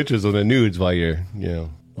those pictures of the nudes while you're,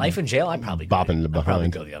 life in jail. I'd probably bopping the behind. I'd probably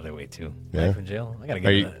go the other way too. Yeah? Life in jail. I gotta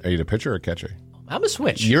get. Are you the pitcher or catcher? I'm a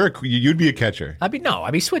switch. You'd be a catcher. I'd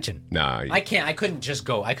be switching. Nah, I can't. I couldn't just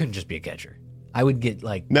be a catcher. I would get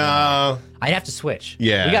no. I'd have to switch.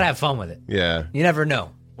 Yeah, we gotta have fun with it. Yeah, you never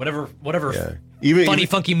know. Whatever. Yeah.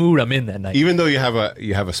 Funky mood I'm in that night. Even though you have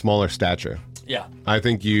a smaller stature. Yeah. I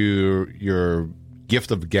think your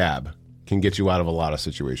gift of gab can get you out of a lot of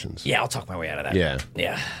situations. Yeah, I'll talk my way out of that. Yeah.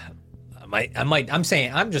 Yeah.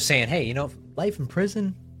 I'm just saying, hey, life in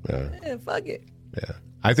prison. Yeah. Fuck it. Yeah.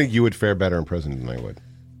 I think you would fare better in prison than I would.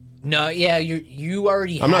 No, yeah, you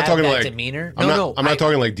already I'm not have talking that demeanor. I'm not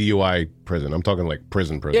talking like DUI prison. I'm talking like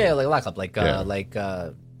prison. Yeah, like lockup,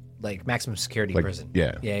 like maximum security prison.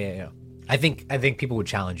 Yeah. I think people would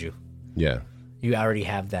challenge you. Yeah. You already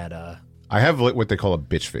have that. I have what they call a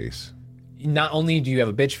bitch face. Not only do you have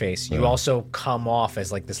a bitch face, you also come off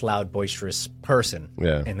as this loud, boisterous person.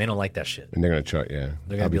 Yeah. And they don't like that shit. And they're gonna try. Yeah.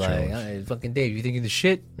 They're gonna be like, hey, "Fucking Dave, you think you're the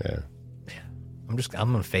shit?" Yeah. I'm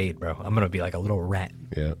gonna fade, bro. I'm gonna be like a little rat.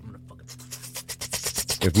 Yeah.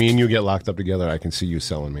 If me and you get locked up together, I can see you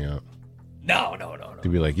selling me out. No. To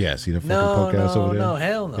be like, yeah, see the fucking punk ass over there? No,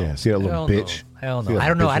 hell no. Yeah, see that little bitch? No. Hell no. I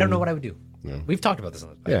don't know. I don't know what I would do. No. We've talked about this on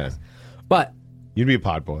the podcast. Yeah. But you'd be a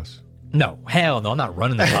pod boss. No, hell no. I'm not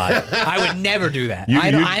running the pod. I would never do that.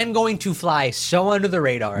 I am going to fly so under the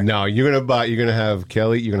radar. No, you're gonna have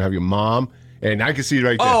Kelly. You're gonna have your mom, and I can see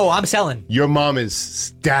right there. Oh, I'm selling. Your mom is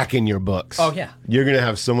stacking your books. Oh yeah. You're gonna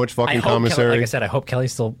have so much fucking commissary. Like I said, I hope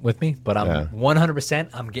Kelly's still with me, but I'm 100%.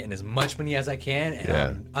 I'm getting as much money as I can,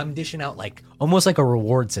 and I'm dishing out almost like a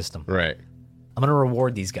reward system. Right. I'm gonna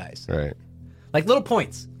reward these guys. Right. Like little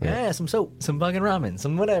points. Yeah, some soap, some fucking ramen,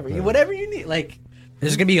 some whatever. Whatever you need. Like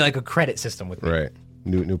there's gonna be like a credit system with me. Right.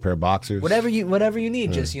 New pair of boxers. Whatever you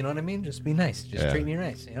need, just you know what I mean? Just be nice. Just treat me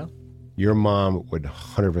nice, you know? Your mom would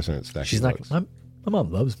 100% stack. She's not my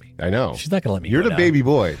mom loves me. I know. She's not gonna let me You're go the down. baby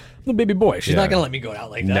boy. I'm the baby boy. She's not gonna let me go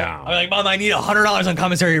out like that. No. I'm like, Mom, I need $100 on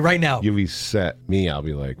commissary right now. You reset me, I'll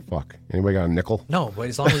be like, fuck. Anybody got a nickel? No, but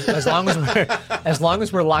as long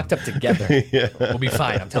as we're locked up together, we'll be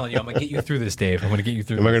fine. I'm telling you, I'm gonna get you through this, Dave. I'm gonna get you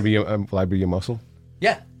through. Am I this. gonna be? Will I be your muscle?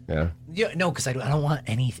 Yeah. Yeah. Yeah. No, because I don't want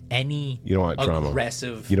any. You don't want drama.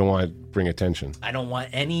 Aggressive. You don't want to bring attention. I don't want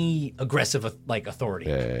any aggressive like authority.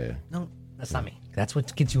 Yeah. No, that's not me. That's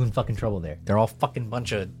what gets you in fucking trouble. They're all fucking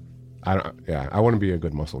bunch of. I don't. Yeah. I want to be a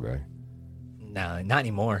good muscle guy. No, not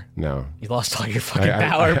anymore. No. You lost all your fucking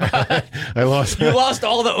power. I lost. You lost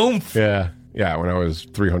all the oomph. Yeah. Yeah. When I was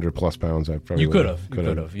 300 plus pounds, I probably You could have.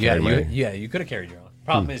 Yeah, carried you could have carried your own.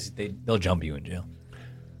 Problem is, they'll jump you in jail.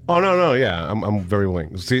 Oh no, yeah, I'm very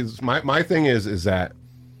willing. See, my thing is that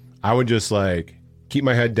I would just like keep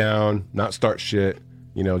my head down, not start shit,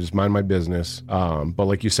 just mind my business. But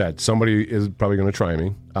like you said, somebody is probably going to try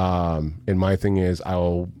me. And my thing is,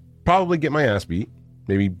 I'll probably get my ass beat,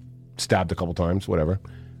 maybe stabbed a couple times, whatever.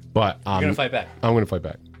 But You're gonna fight back. I'm going to fight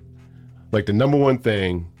back. Like the number one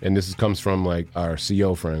thing, and this comes from like our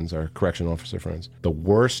CO friends, our correction officer friends. The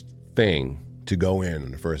worst thing to go in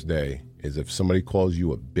on the first day is if somebody calls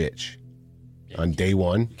you a bitch on day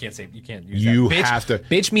one. You can't use you that. have to.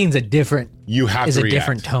 Bitch means a different. You have is to a react.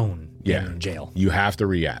 different tone. Yeah. In jail. You have to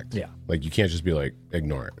react. Yeah. Like you can't just be like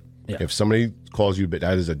ignore it. Yeah. If somebody calls you a bitch,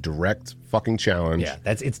 that is a direct fucking challenge. Yeah,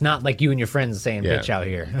 it's not like you and your friends saying Yeah. bitch out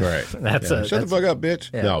here. Right. Shut the fuck up,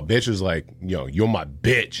 bitch. Yeah. No, bitch is like, you're my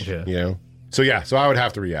bitch. Yeah. So I would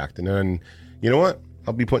have to react. And then, you know what?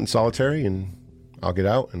 I'll be put in solitary and I'll get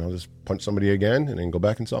out and I'll just punch somebody again and then go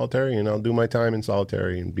back in solitary and I'll do my time in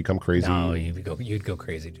solitary and become crazy. No, you'd go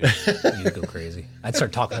crazy, dude. You'd go crazy. I'd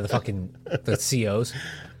start talking to the COs.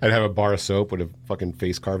 I'd have a bar of soap with a fucking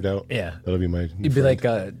face carved out. Yeah. That'll be my You'd be like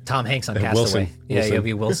Tom Hanks on Castaway. Wilson. Yeah, you'll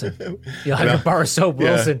be Wilson. You'll have your bar of soap,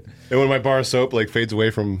 Yeah. Wilson. And when my bar of soap like fades away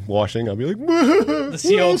from washing, I'll be like,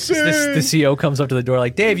 The CO comes up to the door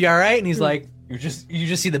like, Dave, you all right? And he's like, you just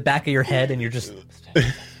see the back of your head and you're just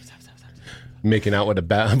making out with a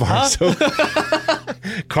bar of soap.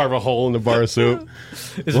 Carve a hole in the bar of soap.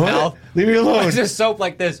 his mouth. Leave me alone. It's just soap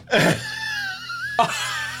like this.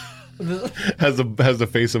 has the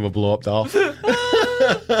face of a blow up doll.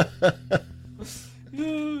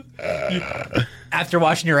 After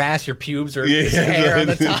washing your ass, your pubes are hair on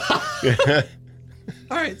the top.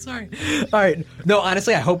 All right, sorry. All right. No,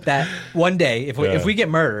 honestly, I hope that one day, if we get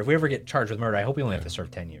murder, if we ever get charged with murder, I hope we only have to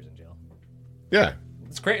serve 10 years in jail. Yeah.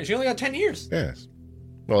 It's great. She only got 10 years. Yes.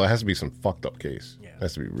 Well, it has to be some fucked up case. Yeah. It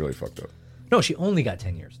has to be really fucked up. No, she only got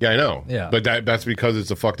 10 years. Yeah, I know. Yeah. But that's because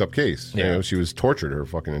it's a fucked up case. Yeah. She was tortured her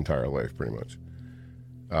fucking entire life, pretty much.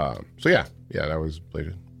 So yeah, that was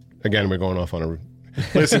blatant. Again, we're going off on a.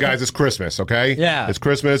 Listen, guys, it's Christmas, okay? Yeah. It's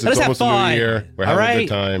Christmas. Let It's us almost have the fun. new year. We're All having a right.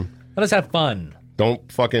 good time. Let us have fun.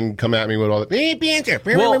 Don't fucking come at me with all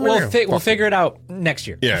the. We'll figure it out next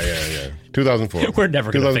year. Yeah. 2004. We're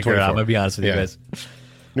never going to figure it out. I'm going to be honest with you guys.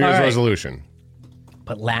 New Year's All right. resolution.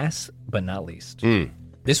 But last but not least, Hmm.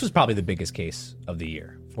 this was probably the biggest case of the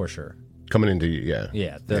year, for sure. Coming into, yeah.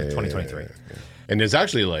 Yeah, 2023. And there's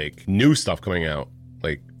actually like new stuff coming out,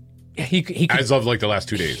 like He could, as of like the last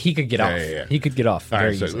 2 days. he could get off. Yeah. He could get off All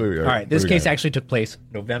very right, so easily. all All right, right, this what do we case got? actually took place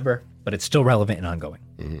November, but it's still relevant and ongoing.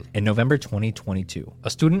 Mm-hmm. In November 2022, a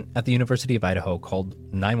student at the University of Idaho called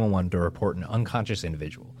 911 to report an unconscious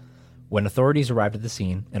individual. When authorities arrived at the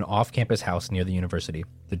scene, an off-campus house near the university,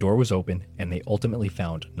 the door was open and they ultimately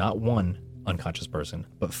found not one unconscious person,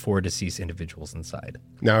 but 4 deceased individuals inside.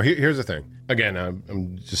 Now, here's the thing. Again,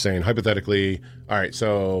 I'm just saying hypothetically. All right,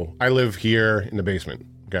 so I live here in the basement.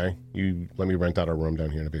 Okay, you let me rent out a room down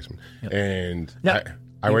here in the basement, and Yeah.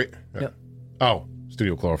 I wait. Yeah. Oh,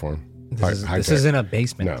 studio chloroform. This isn't a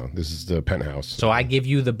basement. No, this is the penthouse. So I give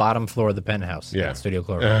you the bottom floor of the penthouse. Yeah. That's Studio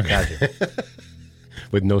Chloroform. Gotcha.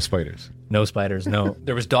 with no spiders. No spiders. No.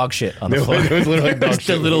 There was dog shit on the There floor. was literally dog There's the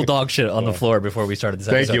shit. little dog shit on the floor before we started this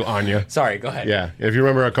Thank episode. you, Anya. Sorry, go ahead. Yeah, if you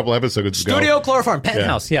remember a couple episodes ago, Studio Chloroform,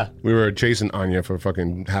 penthouse, yeah. we were chasing Anya for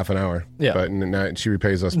fucking half an hour. Yeah. but now she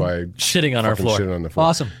repays us by Shitting on our fucking floor. shitting on the floor.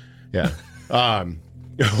 Awesome. Yeah. All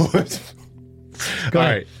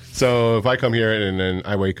right. So if I come here and then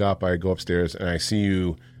I wake up, I go upstairs and I see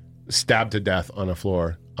you stabbed to death on the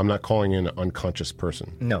floor, I'm not calling in an unconscious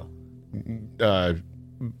person. No.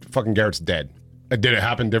 Fucking Garrett's dead. Did it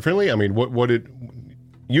happen differently? I mean, what did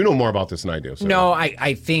you know more about this than I do? So. No,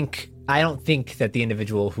 I think I don't think that the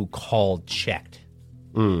individual who called checked.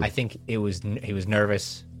 I think he was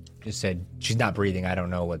nervous. Just said, she's not breathing. I don't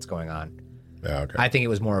know what's going on. Yeah, okay. I think it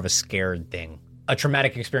was more of a scared thing. A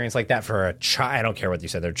traumatic experience like that for a child. I don't care what you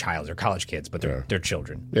said. They're child. They're college kids, but they're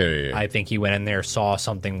children. Yeah. I think he went in there, saw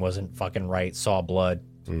something wasn't fucking right, saw blood.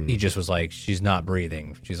 He just was like, she's not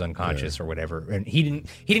breathing. She's unconscious or whatever. And he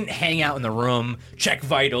didn't hang out in the room, check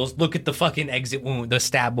vitals, look at the fucking exit wound, the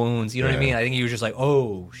stab wounds. You know what I mean? I think he was just like,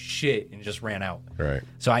 oh shit, and just ran out. Right.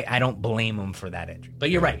 So I don't blame him for that entry. But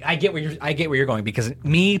you're right. I get where you're going, because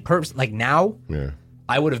me like now,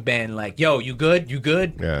 I would have been like, yo, you good? You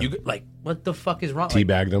good? Yeah. You good? Like, what the fuck is wrong?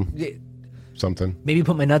 Teabagged him. Something. Maybe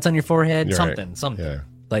put my nuts on your forehead. You're something. right. Yeah.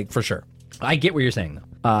 Like, for sure. I get what you're saying,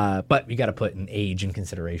 though. But you got to put an age in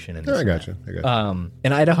consideration. And I got you.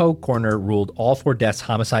 An Idaho coroner ruled all 4 deaths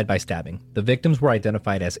homicide by stabbing. The victims were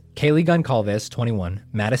identified as Kaylee Goncalves, 21,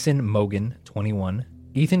 Madison Mogan, 21,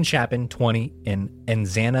 Ethan Chapin, 20, and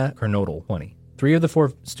Xana Kernodle, 20. 3 of the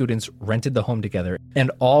 4 students rented the home together,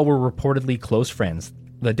 and all were reportedly close friends.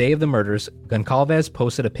 The day of the murders, Goncalves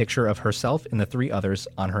posted a picture of herself and the 3 others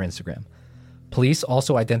on her Instagram. Police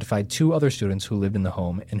also identified 2 other students who lived in the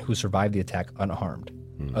home and who survived the attack unharmed.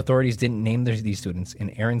 Authorities didn't name these students,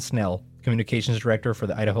 and Aaron Snell, communications director for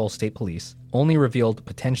the Idaho State Police, only revealed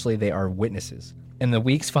potentially they are witnesses. In the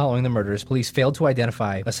weeks following the murders, police failed to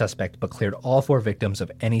identify a suspect but cleared all 4 victims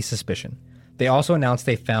of any suspicion. They also announced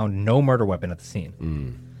they found no murder weapon at the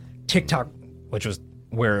scene. TikTok, which was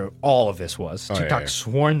where all of this was, TikTok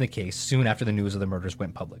sworn the case soon after the news of the murders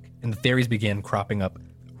went public, and the theories began cropping up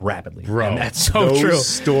rapidly. Bro, and that's so those true.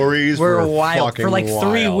 Stories were wild. For like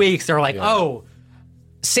 3 weeks, they're like, oh,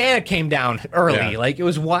 Santa came down early. Yeah. Like, it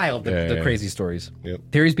was wild, the crazy stories. Yep.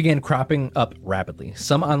 Theories began cropping up rapidly.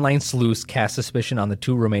 Some online sleuths cast suspicion on the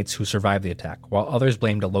 2 roommates who survived the attack, while others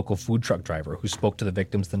blamed a local food truck driver who spoke to the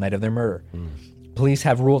victims the night of their murder. Police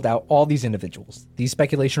have ruled out all these individuals. These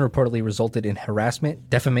speculation reportedly resulted in harassment,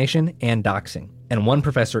 defamation, and doxing. And one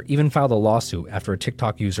professor even filed a lawsuit after a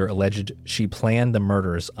TikTok user alleged she planned the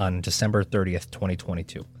murders on December 30th,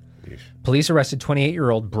 2022. Police arrested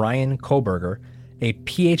 28-year-old Brian Koberger, a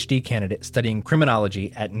PhD candidate studying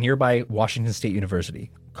criminology at nearby Washington State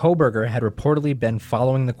University. Koberger had reportedly been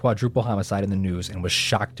following the quadruple homicide in the news and was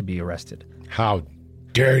shocked to be arrested. How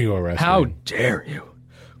dare you arrest me? How dare you?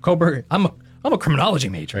 Koberger, I'm a criminology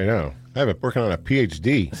major. I know. I have working on a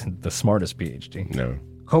PhD. The smartest PhD. No.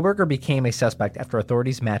 Koberger became a suspect after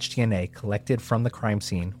authorities matched DNA collected from the crime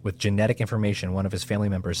scene with genetic information one of his family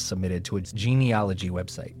members submitted to its genealogy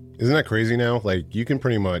website. Isn't that crazy now? Like, you can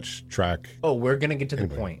pretty much track. Oh, we're going to get to the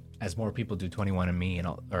point as more people do 21andMe and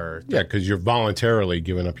all, Yeah, because you're voluntarily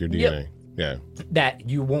giving up your DNA. Yeah. That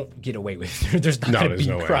you won't get away with. There's not going to be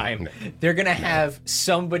no crime. No. They're going to have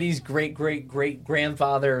somebody's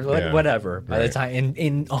great-great-great-grandfather, whatever. By the time,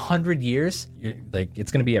 in 100 years,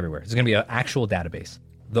 it's going to be everywhere. It's going to be an actual database.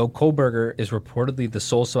 Though Koberger is reportedly the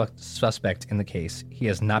sole suspect in the case, he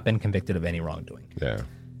has not been convicted of any wrongdoing. Yeah.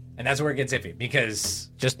 And that's where it gets iffy, because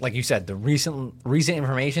just like you said, the recent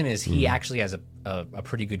information is he actually has a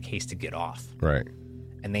pretty good case to get off. Right.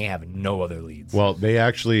 And they have no other leads. Well, they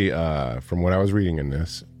actually, from what I was reading in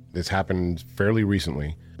this happened fairly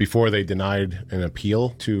recently. Before they denied an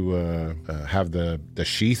appeal to have the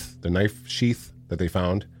sheath, the knife sheath that they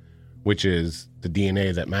found, which is the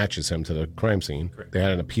DNA that matches him to the crime scene. Correct. They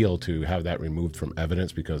had an appeal to have that removed from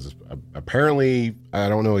evidence because apparently, I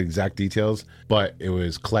don't know exact details, but it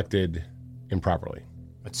was collected improperly.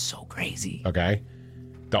 It's so crazy. Okay.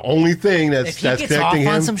 The only thing that's connecting him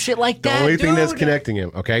on some shit like that, the only thing that's connecting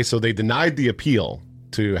him. Okay, so they denied the appeal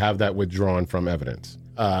to have that withdrawn from evidence.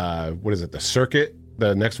 What is it? The circuit,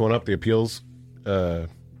 the next one up, the appeals.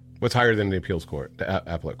 What's higher than the appeals court? The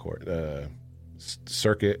appellate court.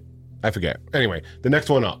 Circuit. I forget. Anyway, the next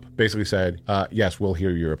one up basically said, yes, we'll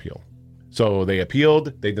hear your appeal. So they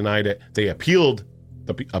appealed. They denied it. They appealed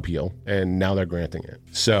the appeal, and now they're granting it.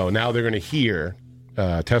 So now they're going to hear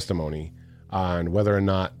testimony on whether or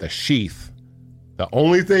not the sheath, the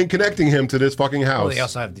only thing connecting him to this fucking house. Well, they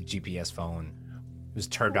also have the GPS phone. It was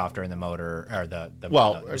turned off during the motor, or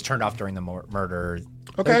it was turned off during the murder.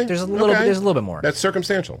 Okay, there's a little bit more. That's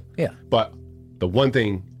circumstantial. Yeah, but the one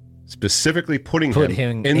thing specifically putting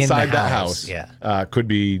him inside that house could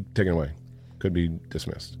be taken away, could be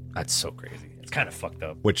dismissed. That's so crazy. It's kind of fucked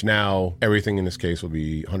up. Which now everything in this case will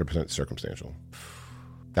be 100% circumstantial.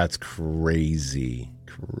 That's crazy.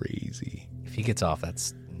 If he gets off,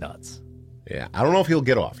 that's nuts. Yeah, I don't know if he'll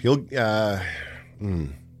get off. He'll. They're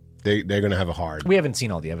going to have a hard. We haven't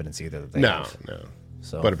seen all the evidence either. That they have. No.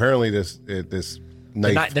 So, but apparently this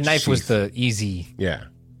knife. The knife was the easy. Yeah.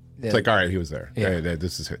 It's like, all right, he was there. Yeah.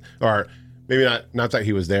 This is his. Or maybe not that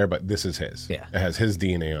he was there, but this is his. Yeah. It has his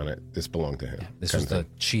DNA on it. This belonged to him. This was the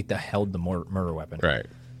sheet that held the murder weapon. Right.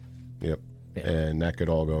 Yep. Yeah. And that could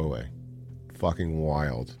all go away. Fucking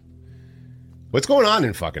wild. What's going on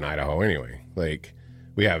in fucking Idaho anyway? Like,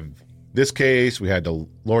 we have this case. We had the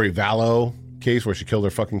Lori Vallow case where she killed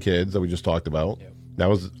her fucking kids that we just talked about. Yep. That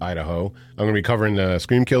was Idaho. I'm going to be covering the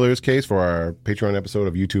Scream Killers case for our Patreon episode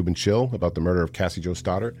of YouTube and Chill about the murder of Cassie Jo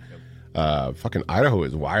Stoddard. Fucking Idaho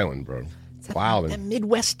is wildin', bro. Wildin'. That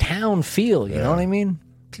Midwest town feel, you know what I mean?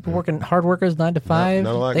 People working, hard workers, 9 to 5.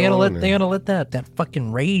 not a lot they gotta going on there. let that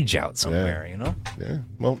fucking rage out somewhere, you know? Yeah.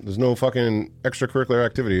 Well, there's no fucking extracurricular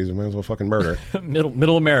activities. You might as well fucking murder.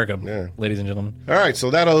 Middle America, Yeah. ladies and gentlemen. All right, so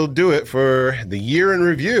that'll do it for the year in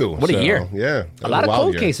review. What a year. Yeah. A lot of wild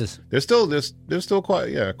cold year. cases. There's still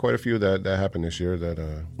quite a few that happened this year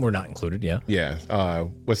that We're not included, yeah.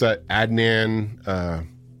 what's that? Adnan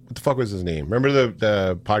what the fuck was his name? Remember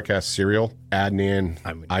the podcast Serial? Adnan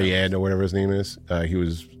Ayed or whatever his name is? He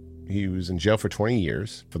was in jail for 20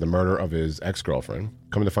 years for the murder of his ex-girlfriend.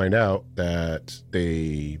 Coming to find out that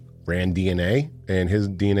they ran DNA, and his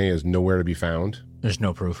DNA is nowhere to be found. There's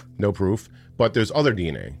no proof. No proof. But there's other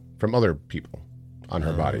DNA from other people on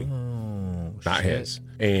her body. Not his.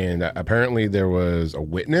 And apparently there was a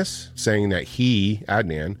witness saying that he,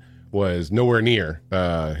 Adnan, was nowhere near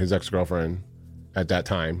his ex-girlfriend at that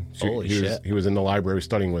time. Holy shit. He was in the library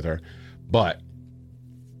studying with her. But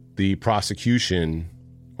the prosecution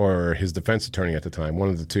or his defense attorney at the time, one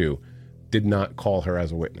of the two, did not call her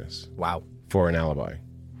as a witness Wow. for an alibi.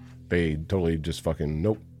 They totally just fucking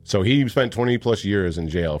nope. So he spent 20 plus years in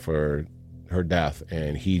jail for her death,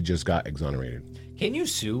 and he just got exonerated. Can you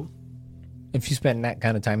sue if you spend that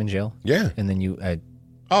kind of time in jail? Yeah. And then you...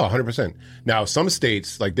 Oh, 100%. Now, some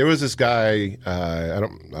states, like there was this guy, I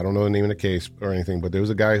don't know the name of the case or anything, but there was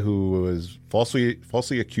a guy who was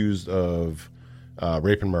falsely accused of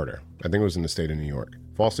rape and murder. I think it was in the state of New York.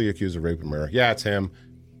 Falsely accused of rape and murder. Yeah, it's him.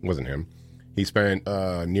 It wasn't him. He spent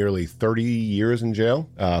nearly 30 years in jail.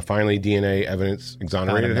 Finally, DNA evidence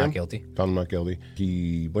exonerated him. Not guilty. Found him not guilty.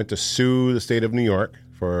 He went to sue the state of New York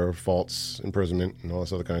for false imprisonment and all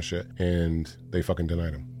this other kind of shit, and they fucking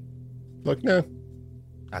denied him. Like, nah.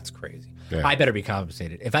 That's crazy. Yeah. I better be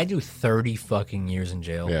compensated. If I do 30 fucking years in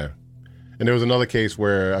jail... Yeah. And there was another case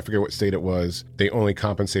where, I forget what state it was, they only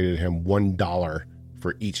compensated him $1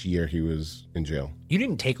 for each year he was in jail. You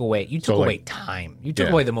didn't take away... You took away time. You took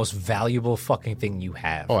away the most valuable fucking thing you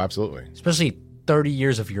have. Oh, absolutely. Especially 30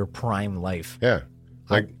 years of your prime life. Yeah.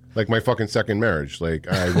 Like my fucking second marriage. Like,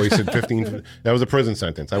 I wasted 15... That was a prison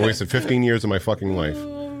sentence. I wasted 15 years of my fucking life.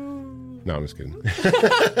 No, I'm just kidding.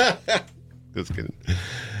 Just kidding.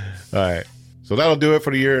 All right. So that'll do it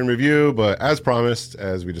for the year in review. But as promised,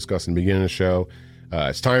 as we discussed in the beginning of the show,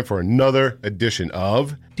 it's time for another edition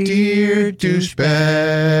of Dear Douchebags.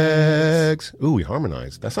 Ooh, we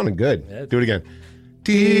harmonized. That sounded good. Yeah. Do it again.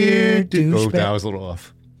 Dear Douchebags. Oh, that was a little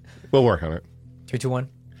off. We'll work on it. 3, 2, 1,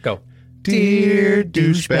 go. Dear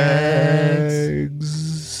Douchebags.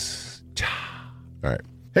 All right.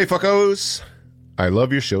 Hey, fuckos. I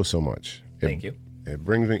love your show so much. Thank you. It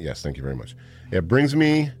brings me, yes, thank you very much. It brings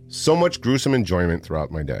me so much gruesome enjoyment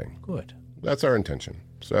throughout my day. Good. That's our intention.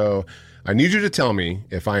 So I need you to tell me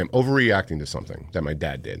if I am overreacting to something that my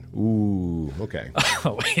dad did. Ooh, okay.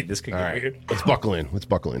 Oh, wait, this could All get right. weird. Let's buckle in. Let's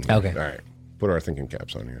buckle in. Here. Okay. All right. Put our thinking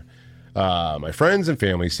caps on here. My friends and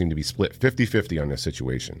family seem to be split 50-50 on this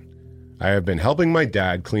situation. I have been helping my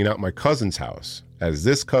dad clean out my cousin's house, as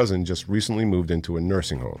this cousin just recently moved into a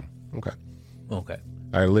nursing home. Okay. Okay.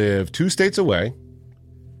 I live 2 states away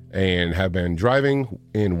and have been driving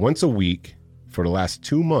in once a week for the last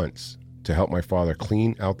 2 months to help my father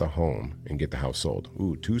clean out the home and get the house sold.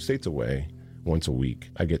 Ooh, 2 states away, once a week.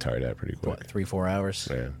 I get tired of that pretty quick. What, 3-4 hours?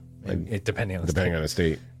 Yeah. Depending on the Depending state. on the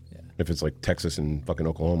state. Yeah. If it's like Texas and fucking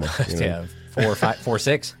Oklahoma. You know? Yeah, 4 or 5, 4,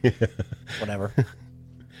 6, whatever.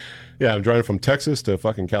 Yeah, I'm driving from Texas to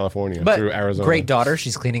fucking California But through Arizona. great daughter.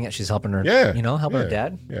 She's cleaning it. She's helping her. Yeah, helping her yeah,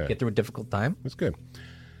 dad yeah. get through a difficult time. That's good.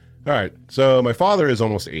 All right. So my father is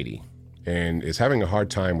almost 80 and is having a hard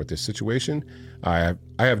time with this situation. I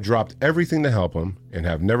have dropped everything to help him and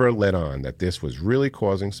have never let on that this was really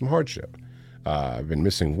causing some hardship. I've been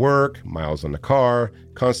missing work, miles on the car,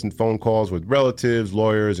 constant phone calls with relatives,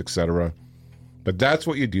 lawyers, etc. But that's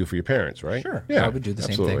what you do for your parents, right? Sure. Yeah, I would do the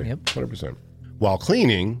same thing, yep. 100%. While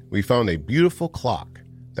cleaning, we found a beautiful clock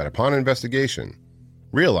that upon investigation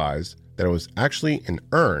realized that it was actually an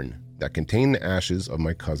urn that contained the ashes of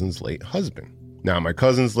my cousin's late husband. Now, my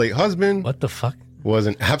cousin's late husband What the fuck? was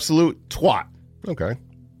an absolute twat. Okay.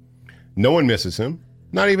 No one misses him,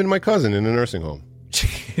 not even my cousin in the nursing home.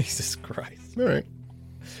 Jesus Christ. All right.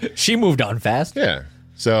 She moved on fast. Yeah.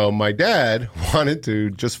 So my dad wanted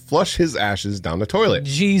to just flush his ashes down the toilet,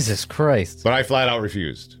 Jesus Christ. but I flat out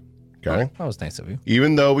refused. Okay. That was nice of you.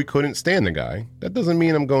 Even though we couldn't stand the guy, that doesn't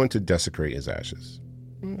mean I'm going to desecrate his ashes.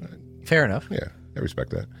 Fair enough. Yeah, I respect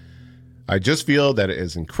that. I just feel that it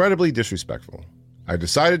is incredibly disrespectful. I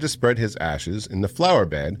decided to spread his ashes in the flower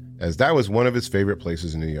bed, as that was one of his favorite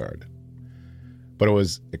places in the yard. But it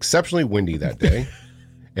was exceptionally windy that day,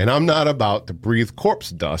 and I'm not about to breathe corpse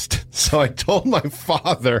dust, so I told my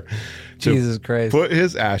father to Jesus Christ. put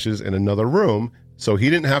his ashes in another room so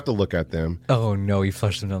he didn't have to look at them, Oh, no. You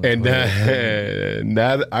flushed them down the and toilet.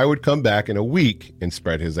 that I would come back in a week and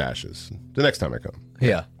spread his ashes the next time I come.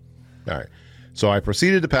 Yeah. All right. So I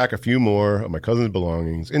proceeded to pack a few more of my cousin's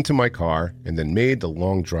belongings into my car and then made the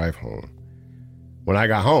long drive home. When I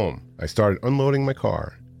got home, I started unloading my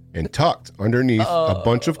car, and tucked underneath a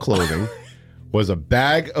bunch of clothing was a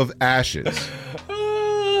bag of ashes.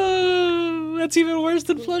 That's even worse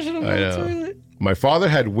than flushing them I down the know. toilet. My father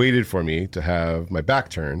had waited for me to have my back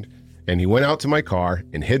turned, and he went out to my car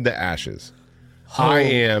and hid the ashes. I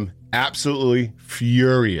am absolutely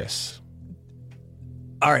furious.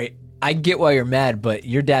 All right. I get why you're mad, but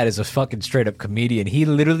your dad is a fucking straight up comedian. He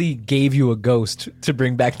literally gave you a ghost to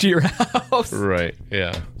bring back to your house. Right.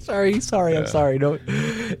 Yeah. Sorry. I'm sorry. No,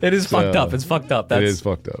 it is fucked up. It's fucked up. It is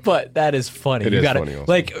fucked up. But that is funny. It you is gotta funny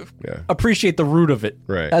also. Yeah. appreciate the root of it.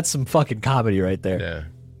 Right. That's some fucking comedy right there. Yeah.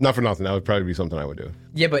 Not for nothing. That would probably be something I would do.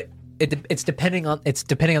 Yeah, but it's depending on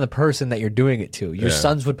the person that you're doing it to. Your Yeah.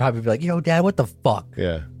 sons would probably be like, "Yo, Dad, what the fuck?"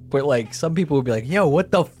 Yeah. But like some people would be like, "Yo, what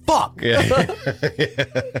the fuck?" Yeah.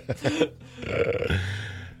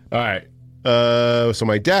 All right. So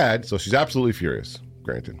my dad, so she's absolutely furious,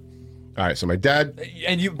 granted. All right. So my dad,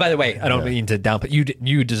 And you, by the way, I don't mean to downplay.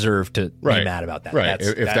 You deserve to be mad about that. right.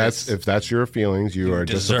 If that's your feelings, you are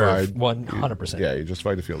deserve justified. 100%. Yeah, you're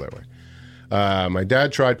justified to feel that way. My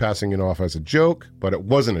dad tried passing it off as a joke, but it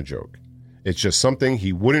wasn't a joke. It's just something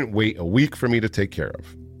he wouldn't wait a week for me to take care of.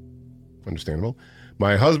 Understandable.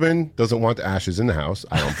 My husband doesn't want the ashes in the house.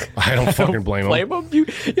 I don't fucking blame him.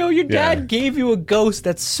 Your dad gave you a ghost.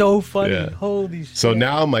 That's so funny. Yeah. Holy shit. So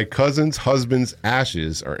now my cousin's husband's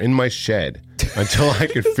ashes are in my shed until I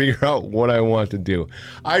can figure out what I want to do.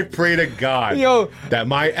 I pray to God that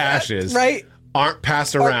my ashes aren't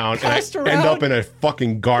passed around and I end up in a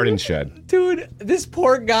fucking garden shed. Dude, this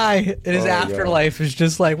poor guy in his afterlife is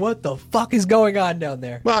just like, what the fuck is going on down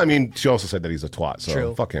there? Well, I mean, she also said that he's a twat, so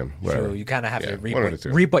True. fuck him. Whatever. True. You kind of have to one of the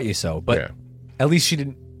two. reap what you sow, but at least she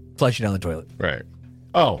didn't flush you down the toilet. Right.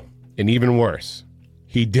 Oh, and even worse,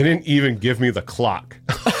 he didn't even give me the clock.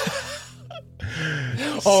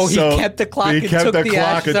 Oh, he kept the clock and took the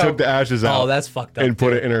ashes out. took the ashes out. Oh, that's fucked up. And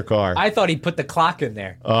put it in her car. I thought he put the clock in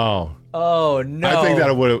there. Oh. Oh, no. I think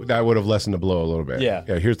that would have lessened the blow a little bit. Yeah.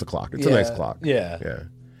 Yeah, here's the clock. It's a nice clock. Yeah. Yeah.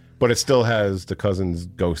 But it still has the cousin's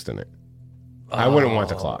ghost in it. I wouldn't want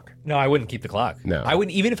the clock. No, I wouldn't keep the clock. No. I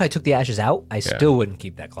wouldn't, even if I took the ashes out, I still wouldn't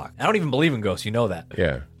keep that clock. I don't even believe in ghosts, you know that.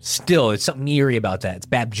 Yeah. Still, it's something eerie about that. It's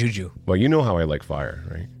bad juju. Well, you know how I like fire,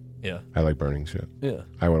 right? Yeah. I like burning shit. Yeah.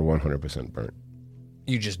 I would 100% burn.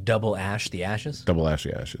 You just double ash the ashes? Double ash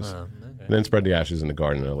the ashes. Okay. And then spread the ashes in the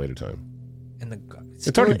garden at a later time.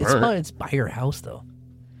 It's already burnt. It's by your house, though.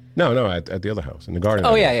 No, at the other house, in the garden.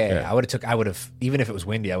 Oh, yeah. I would have, even if it was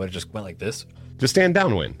windy, I would have just went like this. Just stand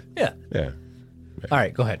downwind. Yeah. Yeah. All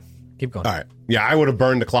right, go ahead. Keep going. All right. Yeah, I would have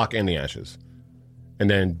burned the clock and the ashes. And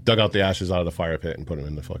then dug out the ashes out of the fire pit and put them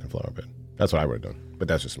in the fucking flower pit. That's what I would have done. But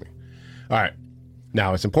that's just me. All right.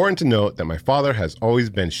 Now, it's important to note that my father has always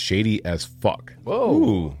been shady as fuck. Whoa.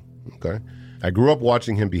 Ooh. Okay. I grew up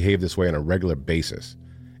watching him behave this way on a regular basis.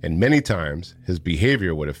 And many times, his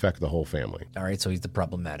behavior would affect the whole family. All right, so he's the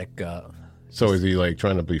problematic. So is he like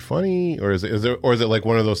trying to be funny, or is it like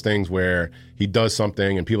one of those things where he does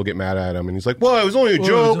something and people get mad at him, and he's like, "Well, it was only a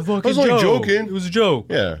joke. I was only joking. It was a joke."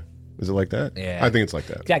 Yeah. Is it like that? Yeah. I think it's like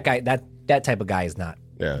that. That guy, that type of guy is not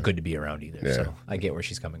Yeah. good to be around either. Yeah. So I get where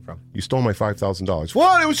she's coming from. You stole my $5,000.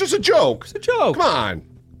 What? It was just a joke. It's a joke. Come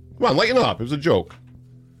on, lighten up. It was a joke.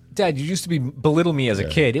 Dad, you used to belittle me as a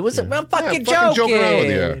kid. It was I'm fucking fucking joking around with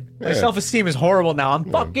joking. you. My Yeah. self-esteem is horrible now. I'm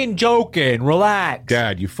fucking joking. Relax.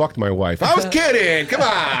 Dad, you fucked my wife. I was kidding. Come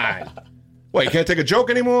on. What? You can't take a joke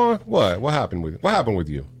anymore? What? What happened with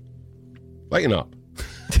you? Lighten up.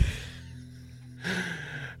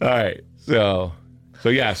 All right. So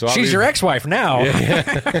yeah. So She's your ex-wife now.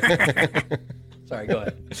 Sorry, go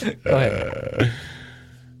ahead. Go ahead.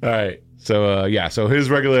 All right. So so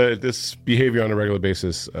this behavior on a regular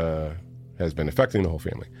basis has been affecting the whole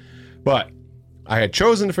family. But I had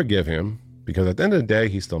chosen to forgive him because at the end of the day,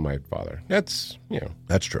 he's still my father. That's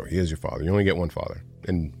true. He is your father. You only get one father,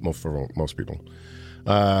 and for most people.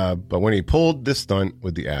 But when he pulled this stunt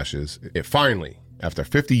with the ashes, it finally, after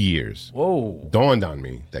 50 years, dawned on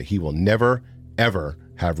me that he will never, ever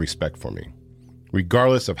have respect for me,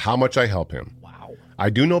 regardless of how much I help him. Wow. I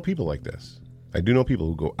do know people like this. I do know people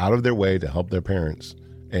who go out of their way to help their parents,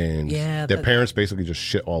 and their parents basically just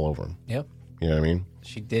shit all over them. Yep. You know what I mean?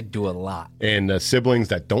 She did do a lot. And the siblings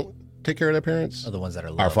that don't take care of their parents are the ones that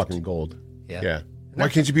are fucking gold. Yeah. Why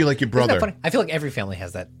can't you be like your brother? Isn't that funny? I feel like every family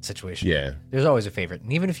has that situation. Yeah. There's always a favorite.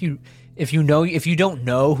 And even if you don't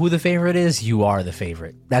know who the favorite is, you are the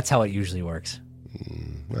favorite. That's how it usually works.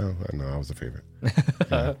 Well, I know I was the favorite.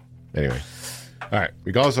 Anyway. All right.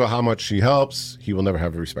 Regardless of how much she helps, he will never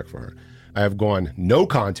have respect for her. I have gone no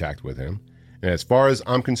contact with him. And as far as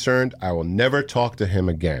I'm concerned, I will never talk to him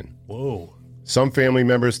again. Whoa. Some family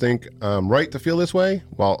members think I'm right to feel this way,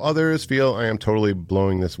 while others feel I am totally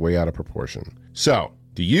blowing this way out of proportion. So,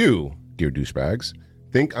 do you, dear douchebags,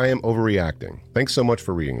 think I am overreacting? Thanks so much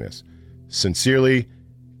for reading this. Sincerely,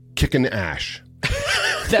 Kickin' Ash.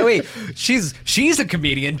 That way, she's a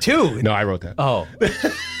comedian too. No, I wrote that. Oh.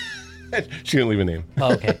 She didn't leave a name.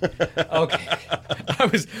 Okay. I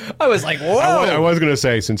was like, whoa. I was going to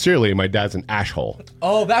say, sincerely, my dad's an ash hole.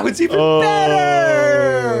 Oh, that was even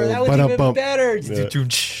better. That was even better.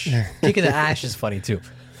 Yeah. Kicking the ash is funny too.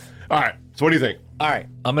 All right. So what do you think? All right.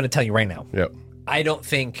 I'm going to tell you right now. Yep. I don't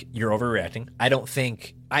think you're overreacting.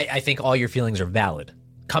 I think all your feelings are valid.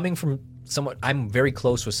 Coming from someone, I'm very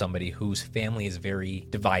close with somebody whose family is very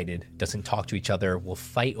divided, doesn't talk to each other, will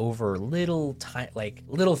fight over little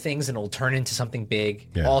things, and it'll turn into something big.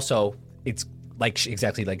 Yeah. Also, it's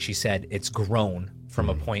exactly like she said, it's grown from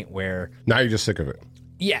a point where now you're just sick of it.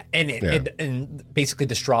 Yeah, and basically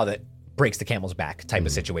the straw that breaks the camel's back type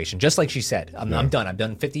of situation. Just like she said, I'm done. I've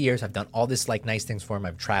done 50 years. I've done all this nice things for him.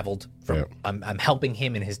 I've traveled from. I'm helping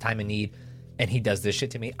him in his time of need, and he does this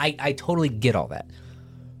shit to me. I totally get all that.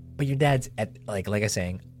 But your dad's like I was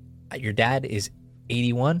saying, your dad is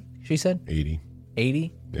 81. She said 80.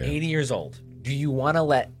 80 years old. Do you want to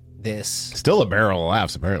let this? Still a barrel of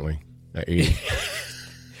laughs apparently at 80.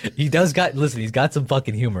 He's got some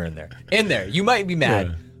fucking humor in there. You might be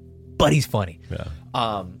mad, but he's funny.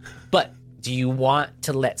 Yeah. But do you want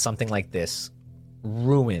to let something like this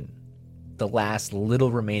ruin the last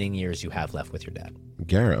little remaining years you have left with your dad?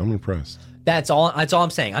 Garrett, I'm impressed. That's all I'm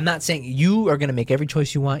saying. I'm not saying you are going to make every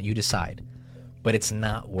choice you want. You decide. But it's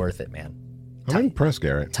not worth it, man. I'm impressed,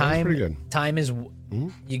 Garrett. That's pretty good. Time is,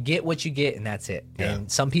 you get what you get, and that's it. Yeah.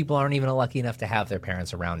 And some people aren't even lucky enough to have their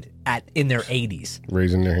parents around in their 80s.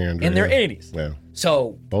 Raising their hand. In their 80s. Yeah.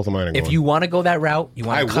 So both of mine are if going. you want to go that route, you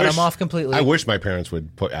want to cut them off completely. I wish my parents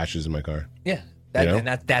would put ashes in my car. Yeah. And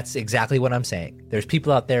that's exactly what I'm saying. There's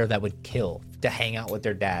people out there that would kill to hang out with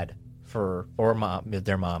their dad or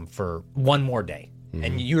their mom for one more day. Mm-hmm.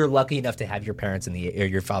 And you're lucky enough to have your parents or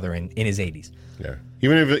your father in his 80s. Yeah.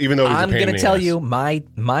 Even though I'm going to tell you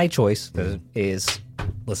my choice is,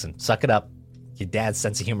 listen, suck it up. Your dad's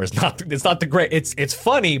sense of humor is not the great. It's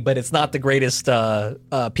funny, but it's not the greatest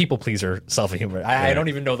people pleaser self of humor. I don't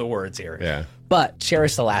even know the words here. Yeah. But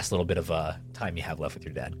cherish the last little bit of time you have left with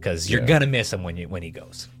your dad, because you're gonna miss him when he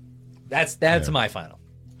goes. That's my final.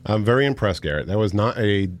 I'm very impressed, Garrett. That was not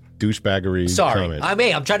a douchebaggery comment.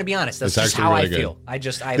 I'm trying to be honest. That's just how really I feel.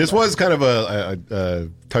 This was kind of a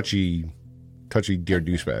touchy dear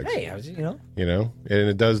douchebag. Hey, and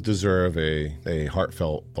it does deserve a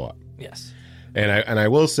heartfelt thought. Yes. And I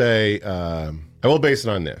will say, I will base it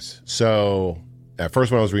on this. So at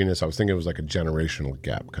first when I was reading this, I was thinking it was like a generational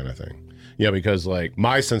gap kind of thing. Yeah, because like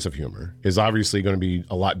my sense of humor is obviously going to be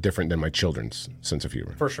a lot different than my children's sense of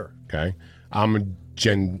humor. For sure. Okay. I'm a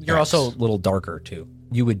Gen You're X. also a little darker too.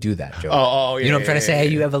 You would do that, Joe. Oh, yeah. You know what I'm trying to say? Hey,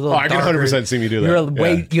 you have a little. I can 100% see me do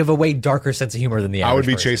that. You have a way darker sense of humor than the average. I would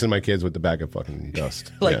be person. chasing my kids with the bag of fucking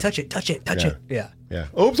dust. Touch it. Yeah. Yeah.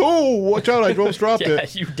 Oops! Oh, watch out! I almost dropped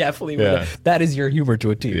it. You definitely would. Yeah. That is your humor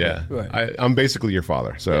to a T. Yeah. Right. I'm basically your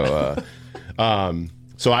father. So,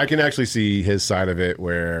 so I can actually see his side of it,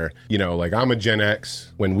 where like I'm a Gen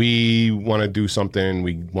X. When we want to do something,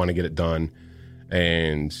 we want to get it done,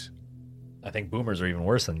 and I think boomers are even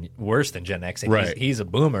worse than Gen X. And right. He's a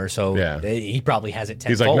boomer, so he probably has it tenfold.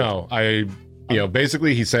 He's like, no,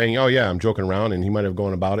 basically he's saying, oh yeah, I'm joking around, and he might have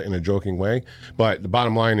gone about it in a joking way. But the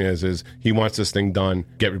bottom line is he wants this thing done,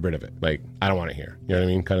 get rid of it. Like, I don't want it here. You know what I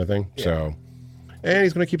mean? Kind of thing. Yeah. So, and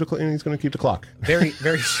he's going to keep the clock. Very,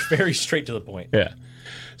 very, very straight to the point. Yeah.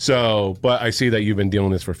 So, but I see that you've been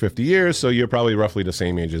dealing this for 50 years, so you're probably roughly the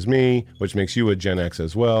same age as me, which makes you a Gen X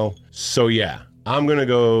as well. So yeah, I'm going to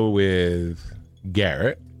go with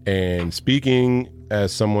Garrett, And speaking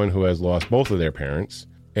as someone who has lost both of their parents,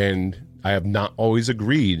 and I have not always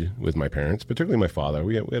agreed with my parents, particularly my father.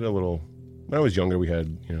 We had a little, when I was younger, we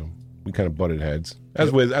had, we kind of butted heads,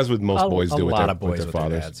 as with most boys do with their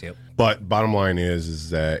fathers. Dads, yep. But bottom line is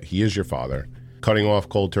that he is your father. Cutting off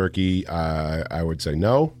cold turkey, I would say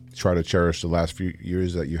no. Try to cherish the last few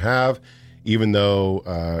years that you have, even though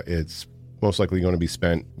it's most likely going to be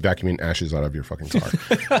spent vacuuming ashes out of your fucking car.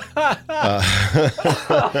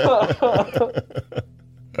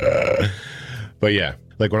 But yeah,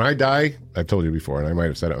 like when I die, I've told you before, and I might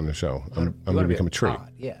have said it on the show, I'm going to become a tree.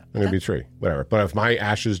 Yeah. I'm going to be a tree, whatever. But if my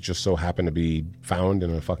ashes just so happen to be found in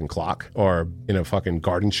a fucking clock or in a fucking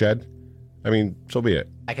garden shed, I mean, so be it.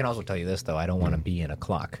 I can also tell you this, though. I don't want to be in a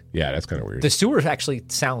clock. Yeah, that's kind of weird. The sewer actually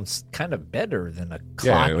sounds kind of better than a clock.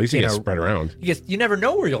 Yeah, at least you get spread around. You never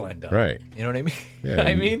know where you'll end up. Right. You know what I mean? Yeah,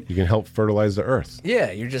 you can help fertilize the earth. Yeah,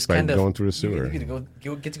 you're just by kind of going through the sewer.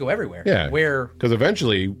 You get to go everywhere. Yeah. Where? Because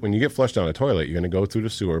eventually, when you get flushed down a toilet, you're going to go through the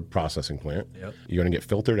sewer processing plant. Yep. You're going to get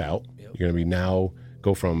filtered out. Yep. You're going to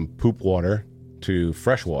go from poop water to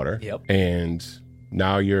fresh water. Yep. And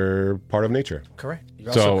now you're part of nature. Correct. You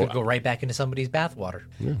also could go right back into somebody's bath water.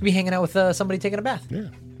 Yeah. You'd be hanging out with somebody taking a bath. Yeah.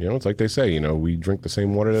 It's like they say, we drink the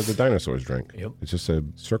same water that the dinosaurs drank. Yep. It's just a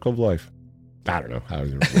circle of life. I don't know. How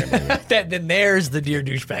is it? Then there's the Dear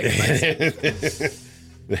Douchebag.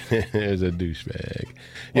 There's a douchebag. Well,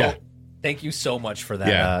 yeah. Thank you so much for that.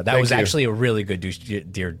 Yeah, that was actually a really good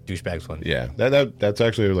Dear Douchebags one. Yeah, that's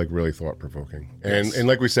actually like really thought provoking. Yes. And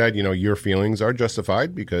like we said, your feelings are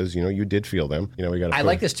justified because you did feel them. We got. I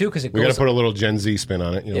like this too because we got to put a little Gen Z spin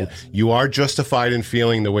on it. Yes. You are justified in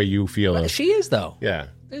feeling the way you feel. Well, she is though. Yeah.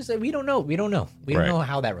 We don't know. We don't know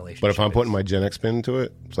how that relationship. But if I'm is. putting my Gen X spin to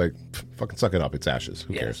it, it's like fucking suck it up. It's ashes.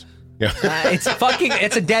 Who cares? Yeah. It's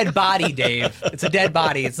a dead body, Dave. It's a dead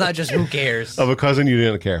body. It's not just who cares. Of a cousin you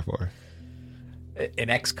didn't care for.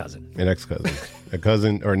 An ex-cousin. An ex-cousin. A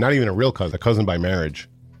cousin, or not even a real cousin, a cousin by marriage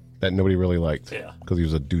that nobody really liked. Yeah. Because he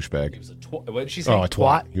was a douchebag. He was a twat. What did she say? Oh, a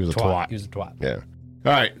twat. He was a twat. He was a twat. Yeah.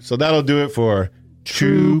 All right. So that'll do it for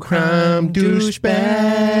True Crime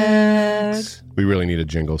Douchebags. We really need a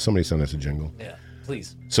jingle. Somebody send us a jingle. Yeah.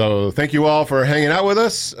 Please. So thank you all for hanging out with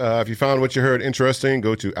us. If you found what you heard interesting,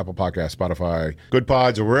 go to Apple Podcasts, Spotify, Good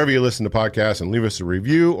Pods, or wherever you listen to podcasts and leave us a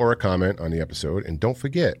review or a comment on the episode. And don't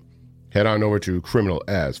forget, head on over to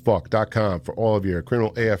criminalasfuck.com for all of your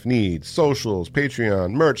Criminal AF needs, socials,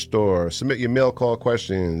 Patreon, merch store, submit your mail call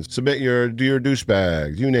questions, submit your Dear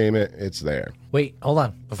Douchebags, you name it, it's there. Wait, hold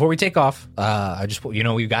on. Before we take off, I just,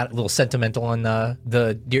 we got a little sentimental on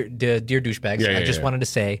the Dear Douchebags. I just wanted to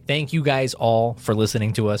say thank you guys all for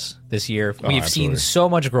listening to us this year. We've seen so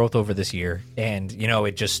much growth over this year, and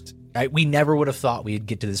it just... we never would have thought we'd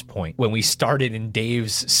get to this point when we started in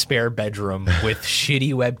Dave's spare bedroom with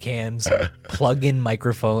shitty webcams, plug-in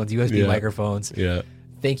microphones, USB microphones. Yeah.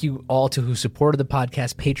 Thank you all to who supported the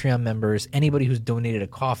podcast, Patreon members, anybody who's donated a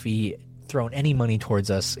coffee, thrown any money towards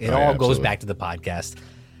us. It all goes back to the podcast.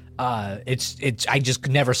 I just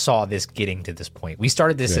never saw this getting to this point. We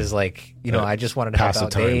started this as like, I just wanted to help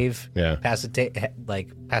out Dave, pass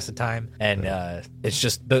the time, and it's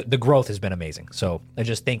just the growth has been amazing. So I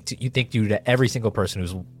just thank you to every single person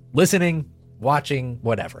who's listening, watching,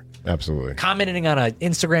 whatever. Absolutely. Commenting on an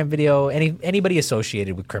Instagram video, anybody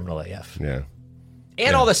associated with Criminal AF. Yeah.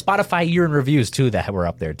 And all the Spotify year-end reviews, too, that were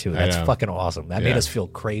up there, too. That's fucking awesome. That made us feel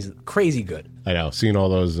crazy good. I know. Seeing all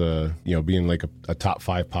those, being like a top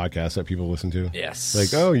 5 podcast that people listen to. Yes.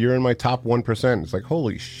 Like, oh, you're in my top 1%. It's like,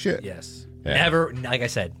 holy shit. Yes. Yeah. Never, like I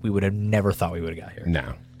said, we would have never thought we would have got here.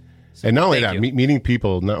 No. So, and not only that, meeting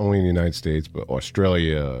people not only in the United States, but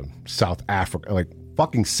Australia, South Africa, like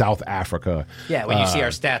fucking South Africa. Yeah, when you see our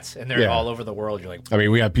stats and they're all over the world, you're like... I mean,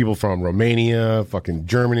 we have people from Romania, fucking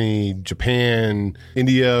Germany, Japan,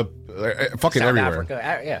 India, fucking South everywhere.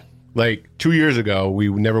 Africa, yeah. Like 2 years ago, we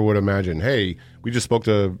never would imagine, hey, we just had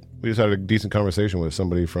a decent conversation with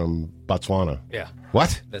somebody from Botswana. Yeah.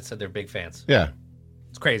 What? That said they're big fans. Yeah.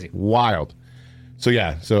 It's crazy. Wild. So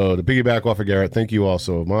to piggyback off of Garrett, thank you all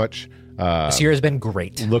so much. This year has been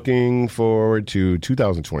great. Looking forward to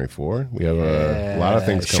 2024. We have a lot of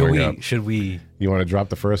things coming up. Should we? You want to drop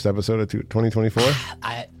the first episode of 2024?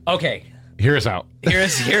 Okay. Hear us out. Hear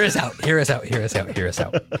us out. Hear us out. Hear us out. Hear us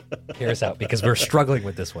out. Hear us out because we're struggling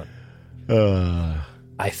with this one.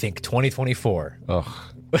 I think 2024.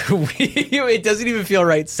 It doesn't even feel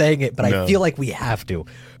right saying it, but I feel like we have to.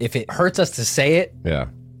 If it hurts us to say it,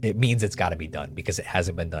 it means it's got to be done because it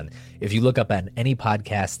hasn't been done. If you look up on any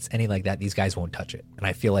podcasts, any like that, these guys won't touch it. And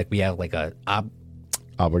I feel like we have like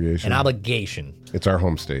Obligation. An obligation. It's our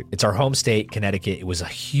home state. It's our home state, Connecticut. It was a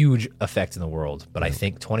huge effect in the world, but I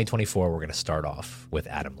think 2024 we're going to start off with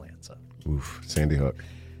Adam Lanza. Oof, Sandy Hook.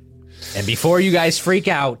 And before you guys freak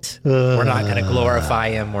out, we're not going to glorify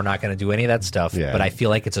him. We're not going to do any of that stuff. Yeah. But I feel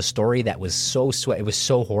like it's a story that was so it was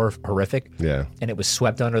so horrific. Yeah. And it was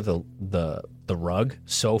swept under the rug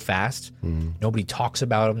so fast. Nobody talks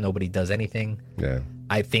about him. Nobody does anything. Yeah.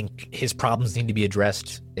 I think his problems need to be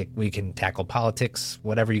addressed. We can tackle politics,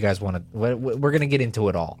 whatever you guys want to. We're going to get into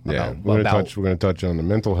it all. Yeah, we're going to touch on the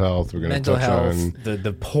mental health. We're going to touch on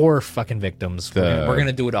the poor fucking victims. We're going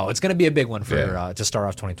to do it all. It's going to be a big one for to start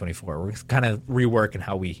off 2024. We're kind of reworking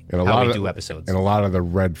how we do episodes and a lot of the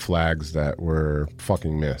red flags that were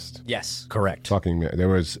fucking missed. Yes, correct. There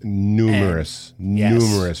was numerous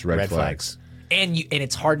red flags. And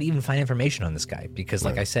it's hard to even find information on this guy because,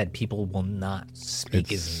 like I said, people will not speak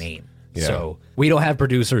his name. Yeah. So we don't have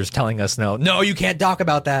producers telling us, no, you can't talk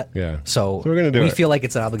about that. Yeah. So we're gonna do it. We feel like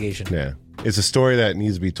it's an obligation. Yeah. It's a story that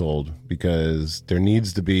needs to be told because there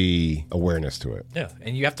needs to be awareness to it. Yeah.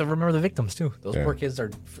 And you have to remember the victims, too. Those poor kids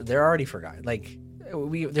they're already forgotten. Like,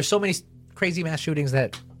 there's so many crazy mass shootings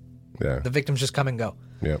that the victims just come and go.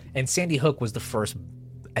 Yeah. And Sandy Hook was the first,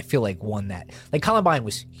 I feel like, one that, like, Columbine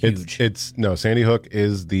was huge. Sandy Hook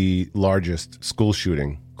is the largest school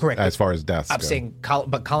shooting. Correct. As far as deaths I'm go. saying,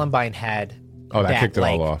 but Columbine had. That kicked it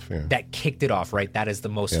all off. Yeah. That kicked it off, right? That is the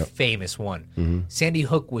most famous one. Mm-hmm. Sandy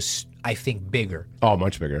Hook was, I think, bigger. Oh,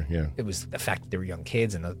 much bigger. Yeah. It was the fact that they were young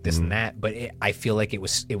kids and this and that, but I feel like it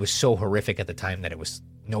was so horrific at the time that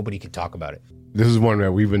nobody could talk about it. This is one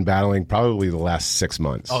that we've been battling probably the last 6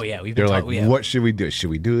 months. Oh yeah, they're like, what should we do? Should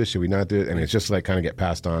we do this? Should we not do it? And it's just like kind of get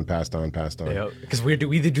passed on. Because we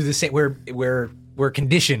either do the same. We're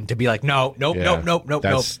conditioned to be like, nope.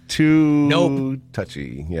 That's too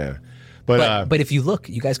touchy. Yeah. But if you look,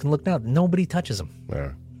 you guys can look now. Nobody touches them.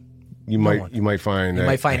 Yeah. You might find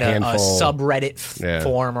a subreddit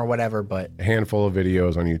form or whatever, but a handful of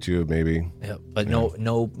videos on YouTube maybe. Yeah, but no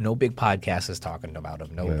big podcast is talking about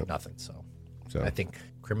them. Nothing. So I think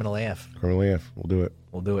Criminal AF. Criminal AF.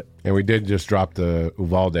 We'll do it. And we did just drop the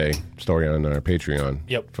Uvalde story on our Patreon.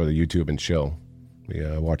 Yep. For the YouTube and chill. We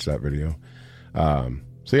watched that video. So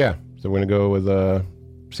we're gonna go with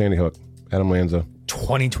Sandy Hook, Adam Lanza.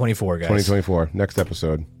 2024, guys. 2024. Next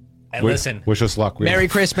episode. And listen, wish us luck. Merry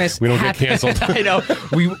Christmas. We don't get canceled. I know.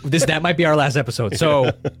 That might be our last episode.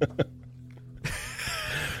 So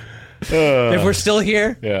if we're still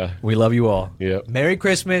here, we love you all. Yep. Merry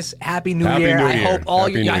Christmas. Happy New Year. I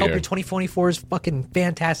hope your 2024 is fucking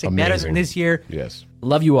fantastic. Amazing. Better than this year. Yes.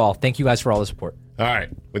 Love you all. Thank you guys for all the support. All right.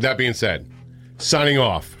 With that being said, signing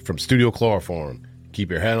off from Studio Chloroform.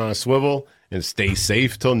 Keep your head on a swivel and stay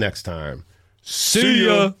safe till next time. See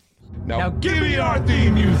ya. Now give me our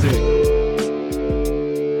theme music.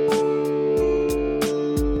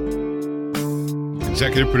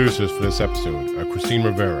 Executive producers for this episode are Christine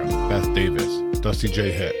Rivera, Beth Davis, Dusty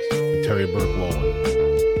J. Hicks, and Terry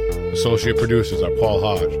Burke-Lowen. Associate producers are Paul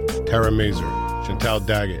Hodge, Tara Mazer, Chantal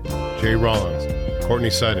Daggett, Jay Rollins,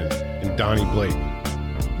 Courtney Sutton, and Donnie Blake.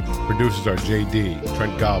 Producers are J.D.,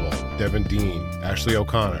 Trent Gobble, Devin Dean, Ashley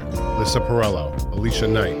O'Connor, Lissa Perello, Alicia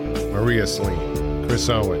Knight, Maria Sleen, Chris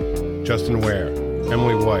Owen, Justin Ware,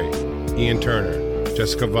 Emily White, Ian Turner,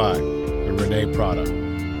 Jessica Vide, and Renee Prada.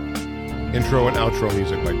 Intro and outro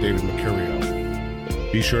music by David Mercurio.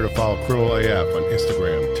 Be sure to follow Criminal AF on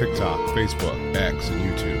Instagram, TikTok, Facebook, X, and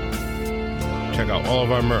YouTube. Check out all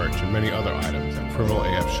of our merch and many other items at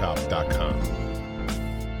criminalafshop.com.